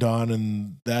Glenn and Don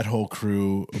and that whole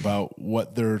crew about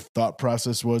what their thought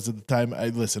process was at the time.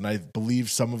 I believe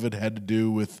some of it had to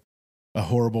do with a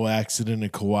horrible accident in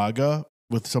Kawaga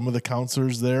with some of the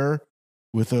counselors there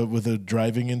with a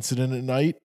driving incident at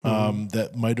night.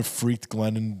 That might have freaked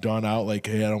Glenn and Don out. Like,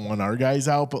 hey, I don't want our guys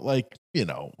out, but we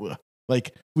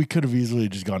could have easily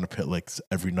just gone to Pit Lakes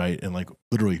every night and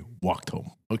literally walked home.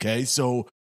 Okay. So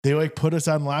they put us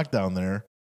on lockdown there.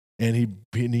 And he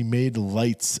made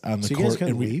lights on the so court. You guys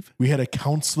couldn't leave? We had a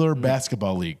counselor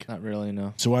basketball league. Not really,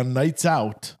 no. So on nights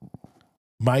out,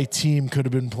 my team could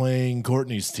have been playing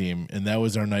Courtney's team, and that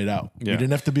was our night out. Yeah. We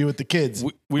didn't have to be with the kids.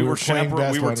 We were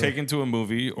chaperoned. We were taken to a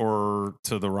movie or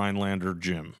to the Rhinelander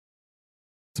gym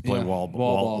to play wall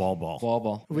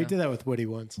ball. We did that with Woody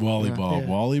once. Volleyball.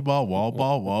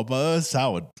 Wall ball.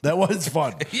 Solid. That was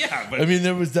fun. Yeah, but I mean,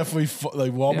 there was definitely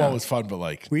fun. Wall ball was fun, but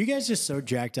were you guys just so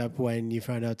jacked up when you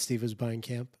found out Steve was buying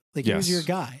camp? He was your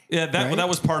guy. Yeah, that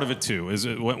was part of it too. Is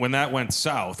it when that went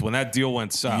south? When that deal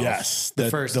went south? Yes,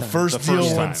 the first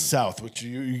deal went south, which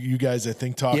you guys I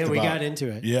think talked about. Yeah, we got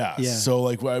into it. Yeah. So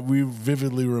we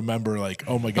vividly remember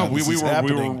oh my god, this is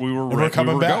happening. We were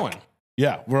coming back. Going.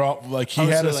 Yeah, we're all he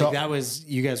had us. That was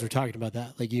you guys were talking about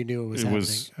that. You knew it was happening.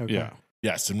 Okay. Yeah.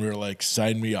 Yes, and we were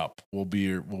sign me up. We'll be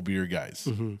your guys.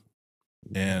 Mm-hmm.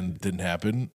 And didn't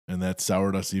happen, and that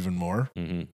soured us even more.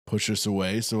 Mm-hmm. Push us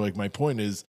away. So my point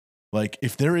is,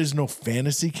 if there is no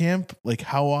fantasy camp,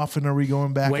 how often are we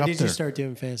going back up there? When did you start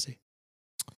doing fantasy?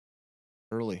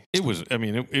 Early. It was. I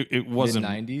mean, it wasn't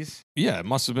 90s. Yeah, it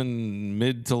must have been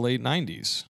mid to late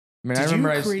 90s. I mean, did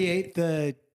you create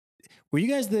the? Were you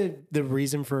guys the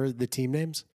reason for the team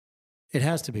names? It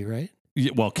has to be, right?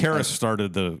 Yeah, well, Karis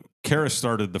started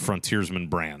the Frontiersman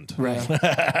brand,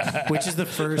 right? Which is the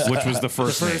first. Which was the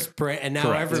first brand, and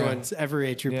now every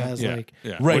age group has right.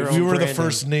 We were the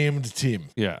first named team.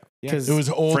 Yeah, because it was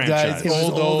old franchise. guys,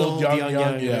 old,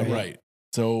 young. Yeah, right.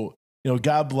 So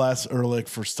God bless Ehrlich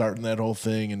for starting that whole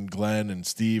thing, and Glenn and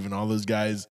Steve and all those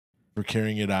guys for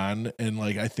carrying it on. And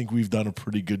I think we've done a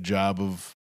pretty good job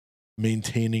of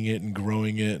maintaining it and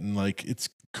growing it, and it's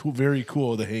cool, very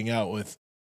cool to hang out with.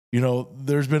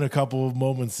 There's been a couple of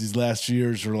moments these last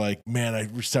years where man, I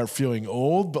start feeling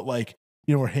old, but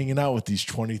we're hanging out with these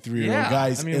 23-year-old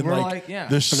guys. I mean, and we're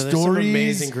the stories,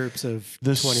 amazing groups of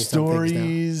the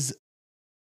stories,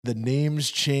 the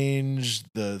names change,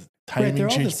 the timing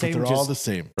change, but they're all the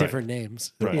same. Different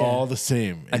names. They're all the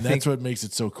same. And that's what makes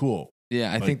it so cool.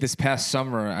 Yeah, I think this past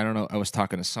summer, I don't know, I was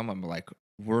talking to someone, but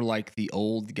we're the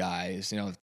old guys,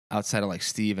 outside of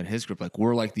Steve and his group,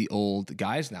 we're the old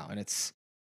guys now. And it's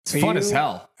fun as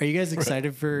hell. Are you guys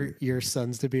excited for your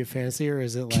sons to be a fantasy, or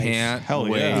is it Can't hell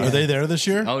wait. Yeah. Are they there this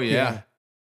year? Oh yeah.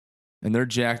 And they're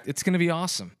jacked. It's gonna be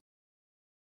awesome.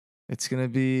 It'll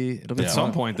be at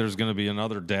some point there's gonna be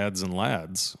another dads and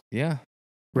lads. Yeah.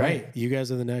 Right. You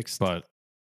guys are the next. But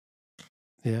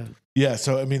yeah.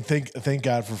 So I mean, thank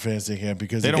God for fantasy camp,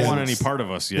 because they don't want any part of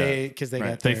us yet. Because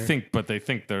they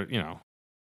think they're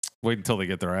wait until they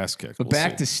get their ass kicked. But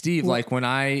back to Steve,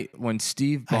 when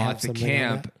Steve bought the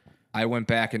camp, I went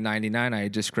back in '99. I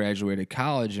had just graduated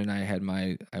college, and I had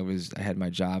my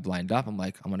job lined up. I'm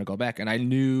I'm gonna go back, and I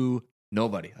knew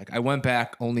nobody. I went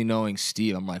back only knowing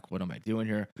Steve. I'm what am I doing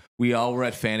here? We all were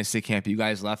at fantasy camp. You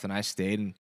guys left, and I stayed,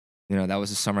 and that was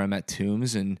the summer I met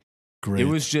Toombs, and great. It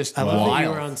was just I wild. love that you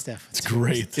were on Steph. It's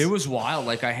great. It was wild.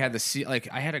 I had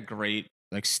I had a great.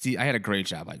 Steve, I had a great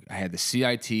job. I had the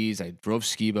CITs. I drove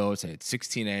ski boats. I had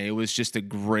 16A. It was just a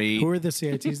great. Who were the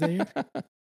CITs that year?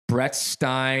 Brett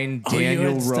Stein,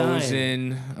 Daniel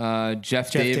Rosen,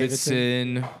 Jeff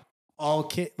Davidson. All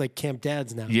camp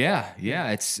dads now. Yeah.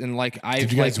 It's and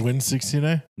Did you guys win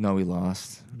 16A? No, we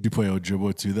lost. Did you play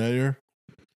Ojibwa too that year?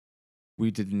 We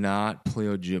did not play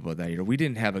Ojibwa that year. We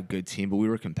didn't have a good team, but we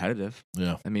were competitive.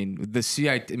 Yeah. I mean,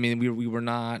 we weren't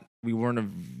a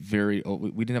very,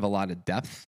 we didn't have a lot of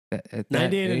depth at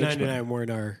 98 and that age, 99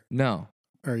 weren't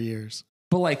our years.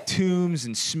 But like Toombs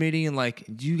and Smitty and like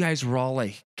you guys were all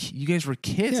like, you guys were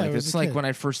kids. Yeah, like it's like when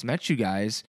I first met you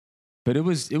guys, but it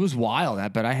was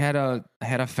wild. But I had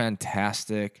a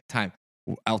fantastic time.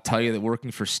 I'll tell you that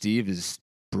working for Steve is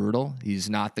brutal. He's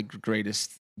not the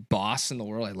greatest boss in the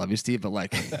world. I love you, Steve, but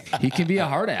like he can be a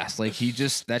hard ass. Like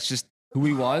that's just who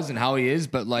he was and how he is.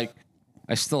 But like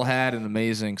I still had an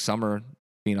amazing summer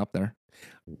being up there.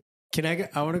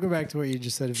 I want to go back to what you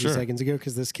just said a few seconds ago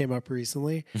because this came up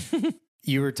recently.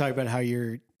 You were talking about how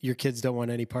your kids don't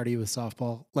want any party with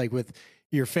softball, like with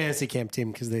your fantasy camp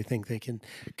team, because they think they can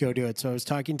go do it. So I was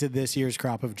talking to this year's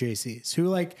crop of JCs who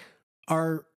like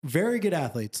are very good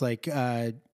athletes, like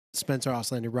Spencer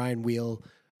Oslander, Ryan Wheel,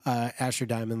 Asher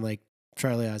Diamond, like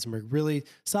Charlie Eisenberg, really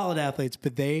solid athletes.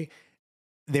 But they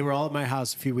were all at my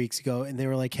house a few weeks ago, and they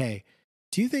were like, "Hey,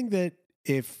 do you think that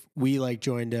if we like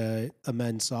joined a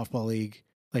men's softball league,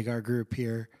 like our group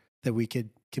here, that we could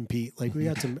compete? Like we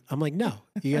got some." I'm like, "No,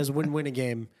 you guys wouldn't win a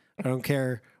game. I don't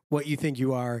care what you think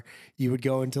you are. You would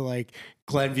go into like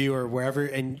Glenview or wherever,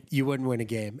 and you wouldn't win a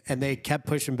game." And they kept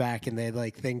pushing back, and they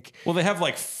like think, well, they have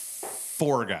like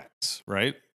 4 guys,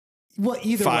 right? well,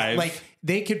 either 5. way, like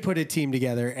they could put a team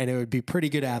together, and it would be pretty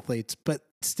good athletes, but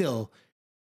still.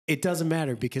 It doesn't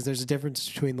matter because there's a difference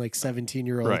between like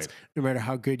 17-year-olds, Right. no matter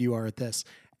how good you are at this.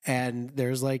 And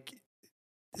there's like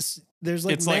It's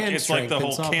man like strength the in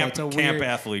whole softball. camp It's a camp weird-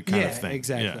 athlete kind yeah, of thing.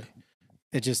 exactly.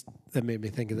 Yeah. That made me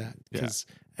think of that Yeah. because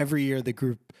every year the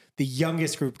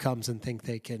youngest group comes and think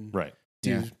they can Right.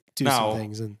 do Now, some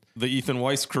things. And The Ethan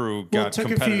Weiss crew Well, it got took a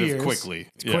few competitive years. quickly.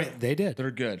 they did.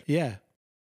 They're good. Yeah,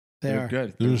 they They're are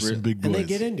good. There's some big boys. And they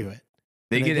get into it.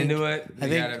 They And I get think- into it. They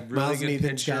think got a really Miles and good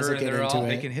Ethan's guys pitcher, will and get they're into all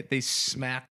they it. can hit. They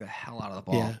smack the hell out of the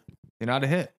ball. Yeah. They know how to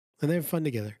hit. And they have fun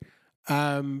together.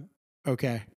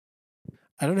 Okay.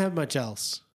 I don't have much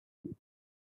else. I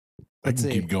Let's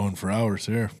can see. keep going for hours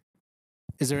here.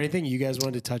 Is there anything you guys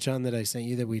wanted to touch on that I sent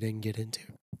you that we didn't get into?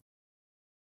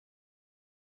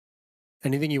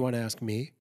 Anything you want to ask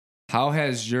me? How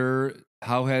has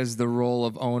the role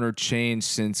of owner changed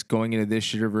since going into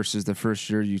this year versus the first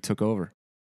year you took over?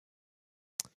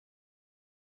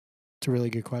 It's a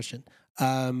really good question.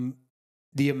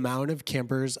 The amount of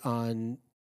campers on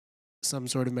some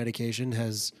sort of medication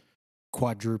has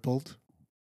quadrupled.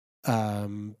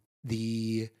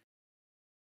 The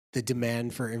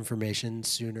demand for information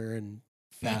sooner and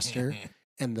faster,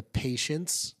 and the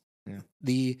patience. Yeah.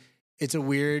 It's a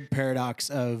weird paradox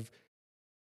of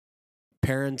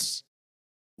parents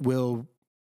will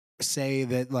say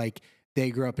that like they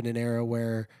grew up in an era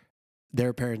where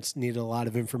their parents needed a lot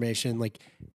of information. Like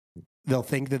they'll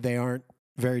think that they aren't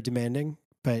very demanding,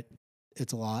 but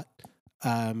it's a lot.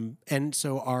 And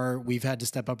so we've had to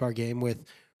step up our game with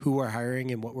who we're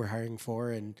hiring and what we're hiring for,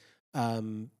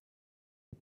 and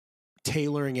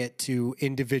tailoring it to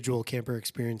individual camper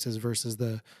experiences versus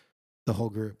the whole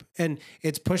group. And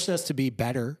it's pushed us to be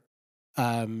better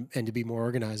and to be more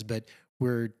organized, but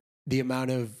the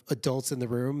amount of adults in the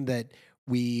room that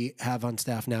we have on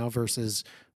staff now versus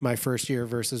my first year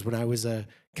versus when I was a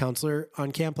counselor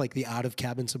on camp, like the out of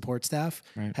cabin support staff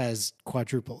has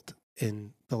quadrupled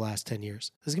in the last 10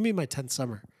 years. This is going to be my 10th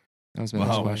summer. That was my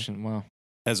next question. Wow.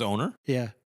 As owner? Yeah.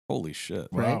 Holy shit.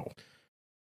 Right. Wow.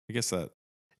 I guess that.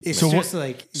 It's So just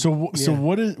like, So yeah.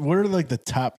 what are like the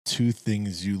top 2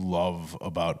 things you love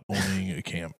about owning a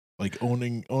camp? Like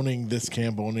owning this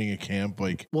camp, owning a camp,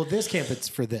 like well, this camp, it's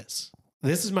for this.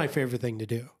 This is my favorite thing to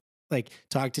do. Like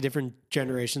talk to different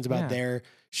generations about their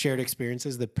shared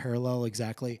experiences that parallel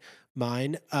exactly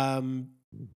mine. I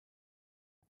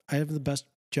have the best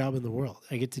job in the world.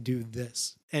 I get to do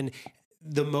this. And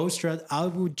the most stress, I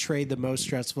would trade the most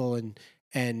stressful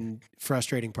and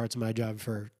frustrating parts of my job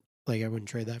for, like, I wouldn't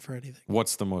trade that for anything.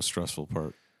 What's the most stressful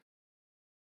part?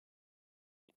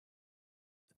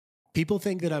 People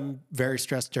think that I'm very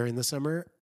stressed during the summer.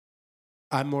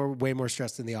 I'm way more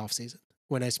stressed in the off season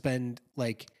when I spend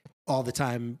like all the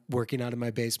time working out of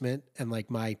my basement and like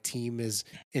my team is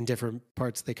in different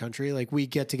parts of the country. Like we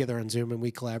get together on Zoom and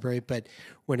we collaborate, but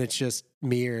when it's just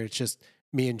me or it's just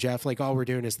me and Jeff, like all we're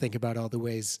doing is think about all the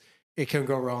ways it can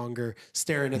go wrong or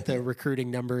staring at the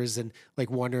recruiting numbers and like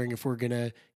wondering if we're going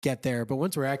to get there. But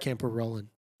once we're at camp, we're rolling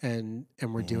and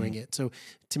we're doing it. So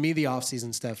to me, the off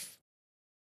season stuff,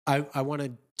 I want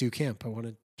to do camp. I want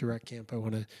to direct camp. I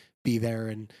want to be there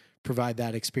and provide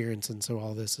that experience. And so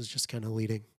all this is just kind of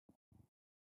leading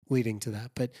to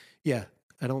that. But yeah,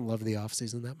 I don't love the off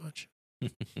season that much.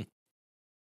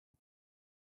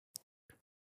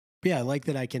 But yeah, I like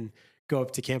that I can go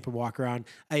up to camp and walk around.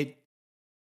 I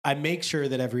make sure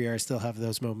that every year I still have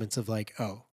those moments of like,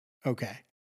 oh, okay.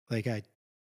 Like I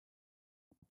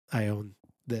own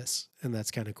this, and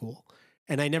that's kind of cool.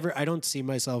 And I don't see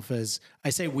myself as, I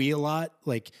say we a lot.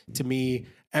 Like, to me,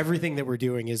 everything that we're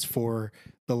doing is for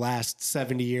the last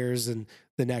 70 years and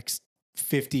the next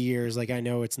 50 years. Like, I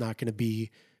know it's not going to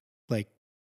be like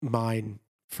mine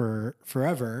for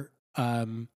forever.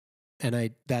 And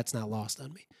that's not lost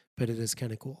on me, but it is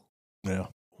kind of cool. Yeah.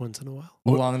 Once in a while.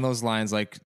 Along those lines,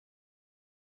 like,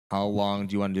 how long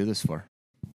do you want to do this for?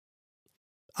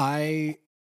 I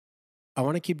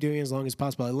want to keep doing it as long as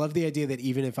possible. I love the idea that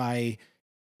even if I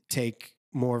take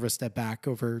more of a step back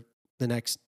over the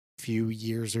next few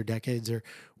years or decades or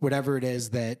whatever it is,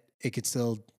 that it could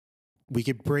still, we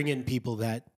could bring in people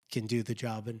that can do the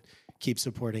job and keep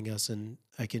supporting us, and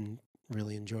I can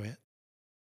really enjoy it.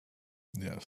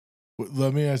 Yes.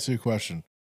 Let me ask you a question.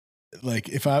 Like,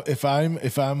 if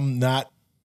I'm not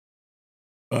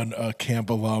a camp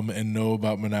alum and know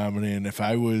about Menominee, and if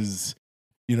I was,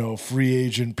 free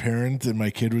agent parent and my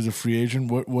kid was a free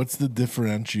agent, what's the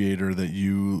differentiator that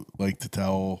you like to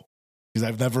tell? Because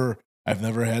I've never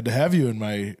had to have you in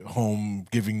my home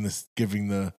giving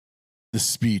the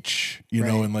speech,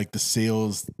 Right. and like the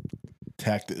sales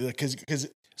tactic. Because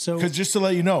So just to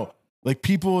let you know, like,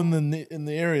 people in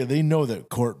the area, they know that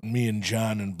Court, me, and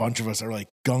John, and a bunch of us are like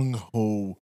gung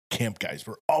ho camp guys.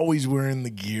 We're always wearing the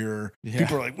gear. Yeah.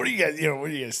 People are like, "What do you guys? What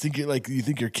do you guys think? You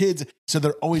think you're kids?" So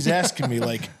they're always asking me,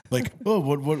 like, "Oh,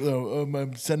 what?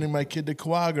 I'm sending my kid to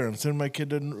Quagga. I'm sending my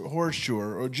kid to Horseshoe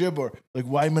or Jib, or like,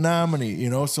 why Menominee?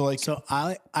 So like, So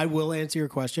I will answer your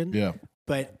question. yeah,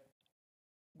 But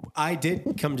I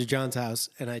did come to John's house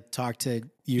and I talked to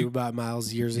you about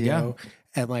Miles years ago.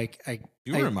 And like,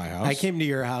 You were in my house. I came to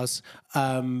your house.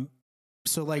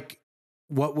 So like,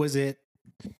 what was it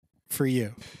for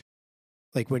you?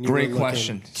 Like, when you Great were looking,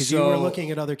 question. because you were So-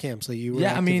 looking at other camps. Like, you were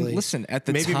Yeah, I mean, actively- listen, at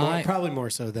the maybe time, probably more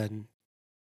so than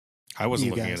I wasn't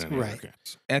you looking guys, at any right. other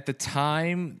camps. at the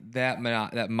time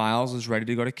that Miles was ready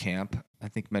to go to camp, I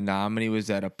think Menominee was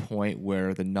at a point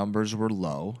where the numbers were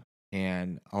low.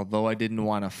 And although I didn't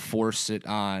want to force it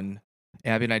on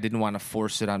Abby and I didn't want to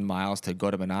force it on Miles to go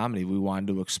to Menominee, we wanted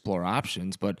to explore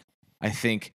options. But I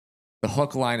think the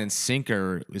hook, line, and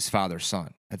sinker is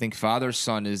father-son. I think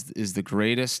father-son is the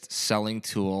greatest selling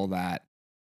tool that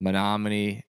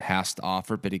Menominee has to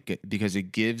offer, but because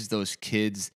it gives those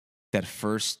kids that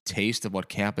first taste of what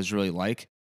camp is really like.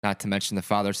 Not to mention the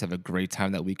fathers have a great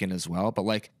time that weekend as well. But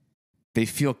like, they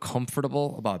feel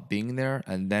comfortable about being there,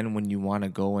 and then when you want to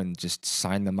go and just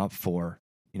sign them up for,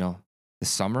 the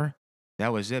summer,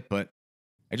 that was it. But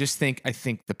I think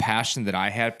the passion that I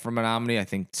had for Menominee, I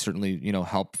think certainly,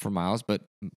 helped for Miles, but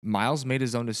Miles made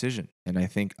his own decision. And I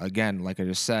think, again, like I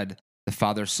just said, the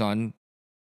father-son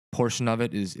portion of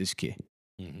it is key.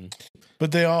 Mm-hmm.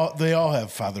 but they all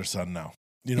have father-son now.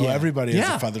 Yeah. Everybody has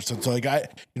Yeah. a father-son. So like,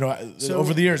 So-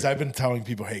 over the years, I've been telling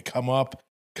people, hey, come up,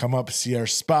 see our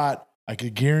spot. I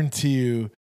could guarantee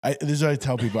you, this is what I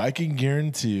tell people, I can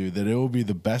guarantee you that it will be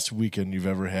the best weekend you've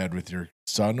ever had with your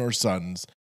son or sons.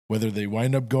 Whether they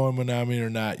wind up going Menominee or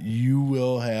not, you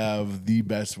will have the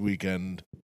best weekend.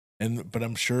 But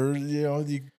I'm sure,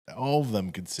 all of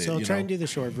them could say So I'll it. try and do the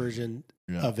short version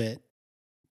Yeah. of it,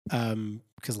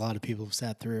 because a lot of people have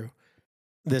sat through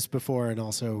this before, and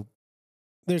also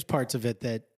there's parts of it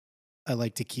that I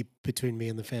like to keep between me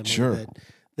and the family Sure.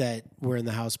 that we're in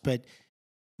the house. But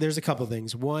there's a couple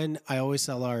things. One, I always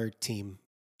tell our team,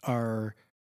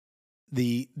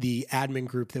 the admin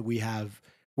group that we have,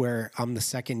 where I'm the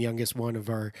second youngest one of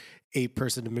our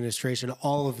 8-person administration,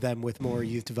 all of them with more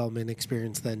youth development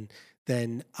experience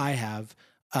than I have,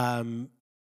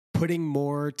 putting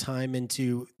more time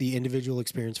into the individual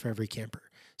experience for every camper.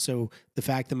 So the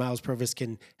fact that Miles Provus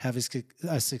can have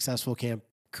a successful camp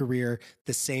career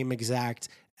the same exact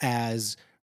as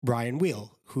Ryan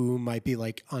Wheel, who might be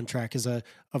like on track as a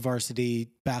varsity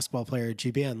basketball player at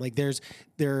GBN. Like,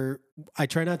 I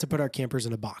try not to put our campers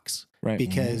in a box. Right.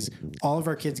 Because all of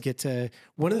our kids get to,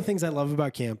 one of the things I love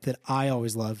about camp that I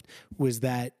always loved was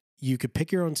that you could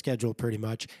pick your own schedule pretty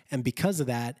much. And because of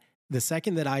that, the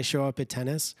second that I show up at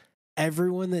tennis,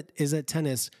 everyone that is at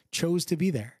tennis chose to be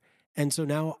there. And so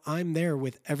now I'm there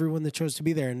with everyone that chose to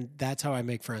be there. And that's how I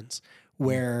make friends,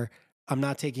 where I'm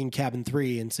not taking cabin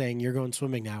 3 and saying, you're going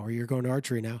swimming now, or you're going to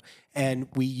archery now. And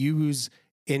we use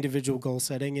individual goal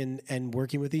setting and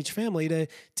working with each family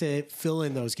to fill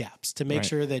in those gaps, to make Right.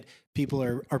 sure that people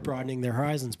are broadening their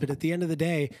horizons. But at the end of the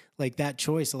day, like, that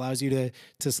choice allows you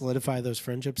to solidify those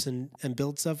friendships and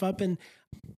build stuff up. And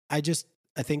I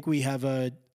think we have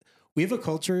a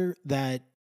culture that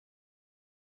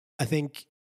I think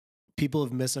people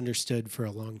have misunderstood for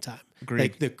a long time. Agreed.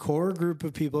 Like the core group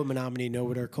of people in Menominee know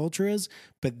what our culture is,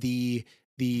 but the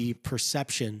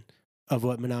perception of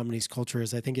what Menominee's culture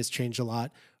is, I think, has changed a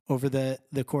lot over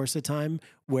the course of time,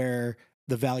 where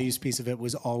the values piece of it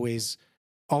was always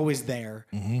there,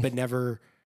 but never,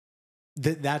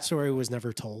 that story was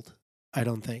never told, I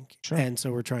don't think. Sure. And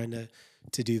so we're trying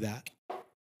to do that.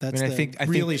 That's I the think-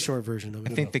 really short version of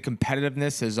it. I think the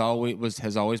competitiveness has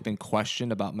always been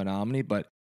questioned about Menominee, but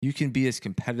you can be as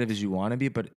competitive as you want to be,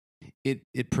 but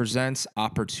it presents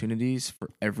opportunities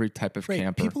for every type of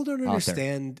camper. People don't out there.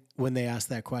 understand when they ask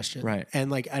that question. Right.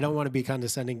 And like, I don't want to be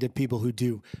condescending to people who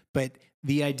do, but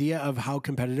the idea of how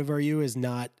competitive are you is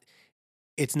not,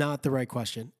 it's not the right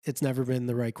question. It's never been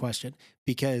the right question,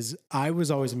 because I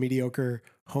was always a mediocre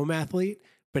home athlete,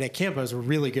 but at camp I was a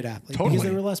really good athlete because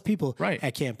there were less people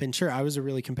at camp. And sure, I was a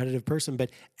really competitive person,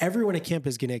 but everyone at camp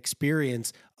is going to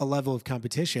experience a level of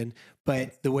competition.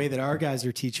 But the way that our guys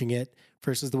are teaching it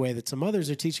versus the way that some others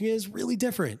are teaching it is really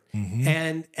different.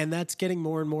 And that's getting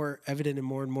more and more evident and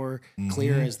more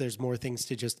clear as there's more things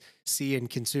to just see and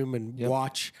consume and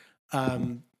watch.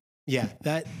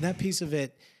 That piece of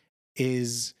it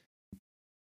is,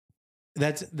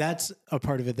 that's a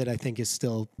part of it that I think is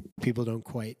still, people don't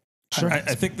quite. Sure. I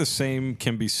think the same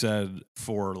can be said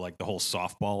for like the whole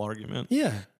softball argument.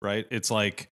 Yeah. Right. It's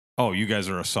like, oh, you guys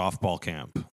are a softball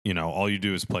camp. You know, all you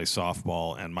do is play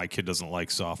softball, and my kid doesn't like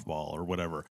softball or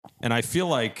whatever. And I feel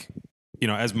like, you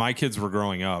know, as my kids were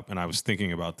growing up and I was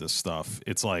thinking about this stuff,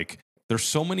 it's like there's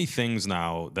so many things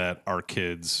now that our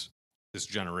kids, this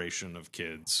generation of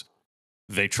kids,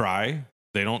 they try,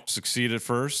 they don't succeed at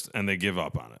first, and they give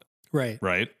up on it. Right.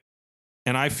 Right.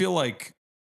 And I feel like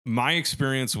my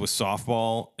experience with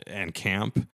softball and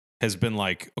camp has been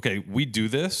like, okay, we do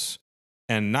this,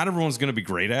 and not everyone's going to be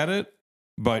great at it,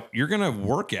 but you're going to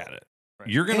work at it. Right.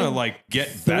 You're going to like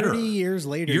get better. 30 years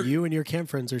later, you and your camp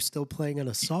friends are still playing on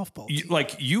a softball team.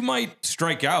 Like, you might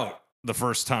strike out the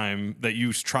first time that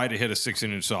you try to hit a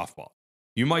 16-inch softball.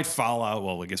 You might foul out.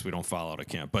 Well, I guess we don't foul out at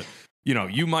camp, but you know,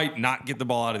 you might not get the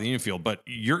ball out of the infield, but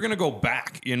you're going to go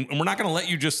back, and we're not going to let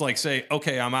you just like say,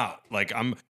 okay, I'm out. Like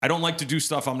I don't like to do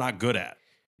stuff I'm not good at.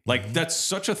 Like that's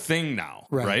such a thing now.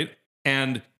 Right.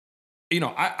 And you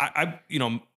know,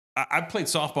 I played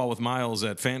softball with Miles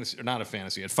at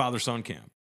at father-son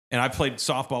camp. And I played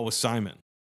softball with Simon.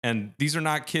 And these are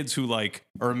not kids who like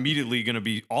are immediately going to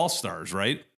be all-stars,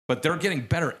 right? But they're getting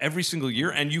better every single year.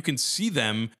 And you can see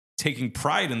them taking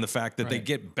pride in the fact that they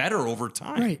get better over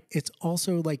time. Right. It's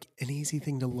also like an easy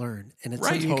thing to learn, and it's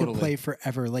something you can play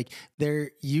forever. Like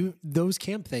those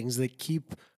camp things that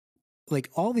keep, like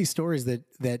all these stories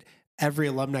that every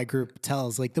alumni group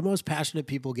tells, like the most passionate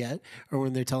people get are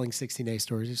when they're telling 16A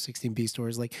stories or 16B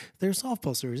stories, like they're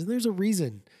softball stories. And there's a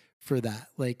reason for that.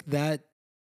 Like that.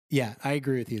 Yeah, I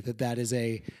agree with you that is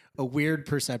a weird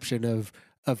perception of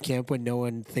camp when no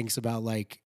one thinks about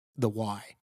like the why.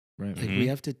 Right. Like we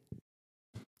have to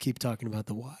keep talking about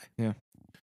the why. Yeah.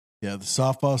 Yeah. The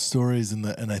softball stories and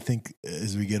I think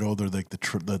as we get older, like the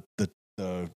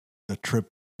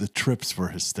trips were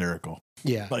hysterical.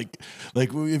 Yeah. Like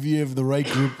if you have the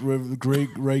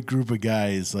right group of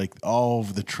guys, like all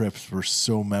of the trips were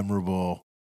so memorable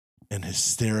and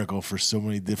hysterical for so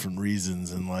many different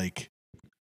reasons. And like,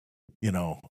 you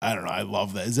know, I don't know. I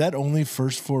love that. Is that only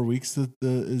first 4 weeks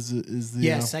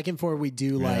that second 4 we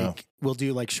do we'll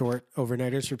do like short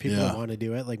overnighters for people that want to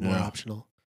do it, like more optional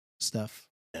stuff.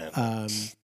 Yeah,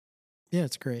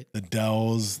 it's great. The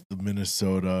Dells, the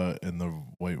Minnesota, and the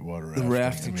whitewater rafting. The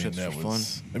rafting trips were fun.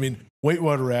 I mean,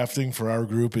 whitewater rafting for our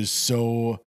group is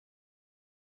so.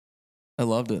 I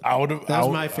loved it. That was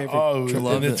my favorite. Oh,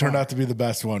 and it turned out to be the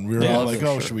best one. We were all like,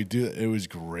 "Oh, should we do it?" It was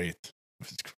great. It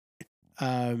was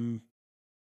great.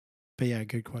 But yeah,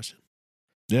 good question.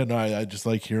 Yeah, no, I just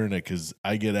like hearing it because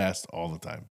I get asked all the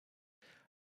time.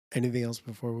 Anything else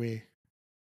before we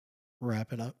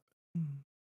wrap it up?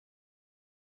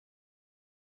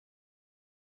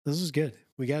 This was good.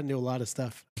 We got into a lot of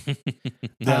stuff.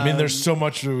 Yeah, I mean, there's so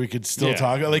much that we could still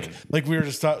talk. Like we were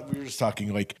just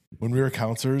talking. Like when we were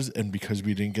counselors, and because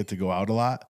we didn't get to go out a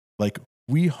lot, like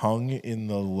we hung in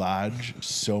the lodge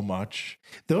so much.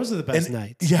 Those are the best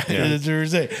nights. Yeah,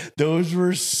 those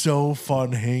were so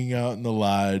fun, hanging out in the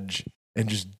lodge and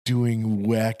just doing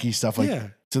wacky stuff. Like,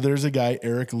 so there's a guy,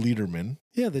 Eric Lederman.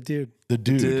 Yeah, the dude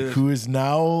who is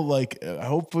now like.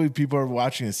 Hopefully, people are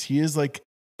watching this. He is like.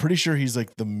 Pretty sure he's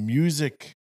like the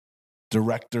music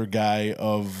director guy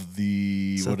of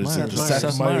the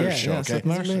Seth Meyers show. Okay,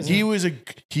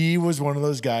 he was one of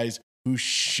those guys who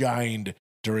shined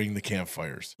during the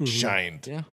campfires.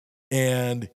 Shined,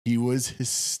 and he was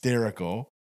hysterical.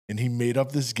 and he made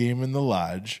up this game in the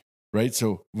lodge, right?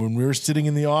 So when we were sitting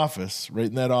in the office, right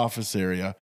in that office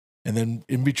area, and then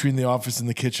in between the office and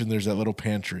the kitchen, there's that little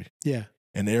pantry. Yeah.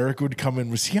 And Eric would come in.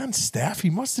 Was he on staff? He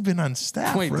must have been on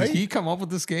staff, Wait, right? did he come up with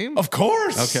this game? Of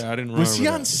course. Okay, I didn't remember. Was he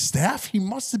on that. staff? He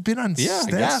must have been on Yeah,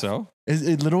 staff. I guess so. A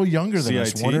little younger than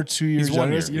us, CIT? 1 or 2 years He's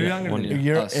 1 younger. year. You're Yeah, younger 1 than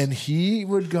year. us. And he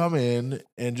would come in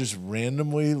and just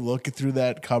randomly look through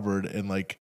that cupboard and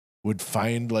like would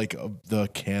find like the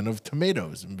can of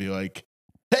tomatoes and be like,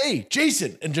 "Hey,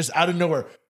 Jason!" And just out of nowhere,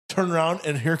 turn around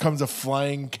and here comes a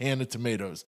flying can of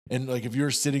tomatoes. And like if you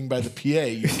were sitting by the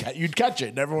PA, you'd catch it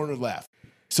and everyone would laugh.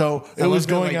 So it was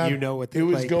going on. You know what it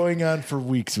was going on for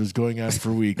weeks. It was going on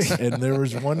for weeks. And there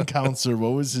was one counselor.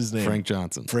 What was his name? Frank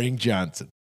Johnson. Frank Johnson.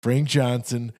 Frank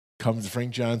Johnson comes.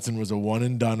 Frank Johnson was a one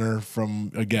and doneer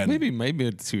from again. Maybe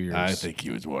 2 years. I think he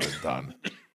was one and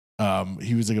done.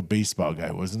 He was like a baseball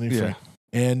guy, wasn't he? Yeah. Frank?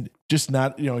 And just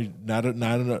not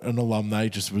an alumni.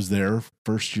 Just was there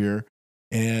first year,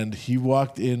 and he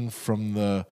walked in from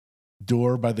the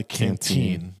door by the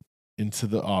canteen into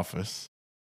the office.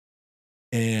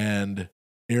 And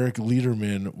Eric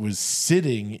Lederman was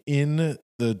sitting in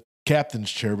the captain's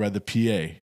chair by the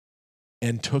PA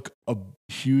and took a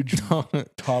huge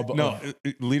tub No, of...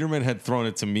 Lederman had thrown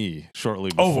it to me shortly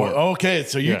before. Oh, okay.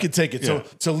 So you Yeah. could take it. Yeah.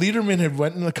 So Lederman had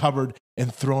went in the cupboard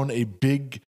and thrown a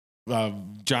big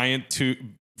Giant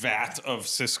vat of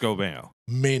Cisco mayo.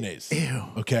 mayonnaise. Ew.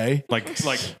 Okay. Like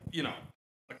you know,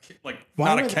 like Why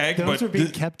not a were keg, those but are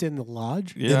being kept in the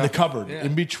lodge? yeah. In the cupboard, Yeah.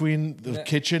 in between the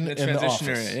kitchen the and the transition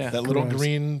office. area, yeah. That little Gross.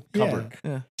 green cupboard.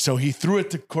 Yeah. So he threw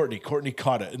it to Courtney. Courtney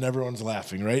caught it, and everyone's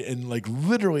laughing, right? And like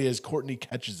literally, as Courtney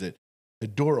catches it, the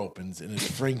door opens, and it's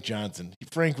Frank Johnson.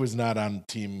 Frank was not on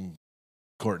team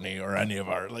Courtney or any of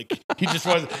our he just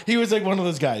was. He was like one of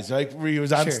those guys, like where he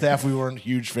was on Sure. staff. We weren't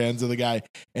huge fans of the guy,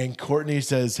 and Courtney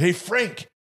says, "Hey, Frank,"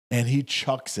 and he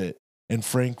chucks it, and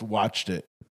Frank watched it,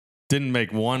 didn't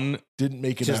make one. didn't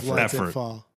make an Just effort. let it Effort.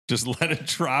 fall. Just let it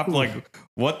drop. Like,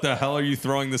 what the hell are you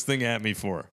throwing this thing at me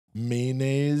for?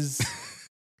 Mayonnaise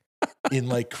in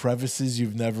like crevices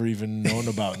you've never even known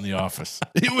about in the office.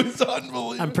 It was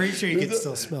unbelievable. I'm pretty sure you can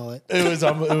still smell it. It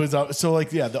was so like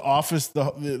the office,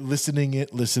 the listening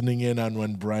in on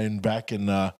when Brian Beck and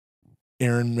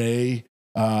Aaron May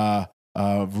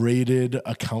rated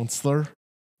a counselor.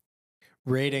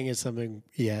 Rating is something,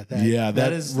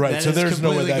 that is right. that So is there's no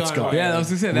way completely that's gone going. away. Yeah, I was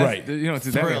gonna say that. Right. You know, it's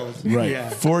Thrilled. Right. Yeah.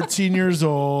 14 years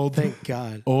old, Thank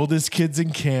God. oldest kids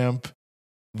in camp.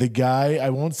 The guy,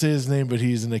 I won't say his name, but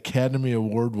he's an Academy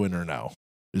Award winner now,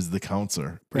 is the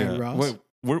counselor. Brad Ross.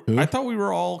 Wait, Who? I thought we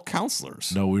were all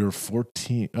counselors. No, we were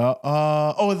 14.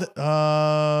 I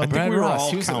think Brad we were Ross,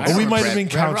 all he was- Oh, counselors. we Brad- might have been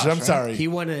Brad counselors. Ross, I'm right? sorry. He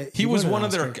won a. He was won one an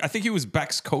of their. Oscar. I think he was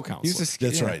Beck's co-counselor. He was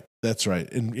That's right. That's right.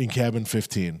 In cabin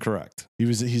 15. Correct.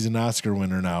 He's an Oscar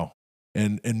winner now.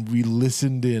 And we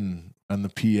listened in on the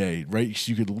PA, right? So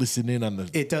you could listen in on the.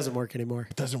 It doesn't work anymore.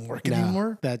 It doesn't work No,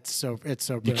 anymore. It's so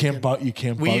You can't broken. you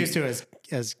can't We bug- used to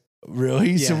as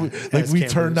Really? Yeah, So as we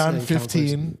turned campers on and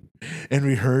 15 and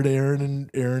we heard Aaron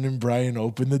and Brian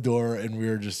open the door and we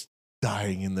were just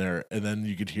dying in there. And then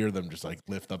you could hear them just like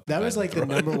lift up. that was like the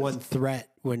throw it. number one threat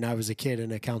when I was a kid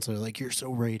and a counselor. Like, you're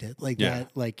so rated, like Yeah,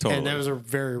 that, like, totally. and that was a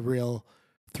very real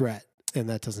threat, and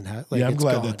that doesn't have. Like, Yeah, I'm it's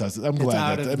glad gone. that does it. I'm It's glad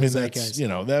out that. of I the mean, that's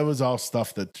zeitgeist. that was all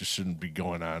stuff that just shouldn't be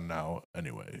going on now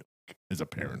anyway. As a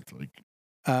parent, like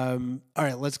All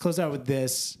right, let's close out with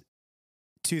this.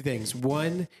 Two things.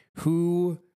 One,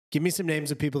 give me some names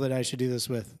of people that I should do this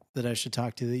with, that I should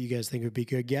talk to, that you guys think would be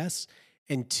good guests.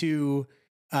 And two,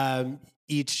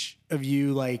 each of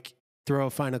you like throw a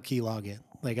final key log in.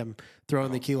 Like, I'm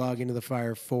throwing the key log into the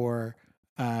fire for,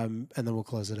 and then we'll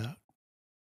close it out.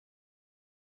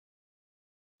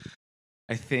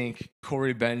 I think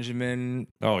Corey Benjamin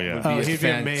Oh yeah. would Oh, be he'd be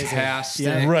amazing. fantastic.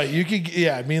 Yeah. right. You could.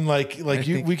 Yeah. I mean,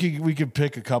 we could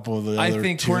pick a couple of the. I other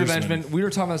think Corey tiersmen. Benjamin. We were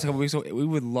talking about this a couple weeks ago. We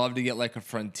would love to get like a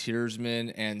Frontiersman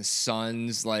and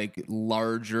Sons, like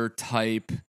larger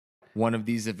type one of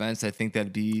these events. I think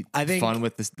that'd be fun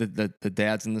with the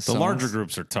dads and the The sons. larger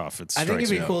groups are tough. It I think strikes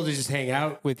it'd be me. cool to just hang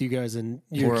out with you guys and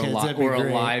your or kids. That'd be or a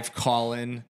great. live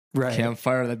call-in right.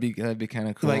 campfire. That'd be kind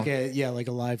of cool. Like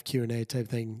a live Q&A type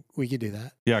thing. We could do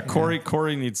that. Yeah,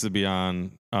 Corey needs to be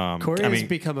on. Corey I has mean,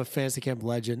 become a fantasy camp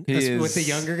legend. He is- With the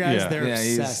younger guys, yeah. they're Yeah,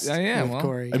 he's- obsessed yeah, with well,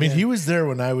 Corey. I mean, Yeah. he was there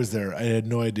when I was there. I had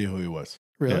no idea who he was.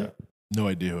 really. yeah. No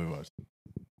idea who he was.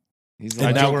 he's And I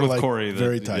like, now joke we're, with like, Corey that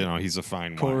very tight. He's a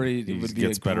fine Corey wine. He would be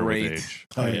gets a better great- with age.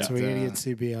 All right, yeah. so we gotta get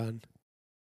CB on.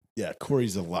 Yeah,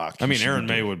 Corey's a lock. I mean, Aaron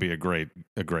May would be a great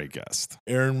guest.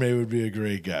 Aaron May would be a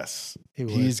great guest.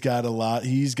 He's got a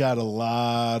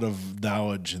lot of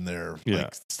knowledge in there.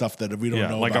 Like stuff that we don't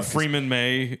know like about. A Freeman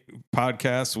May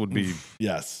podcast would be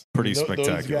pretty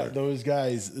spectacular. Those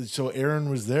guys. So Aaron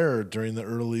was there during the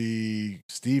early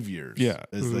Steve years. Yeah.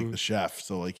 As like the chef.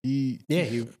 So like he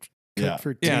cooked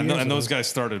for 2 years. And those guys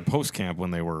started post camp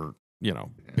when they were,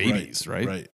 babies, right?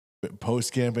 Right.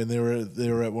 Post camp, and they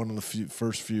were at one of the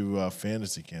first few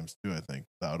fantasy camps too. I think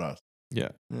without us. Yeah.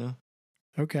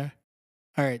 Okay.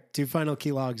 All right. 2 final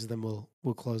key logs, then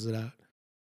we'll close it out.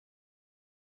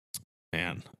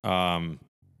 Man.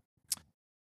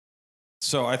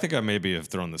 So I think I maybe have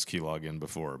thrown this key log in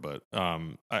before, but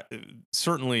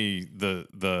certainly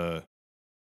the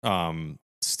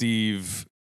Steve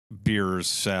Beers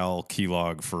Sal key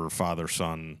log for father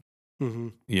son. Mm-hmm.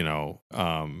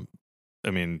 I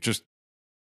mean, just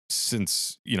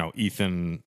since,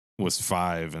 Ethan was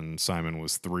 5 and Simon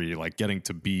was 3, like getting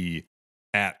to be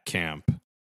at camp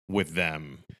with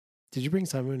them. Did you bring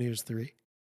Simon when he was 3?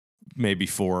 Maybe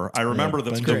 4. I remember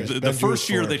the first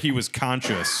year that he was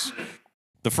conscious,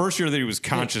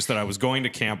 that I was going to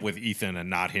camp with Ethan and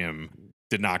not him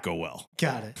did not go well.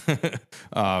 Got it.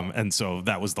 And so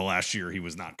that was the last year he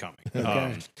was not coming.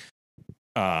 Okay.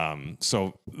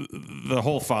 So the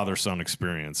whole father-son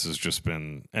experience has just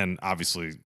been, and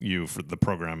obviously you for the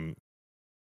program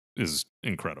is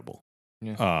incredible.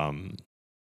 Yeah.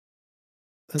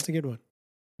 That's a good one.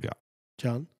 Yeah.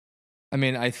 John?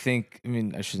 I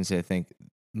shouldn't say I think.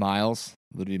 Miles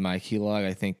would be my key log.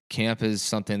 I think camp is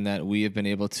something that we have been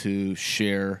able to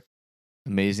share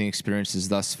amazing experiences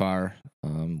thus far.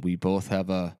 We both have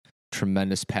a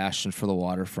tremendous passion for the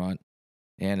waterfront,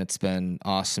 and it's been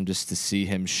awesome just to see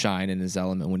him shine in his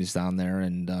element when he's down there.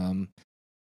 And,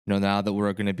 now that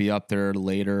we're going to be up there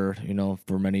later,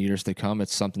 for many years to come,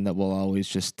 it's something that we'll always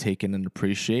just take in and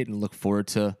appreciate and look forward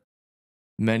to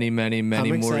many more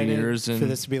years. And for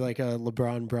this to be like a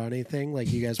LeBron Bronny thing,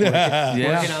 like you guys working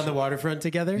on the waterfront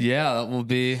together. Yeah,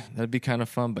 that'd be kind of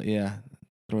fun. But yeah,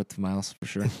 throw it to Miles for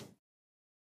sure.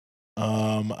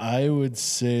 I would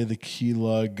say the key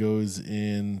log goes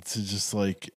into just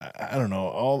like, I don't know,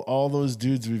 all those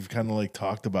dudes we've kind of like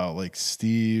talked about, like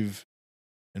Steve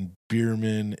and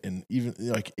Bierman and even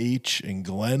like H and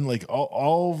Glenn, like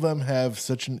all of them have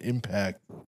such an impact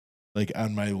like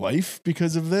on my life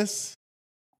because of this.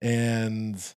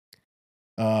 And,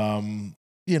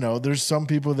 there's some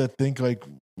people that think like,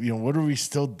 what are we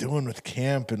still doing with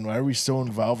camp and why are we so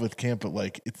involved with camp? But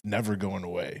like, it's never going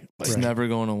away. Like, it's never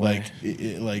going away.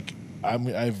 Like,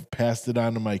 I've passed it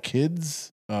on to my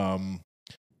kids.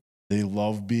 They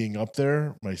love being up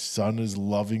there. My son is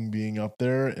loving being up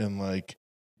there. And like,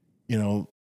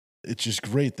 it's just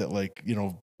great that like,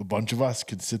 a bunch of us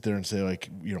could sit there and say like,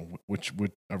 which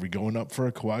are we going up for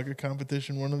a Kawaga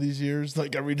competition one of these years?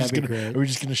 Like, are we just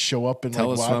gonna show up and tell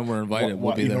like, us when we're invited?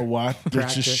 We'll be there.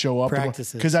 Let's just show up.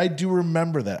 Because I do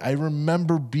remember that. I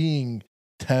remember being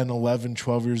 10, 11,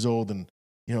 12 years old and,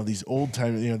 these old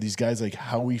time, these guys like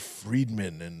Howie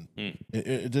Friedman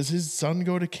and does his son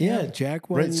go to camp? Yeah, Jack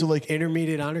won right? So like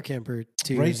intermediate honor camper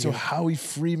 2 right. years So ago. Howie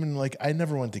Friedman, like I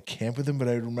never went to camp with him, but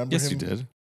I remember him. Yes, you did.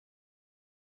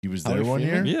 He was there one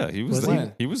year? Yeah, he was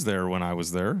there. He was there when I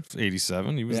was there,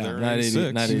 87. He was there in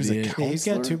 86. Not 88. Yeah, he's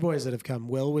got 2 boys that have come.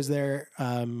 Will was there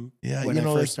when I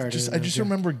first started. I just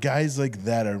remember guys like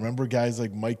that. I remember guys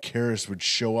like Mike Karras would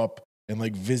show up and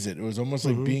like visit. It was almost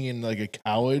like being in like a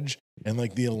college and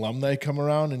like the alumni come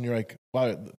around and you're like,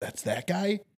 wow, that's that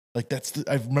guy? Like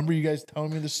I remember you guys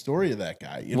telling me the story of that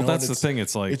guy. That's the thing.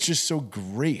 It's like, it's just so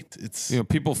great. It's,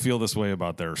 people feel this way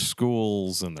about their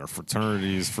schools and their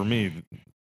fraternities. For me,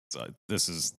 it's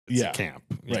a camp,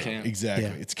 right? Camp. Exactly.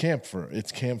 Yeah. It's camp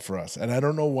for us, and I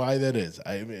don't know why that is.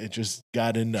 It just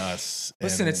got into us.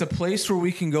 Listen, it's a place where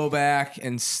we can go back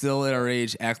and still at our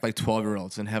age act like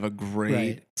 12-year-olds and have a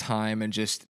great time and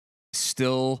just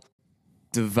still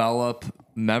develop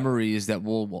memories that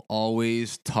we'll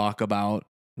always talk about,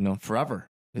 forever.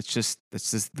 It's just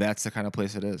that's the kind of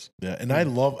place it is. Yeah, and I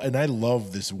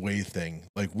love this way thing.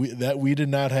 Like we did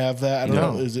not have that. I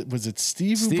don't know. Was it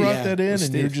Steve who brought that in,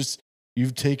 and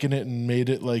you've taken it and made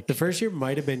it like the first year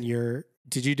might have been your.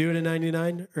 Did you do it in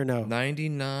 '99 or no?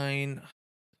 99.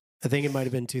 I think it might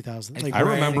have been 2000. Like, I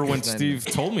remember when Steve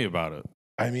told me about it.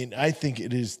 I mean, I think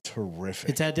it is terrific.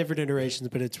 It's had different iterations,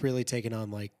 but it's really taken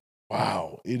on like.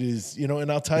 Wow, it is. And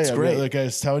I'll tell you, great. like I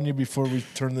was telling you before we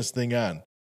turn this thing on.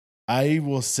 I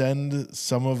will send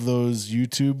some of those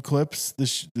YouTube clips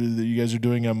that you guys are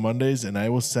doing on Mondays, and I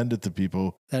will send it to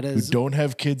people who don't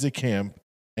have kids at camp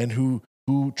and who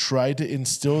who try to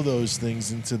instill those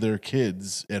things into their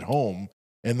kids at home.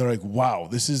 And they're like, wow,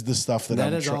 this is the stuff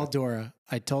that is all Dora.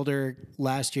 I told her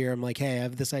last year, I'm like, hey, I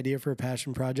have this idea for a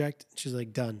passion project. She's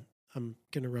like, done. I'm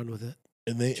going to run with it.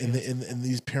 And and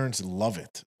these parents love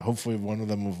it. Hopefully one of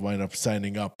them will wind up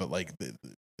signing up. But like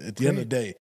at the end of the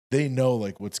day, they know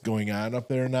like what's going on up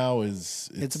there now it's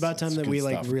about time that we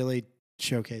stuff. Like really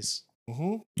showcase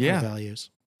our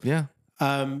values. Yeah.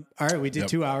 All right. We did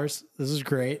 2 hours. This is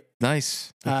great.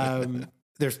 Nice.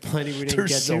 There's plenty we didn't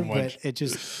get to, but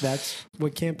that's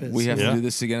what camp is. We have to do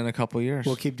this again in a couple of years.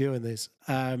 We'll keep doing these.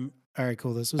 All right,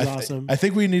 cool. This was awesome. I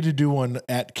think we need to do one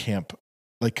at camp.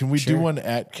 Like, can we do one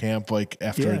at camp, like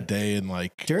after a day and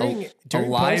like during a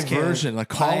live version, like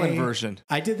call-in version?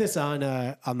 I did this on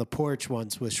the porch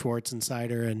once with Schwartz and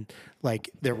Cider and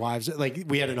like their wives. Like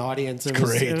we had an audience. It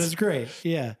was great.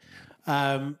 Yeah.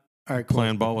 All right, cool.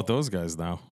 Playing ball with those guys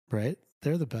now. Right?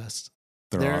 They're the best.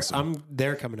 They're awesome.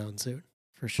 They're coming on soon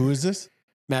for sure. Who is this?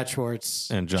 Matt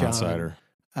Schwartz and John Cider.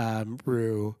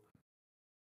 Rue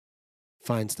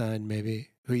Feinstein, maybe,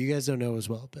 who you guys don't know as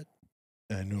well, but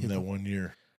I knew him that 1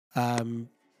 year.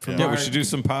 We should do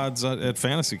some pods at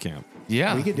fantasy camp.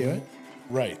 Yeah, we could do it.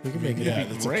 Right, we can make it. Yeah,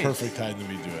 that's a perfect time to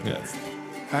be doing it.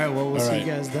 All right, well, we'll see you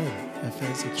guys then at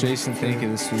fantasy camp. Jason, thank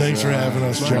you. Thanks for having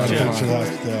us, John. Thanks for the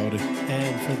hospitality.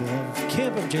 And for the love of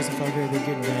camp, I'm Jason Falgrave.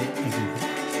 Good night,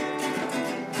 everyone.